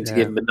I'm willing to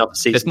give him another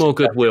season. There's more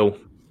goodwill.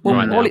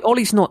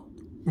 Ollie's not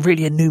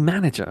really a new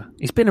manager.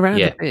 He's been around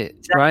a bit,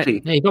 right?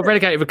 Yeah, he got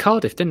relegated with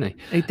Cardiff, didn't he?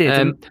 He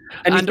did.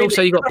 And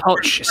also you got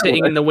Poch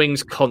sitting in the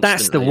wings constantly.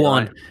 That's the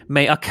one,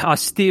 right? mate.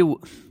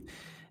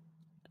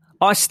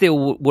 I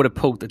still would have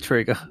pulled the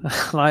trigger.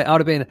 Like I'd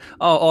have been,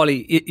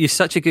 Ollie, you're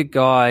such a good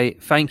guy.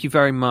 Thank you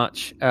very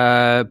much.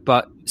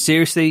 But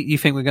seriously, you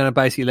think we're going to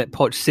basically let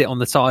Poch sit on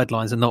the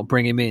sidelines and not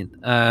bring him in?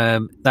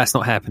 That's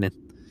not happening.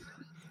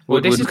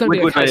 Well, this is going to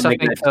be a case, I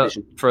think,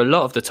 for a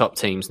lot of the top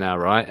teams now,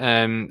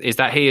 right? Is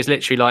that he is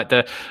literally like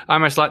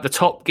almost like the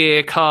Top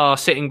Gear car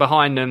sitting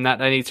behind them that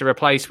they need to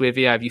replace with,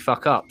 if you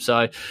fuck up.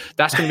 So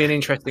that's going to be an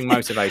interesting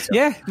motivator.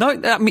 Yeah, no,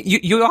 I mean,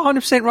 you're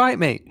 100% right,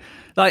 mate.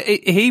 Like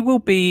he will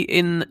be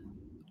in.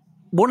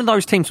 One of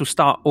those teams will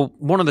start, or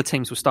one of the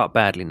teams will start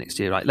badly next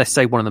year. Right? Let's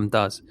say one of them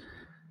does.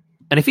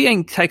 And if he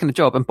ain't taking the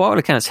job, and by all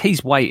accounts,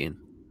 he's waiting.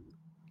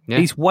 Yeah.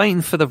 He's waiting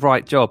for the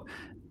right job.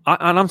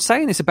 And I'm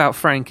saying this about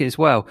Frank as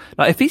well.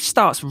 Like if he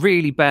starts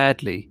really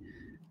badly,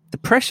 the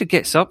pressure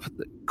gets up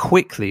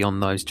quickly on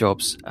those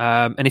jobs.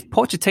 And if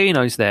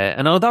Pochettino's there,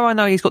 and although I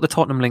know he's got the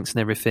Tottenham links and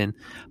everything,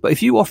 but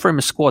if you offer him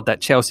a squad that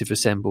Chelsea have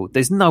assembled,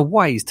 there's no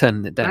way he's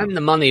turning it down. And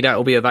the money that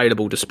will be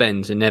available to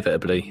spend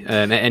inevitably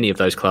at any of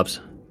those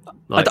clubs.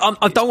 I don't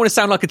want to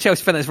sound like a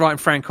Chelsea fan that's writing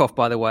Frank off,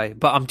 by the way,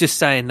 but I'm just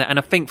saying that, and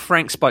I think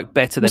Frank spoke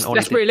better than Ollie.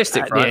 That's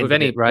realistic, right? With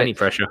any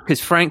pressure,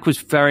 because Frank was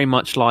very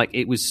much like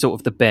it was sort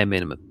of the bare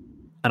minimum,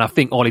 and I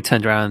think Ollie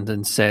turned around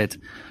and said,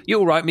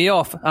 "You'll write me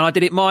off," and I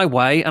did it my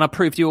way, and I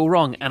proved you all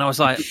wrong, and I was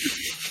like,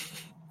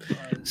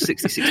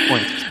 66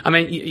 points. I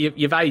mean,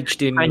 you've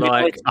aged in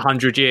like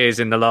 100 years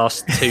in the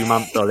last 2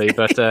 months, Ollie,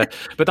 but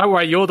don't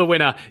worry, you're the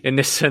winner in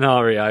this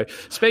scenario.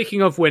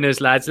 Speaking of winners,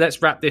 lads, let's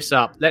wrap this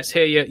up. Let's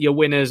hear your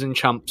winners and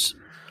chumps.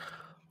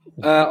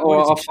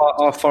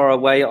 I'll far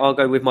away. I'll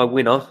go with my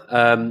winner,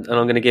 and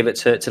I'm going to give it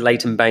to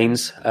Leighton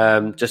Baines,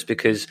 just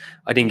because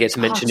I didn't get to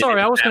mention it.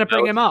 Sorry, I was going to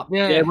bring him up.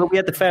 Yeah, well, we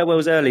had the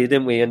farewells earlier,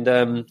 didn't we?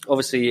 And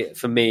obviously,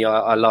 for me,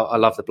 I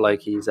love the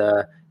bloke.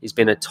 He's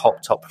been a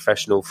top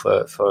professional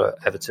for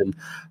Everton.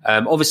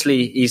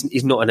 Obviously,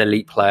 he's not an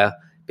elite player,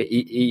 but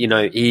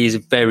he is a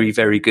very,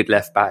 very good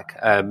left back.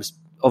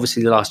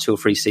 Obviously, the last 2 or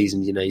 3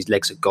 seasons, his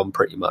legs have gone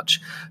pretty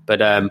much.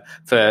 But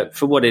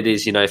for what it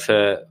is,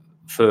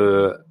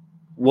 for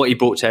what he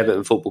brought to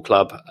Everton Football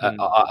Club,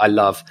 I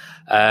love.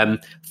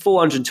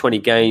 420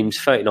 games,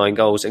 39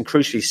 goals, and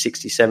crucially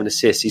 67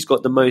 assists. He's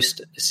got the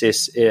most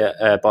assists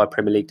by a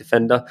Premier League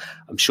defender.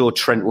 I'm sure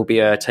Trent will be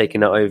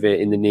taking that over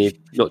in the near,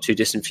 not too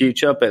distant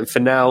future. But for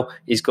now,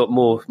 he's got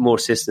more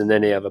assists than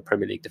any other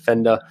Premier League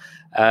defender.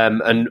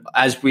 And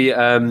as we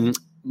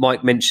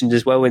Mike mentioned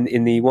as well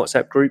in the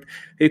WhatsApp group,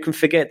 who can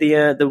forget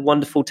the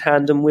wonderful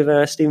tandem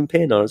with Steven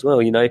Pienaar as well,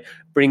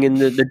 bringing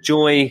the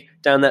joy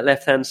down that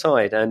left-hand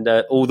side and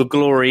all the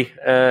glory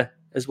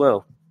as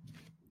well.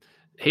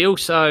 He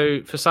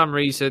also, for some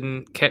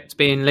reason, kept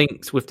being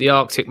linked with the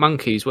Arctic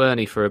Monkeys,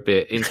 weren't he, for a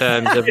bit, in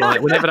terms of,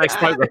 like, whenever they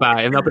spoke about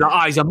him, they'll be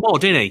like, he's a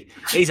mod, isn't he?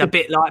 He's a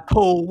bit like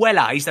Paul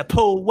Weller. He's the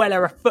Paul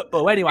Weller of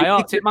football. Anyway,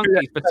 Arctic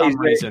Monkeys, for some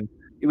reason.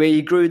 Where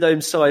he grew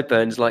those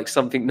sideburns like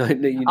something. Oh,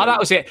 that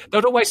was it.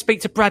 They'd always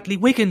speak to Bradley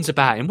Wiggins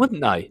about him,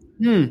 wouldn't they?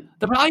 They'd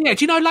be like,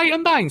 do you know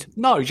Leighton Baines?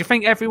 No. Do you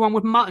think everyone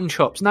with mutton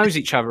chops knows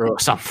each other or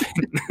something?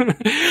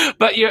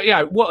 But,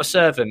 what a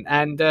servant.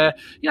 And,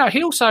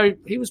 he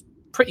was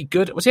pretty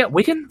good. Was he at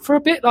Wigan for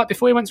a bit, like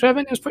before he went to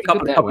Everton? It was pretty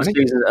good there, wasn't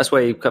he? That's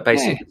where he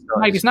basically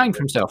made his name for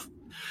himself.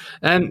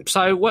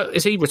 So, what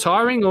is he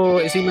retiring or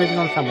is he moving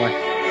on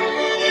somewhere?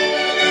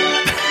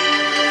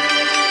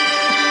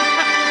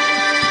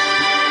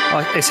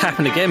 Oh, it's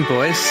happened again,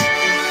 boys.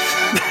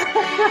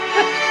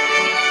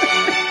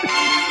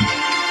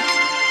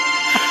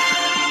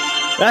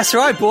 That's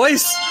right,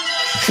 boys.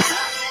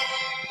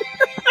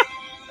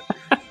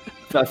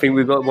 I think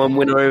we've got one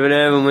winner over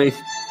there, haven't we?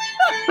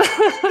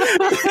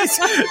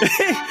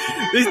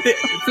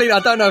 Please, I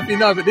don't know if you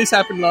know, but this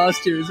happened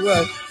last year as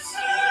well.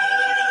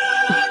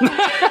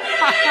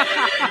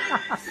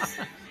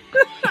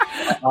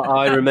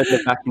 I remember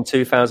back in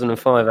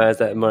 2005 as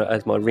that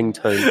as my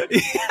ringtone.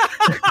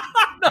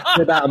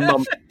 About a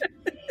month.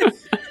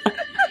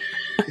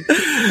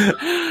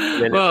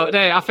 Well,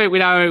 I think we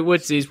know who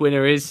Woods'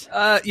 winner is.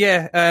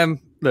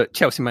 Look,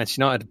 Chelsea,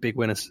 Manchester United are big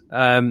winners.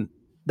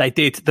 They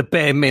did the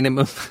bare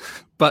minimum,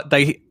 but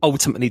they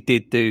ultimately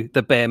did do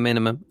the bare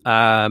minimum.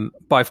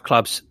 Both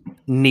clubs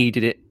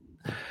needed it.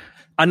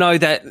 I know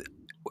that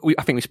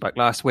I think we spoke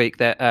last week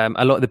that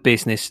a lot of the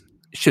business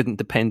shouldn't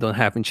depend on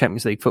having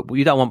Champions League football.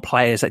 You don't want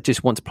players that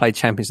just want to play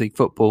Champions League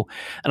football.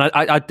 And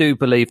I do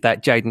believe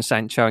that Jadon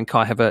Sancho and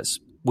Kai Havertz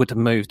would have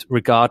moved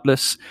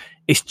regardless.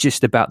 It's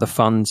just about the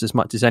funds as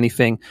much as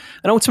anything.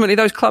 And ultimately,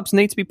 those clubs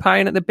need to be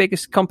paying at the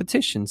biggest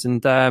competitions.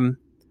 And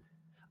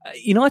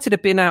United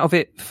have been out of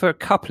it for a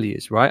couple of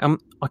years, right?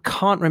 I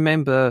can't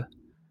remember.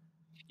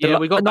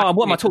 What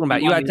am I talking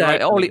about? You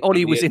had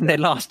Ollie was in there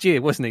last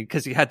year, wasn't he?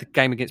 Because he had the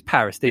game against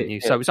Paris, didn't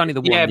you? So it was only the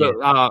 1 year.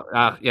 But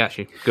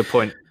actually, good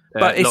point.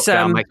 But it's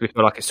makes me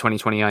feel like it's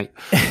 2028.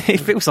 It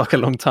feels like a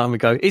long time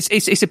ago.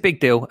 It's a big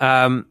deal.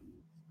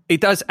 It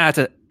does add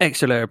an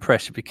extra layer of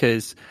pressure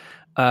because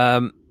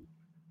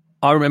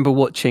I remember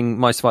watching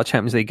most of our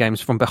Champions League games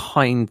from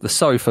behind the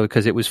sofa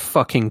because it was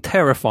fucking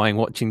terrifying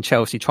watching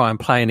Chelsea try and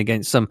play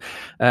against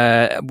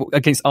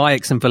against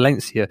Ajax and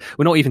Valencia.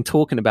 We're not even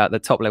talking about the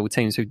top level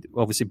teams who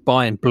obviously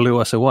Bayern blew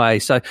us away.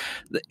 So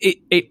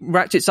it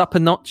ratchets up a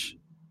notch.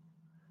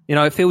 You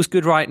know, it feels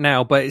good right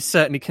now, but it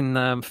certainly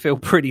can feel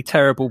pretty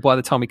terrible by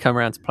the time we come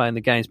around to playing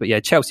the games. But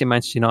yeah, Chelsea and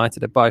Manchester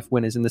United are both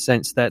winners in the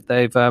sense that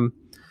they've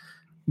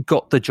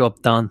got the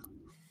job done.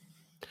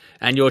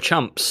 And your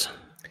chumps?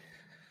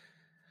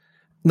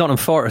 Nottingham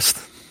Forest.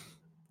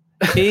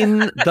 In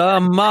the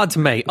mud,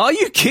 mate. Are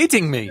you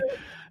kidding me?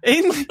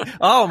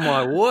 Oh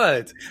my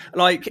word!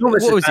 Like, what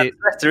was it?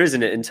 Leicester,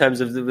 isn't it? In terms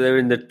of they're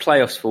in the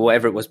playoffs for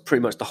whatever it was,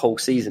 pretty much the whole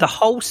season. The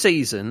whole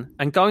season,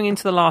 and going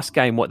into the last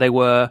game, what they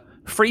were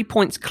 3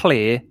 points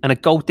clear and a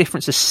goal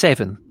difference of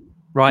 7.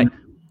 Right,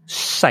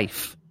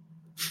 safe.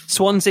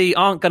 Swansea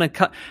aren't going to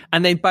cut,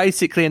 and then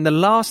basically in the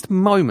last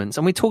moments,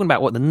 and we're talking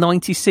about what, the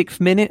 96th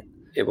minute?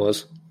 It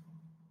was,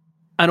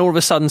 and all of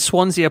a sudden,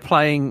 Swansea are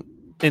playing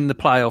in the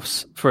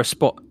playoffs for a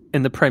spot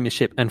in the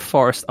Premiership, and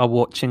Forest are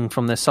watching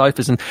from their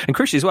sofas. And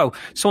crucially as well,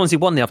 Swansea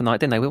won the other night,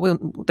 didn't they?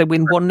 They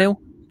win 1-0?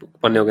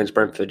 1-0 against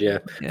Brentford, yeah.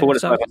 For what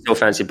it's worth, I still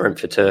fancy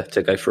Brentford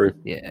to go through.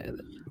 Yeah.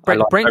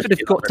 Brentford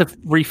have got to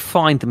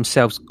refine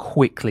themselves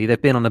quickly.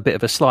 They've been on a bit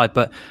of a slide,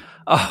 but...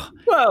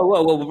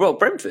 Well,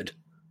 Brentford.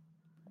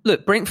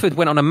 Look, Brentford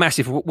went on a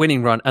massive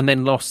winning run and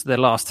then lost their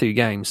last 2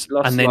 games.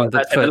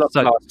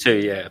 The last 2,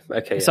 yeah.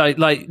 Okay. Yeah. So,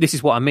 this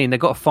is what I mean. They've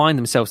got to find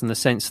themselves in the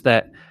sense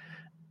that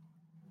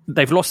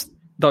they've lost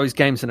those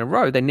games in a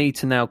row. They need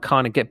to now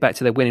kind of get back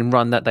to their winning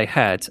run that they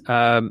had.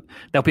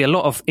 There'll be a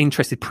lot of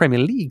interested Premier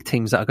League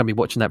teams that are going to be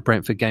watching that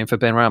Brentford game for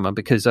Benrahma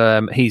because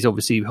he's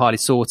obviously highly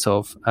sought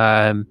of.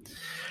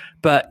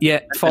 But yeah,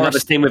 Forest, another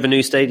team with a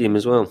new stadium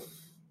as well.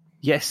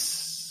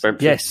 Yes,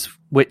 Brentford. Yes,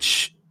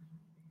 which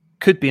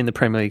could be in the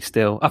Premier League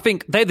still. I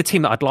think they're the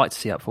team that I'd like to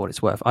see up for what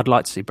it's worth. I'd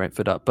like to see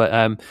Brentford up,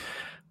 but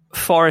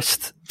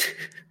Forest,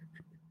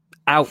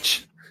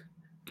 ouch.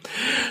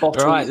 All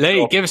right,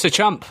 Lee, give us a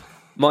chump.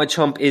 My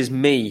chump is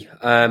me.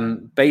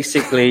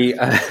 Basically,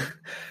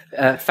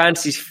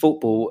 fantasy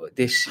football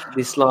this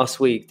last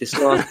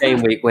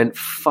game week went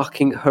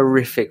fucking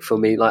horrific for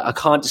me. Like, I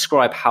can't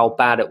describe how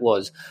bad it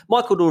was.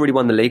 Michael had already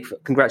won the league.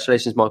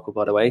 Congratulations, Michael,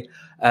 by the way.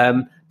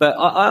 But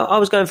I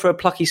was going for a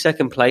plucky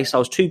second place. I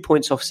was 2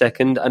 points off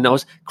second, and I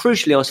was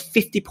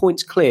 50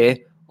 points clear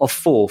of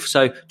fourth.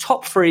 So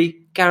top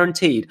 3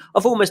 guaranteed.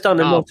 I've almost done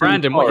enough.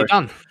 Brandon, what have you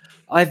done?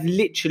 I've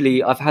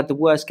had the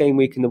worst game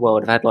week in the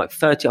world. I've had like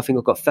 30, I think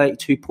I've got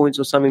 32 points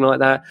or something like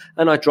that.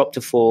 And I dropped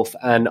to fourth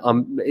and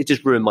it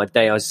just ruined my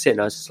day. I was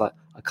just like,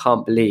 I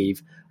can't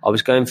believe I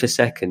was going for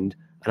second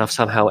and I've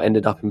somehow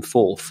ended up in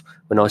fourth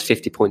when I was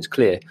 50 points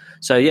clear.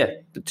 So yeah,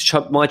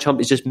 my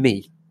chump is just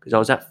me because I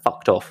was that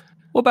fucked off.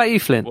 What about you,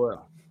 Flynn?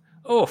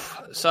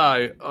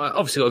 So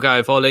obviously got to go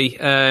with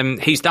Ollie.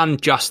 He's done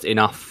just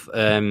enough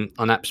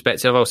on that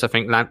perspective. I also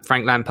think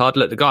Frank Lampard,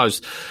 look, the guy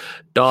was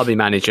Derby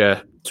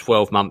manager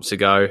 12 months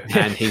ago,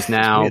 and he's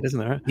now weird,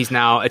 isn't it, right? He's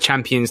now a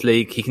Champions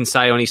League. He can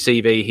say on his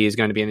CV he is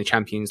going to be in the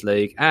Champions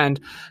League and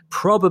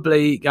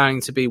probably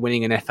going to be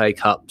winning an FA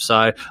Cup.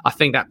 So I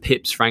think that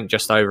pips Frank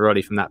just over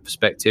Ollie from that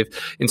perspective.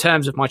 In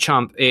terms of my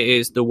chump, it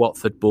is the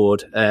Watford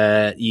board.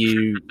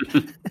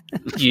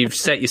 You've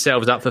set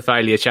yourselves up for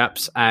failure,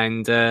 chaps,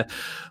 and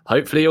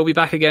hopefully you'll be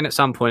back again at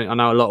some point. I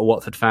know a lot of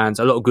Watford fans,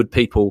 a lot of good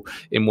people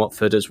in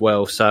Watford as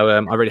well. So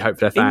I really hope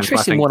they're fans.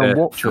 Interesting one on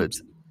Watford.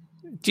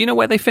 Do you know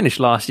where they finished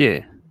last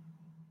year?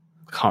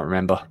 I can't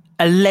remember.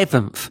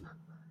 11th.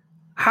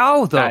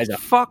 How the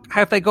fuck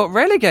have they got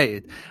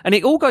relegated? And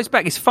it all goes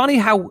back. It's funny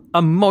how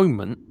a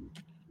moment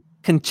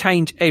can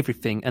change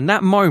everything. And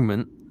that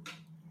moment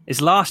is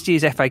last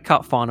year's FA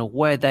Cup final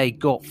where they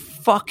got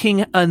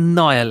fucking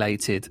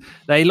annihilated.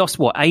 They lost,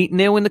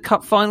 8-0 in the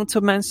Cup final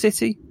to Man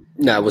City?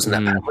 No, it wasn't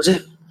that bad, was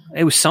it?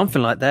 It was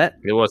something like that.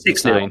 It was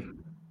 6-0.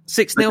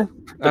 6-0.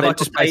 They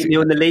lost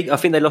 8-0 in the league. I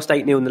think they lost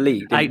 8-0 in the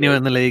league. 8-0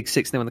 in the league,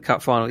 6-0 in the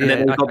cup final. And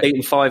then they got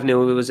beaten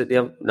 5-0. Was it the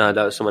other? No,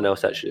 that was someone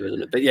else actually,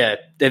 wasn't it? But yeah,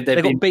 they've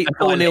got beaten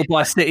 4-0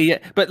 by City. Yeah.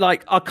 But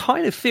like, I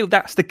kind of feel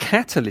that's the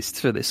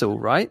catalyst for this all,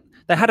 right?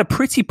 They had a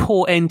pretty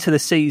poor end to the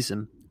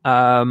season.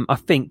 I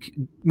think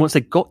once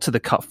they got to the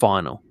cup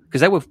final,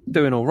 because they were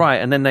doing all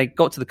right, and then they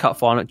got to the cup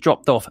final, it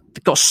dropped off,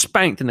 they got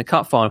spanked in the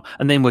cup final,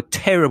 and then were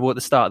terrible at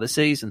the start of the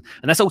season,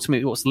 and that's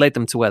ultimately what's led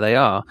them to where they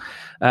are.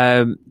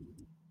 But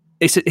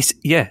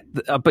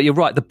you're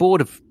right. The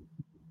board have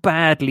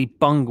badly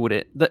bungled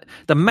it.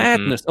 The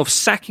madness of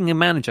sacking a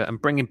manager and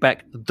bringing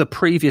back the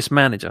previous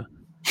manager.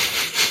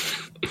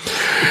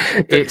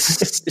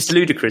 It's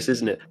ludicrous,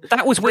 isn't it?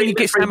 That was when you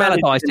get Sam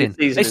Allardyce in.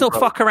 Let's not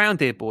fuck around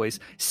here, boys.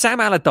 Sam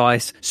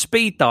Allardyce,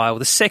 speed dial.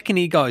 The second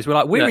he goes, we're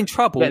like, we're in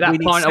trouble. Get that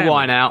pint of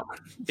wine out.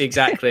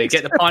 Exactly.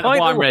 Get the pint of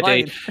wine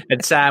ready,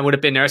 and Sam would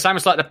have been there. It's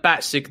almost like the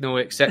bat signal,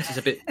 except it's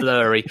a bit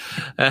blurry.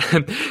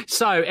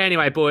 So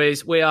anyway,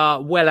 boys, we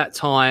are well at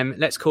time.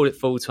 Let's call it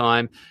full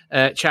time.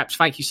 Chaps,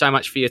 thank you so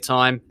much for your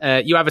time.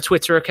 You have a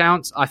Twitter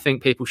account. I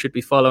think people should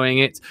be following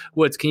it.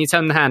 Woods, can you tell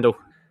them the handle?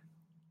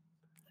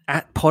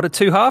 At Pod of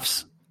Two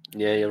Halves.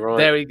 Yeah, you're right.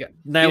 There we go.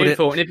 Nailed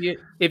Beautiful. it. And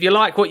if you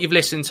like what you've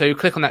listened to,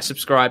 click on that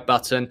subscribe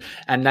button,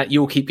 and that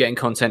you'll keep getting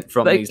content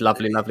from these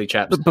lovely, lovely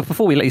chaps. But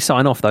before we let you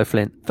sign off, though,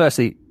 Flint,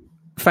 firstly,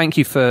 thank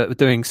you for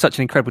doing such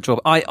an incredible job.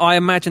 I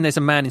imagine there's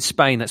a man in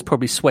Spain that's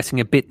probably sweating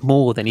a bit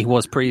more than he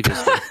was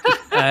previously.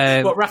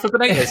 What, Rafa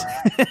Benitez?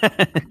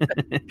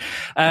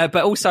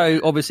 But also,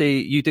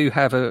 obviously, you do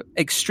have an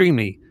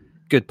extremely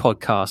good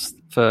podcast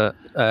for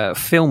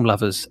film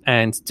lovers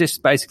and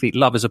just basically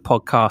lovers of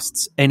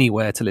podcasts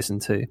anywhere to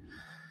listen to.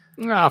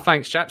 Oh,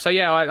 thanks, chap. So,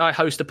 yeah, I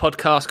host a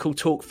podcast called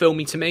Talk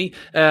Filmy to Me.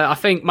 I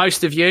think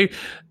most of you,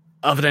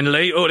 other than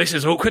Lee, this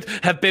is awkward,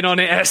 have been on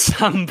it at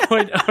some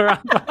point or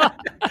other.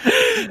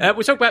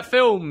 We talk about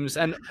films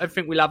and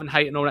everything we love and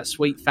hate and all that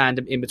sweet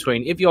fandom in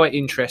between. If you're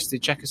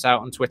interested, check us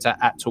out on Twitter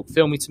at Talk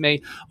Filmy to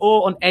Me,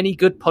 or on any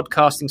good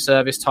podcasting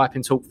service, type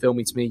in Talk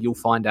Filmy to Me. You'll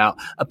find out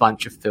a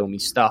bunch of filmy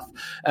stuff.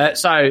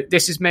 So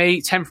this is me,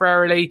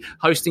 temporarily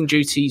hosting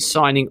duties,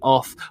 signing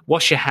off.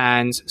 Wash your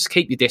hands,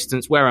 keep your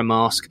distance, wear a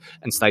mask,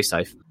 and stay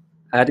safe.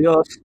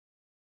 Adios.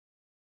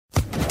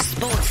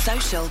 Sports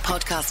Social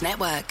Podcast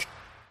Network.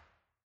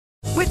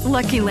 With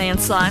Lucky Land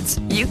Slots,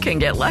 you can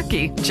get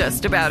lucky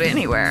just about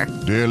anywhere.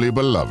 Dearly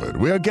beloved,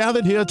 we are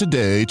gathered here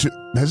today to...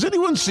 Has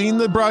anyone seen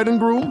the bride and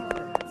groom?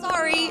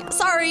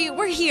 Sorry,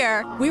 we're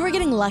here. We were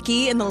getting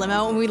lucky in the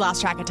limo and we lost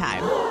track of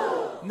time.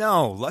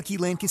 No, Lucky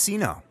Land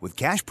Casino, with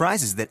cash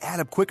prizes that add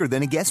up quicker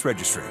than a guest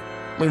registry.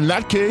 In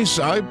that case,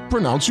 I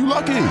pronounce you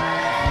lucky.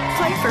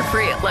 Play for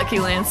free at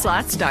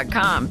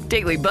LuckyLandSlots.com.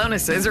 Daily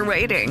bonuses are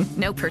waiting.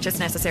 No purchase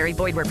necessary.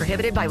 Void where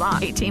prohibited by law.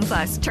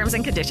 18+. Terms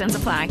and conditions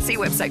apply. See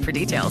website for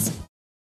details.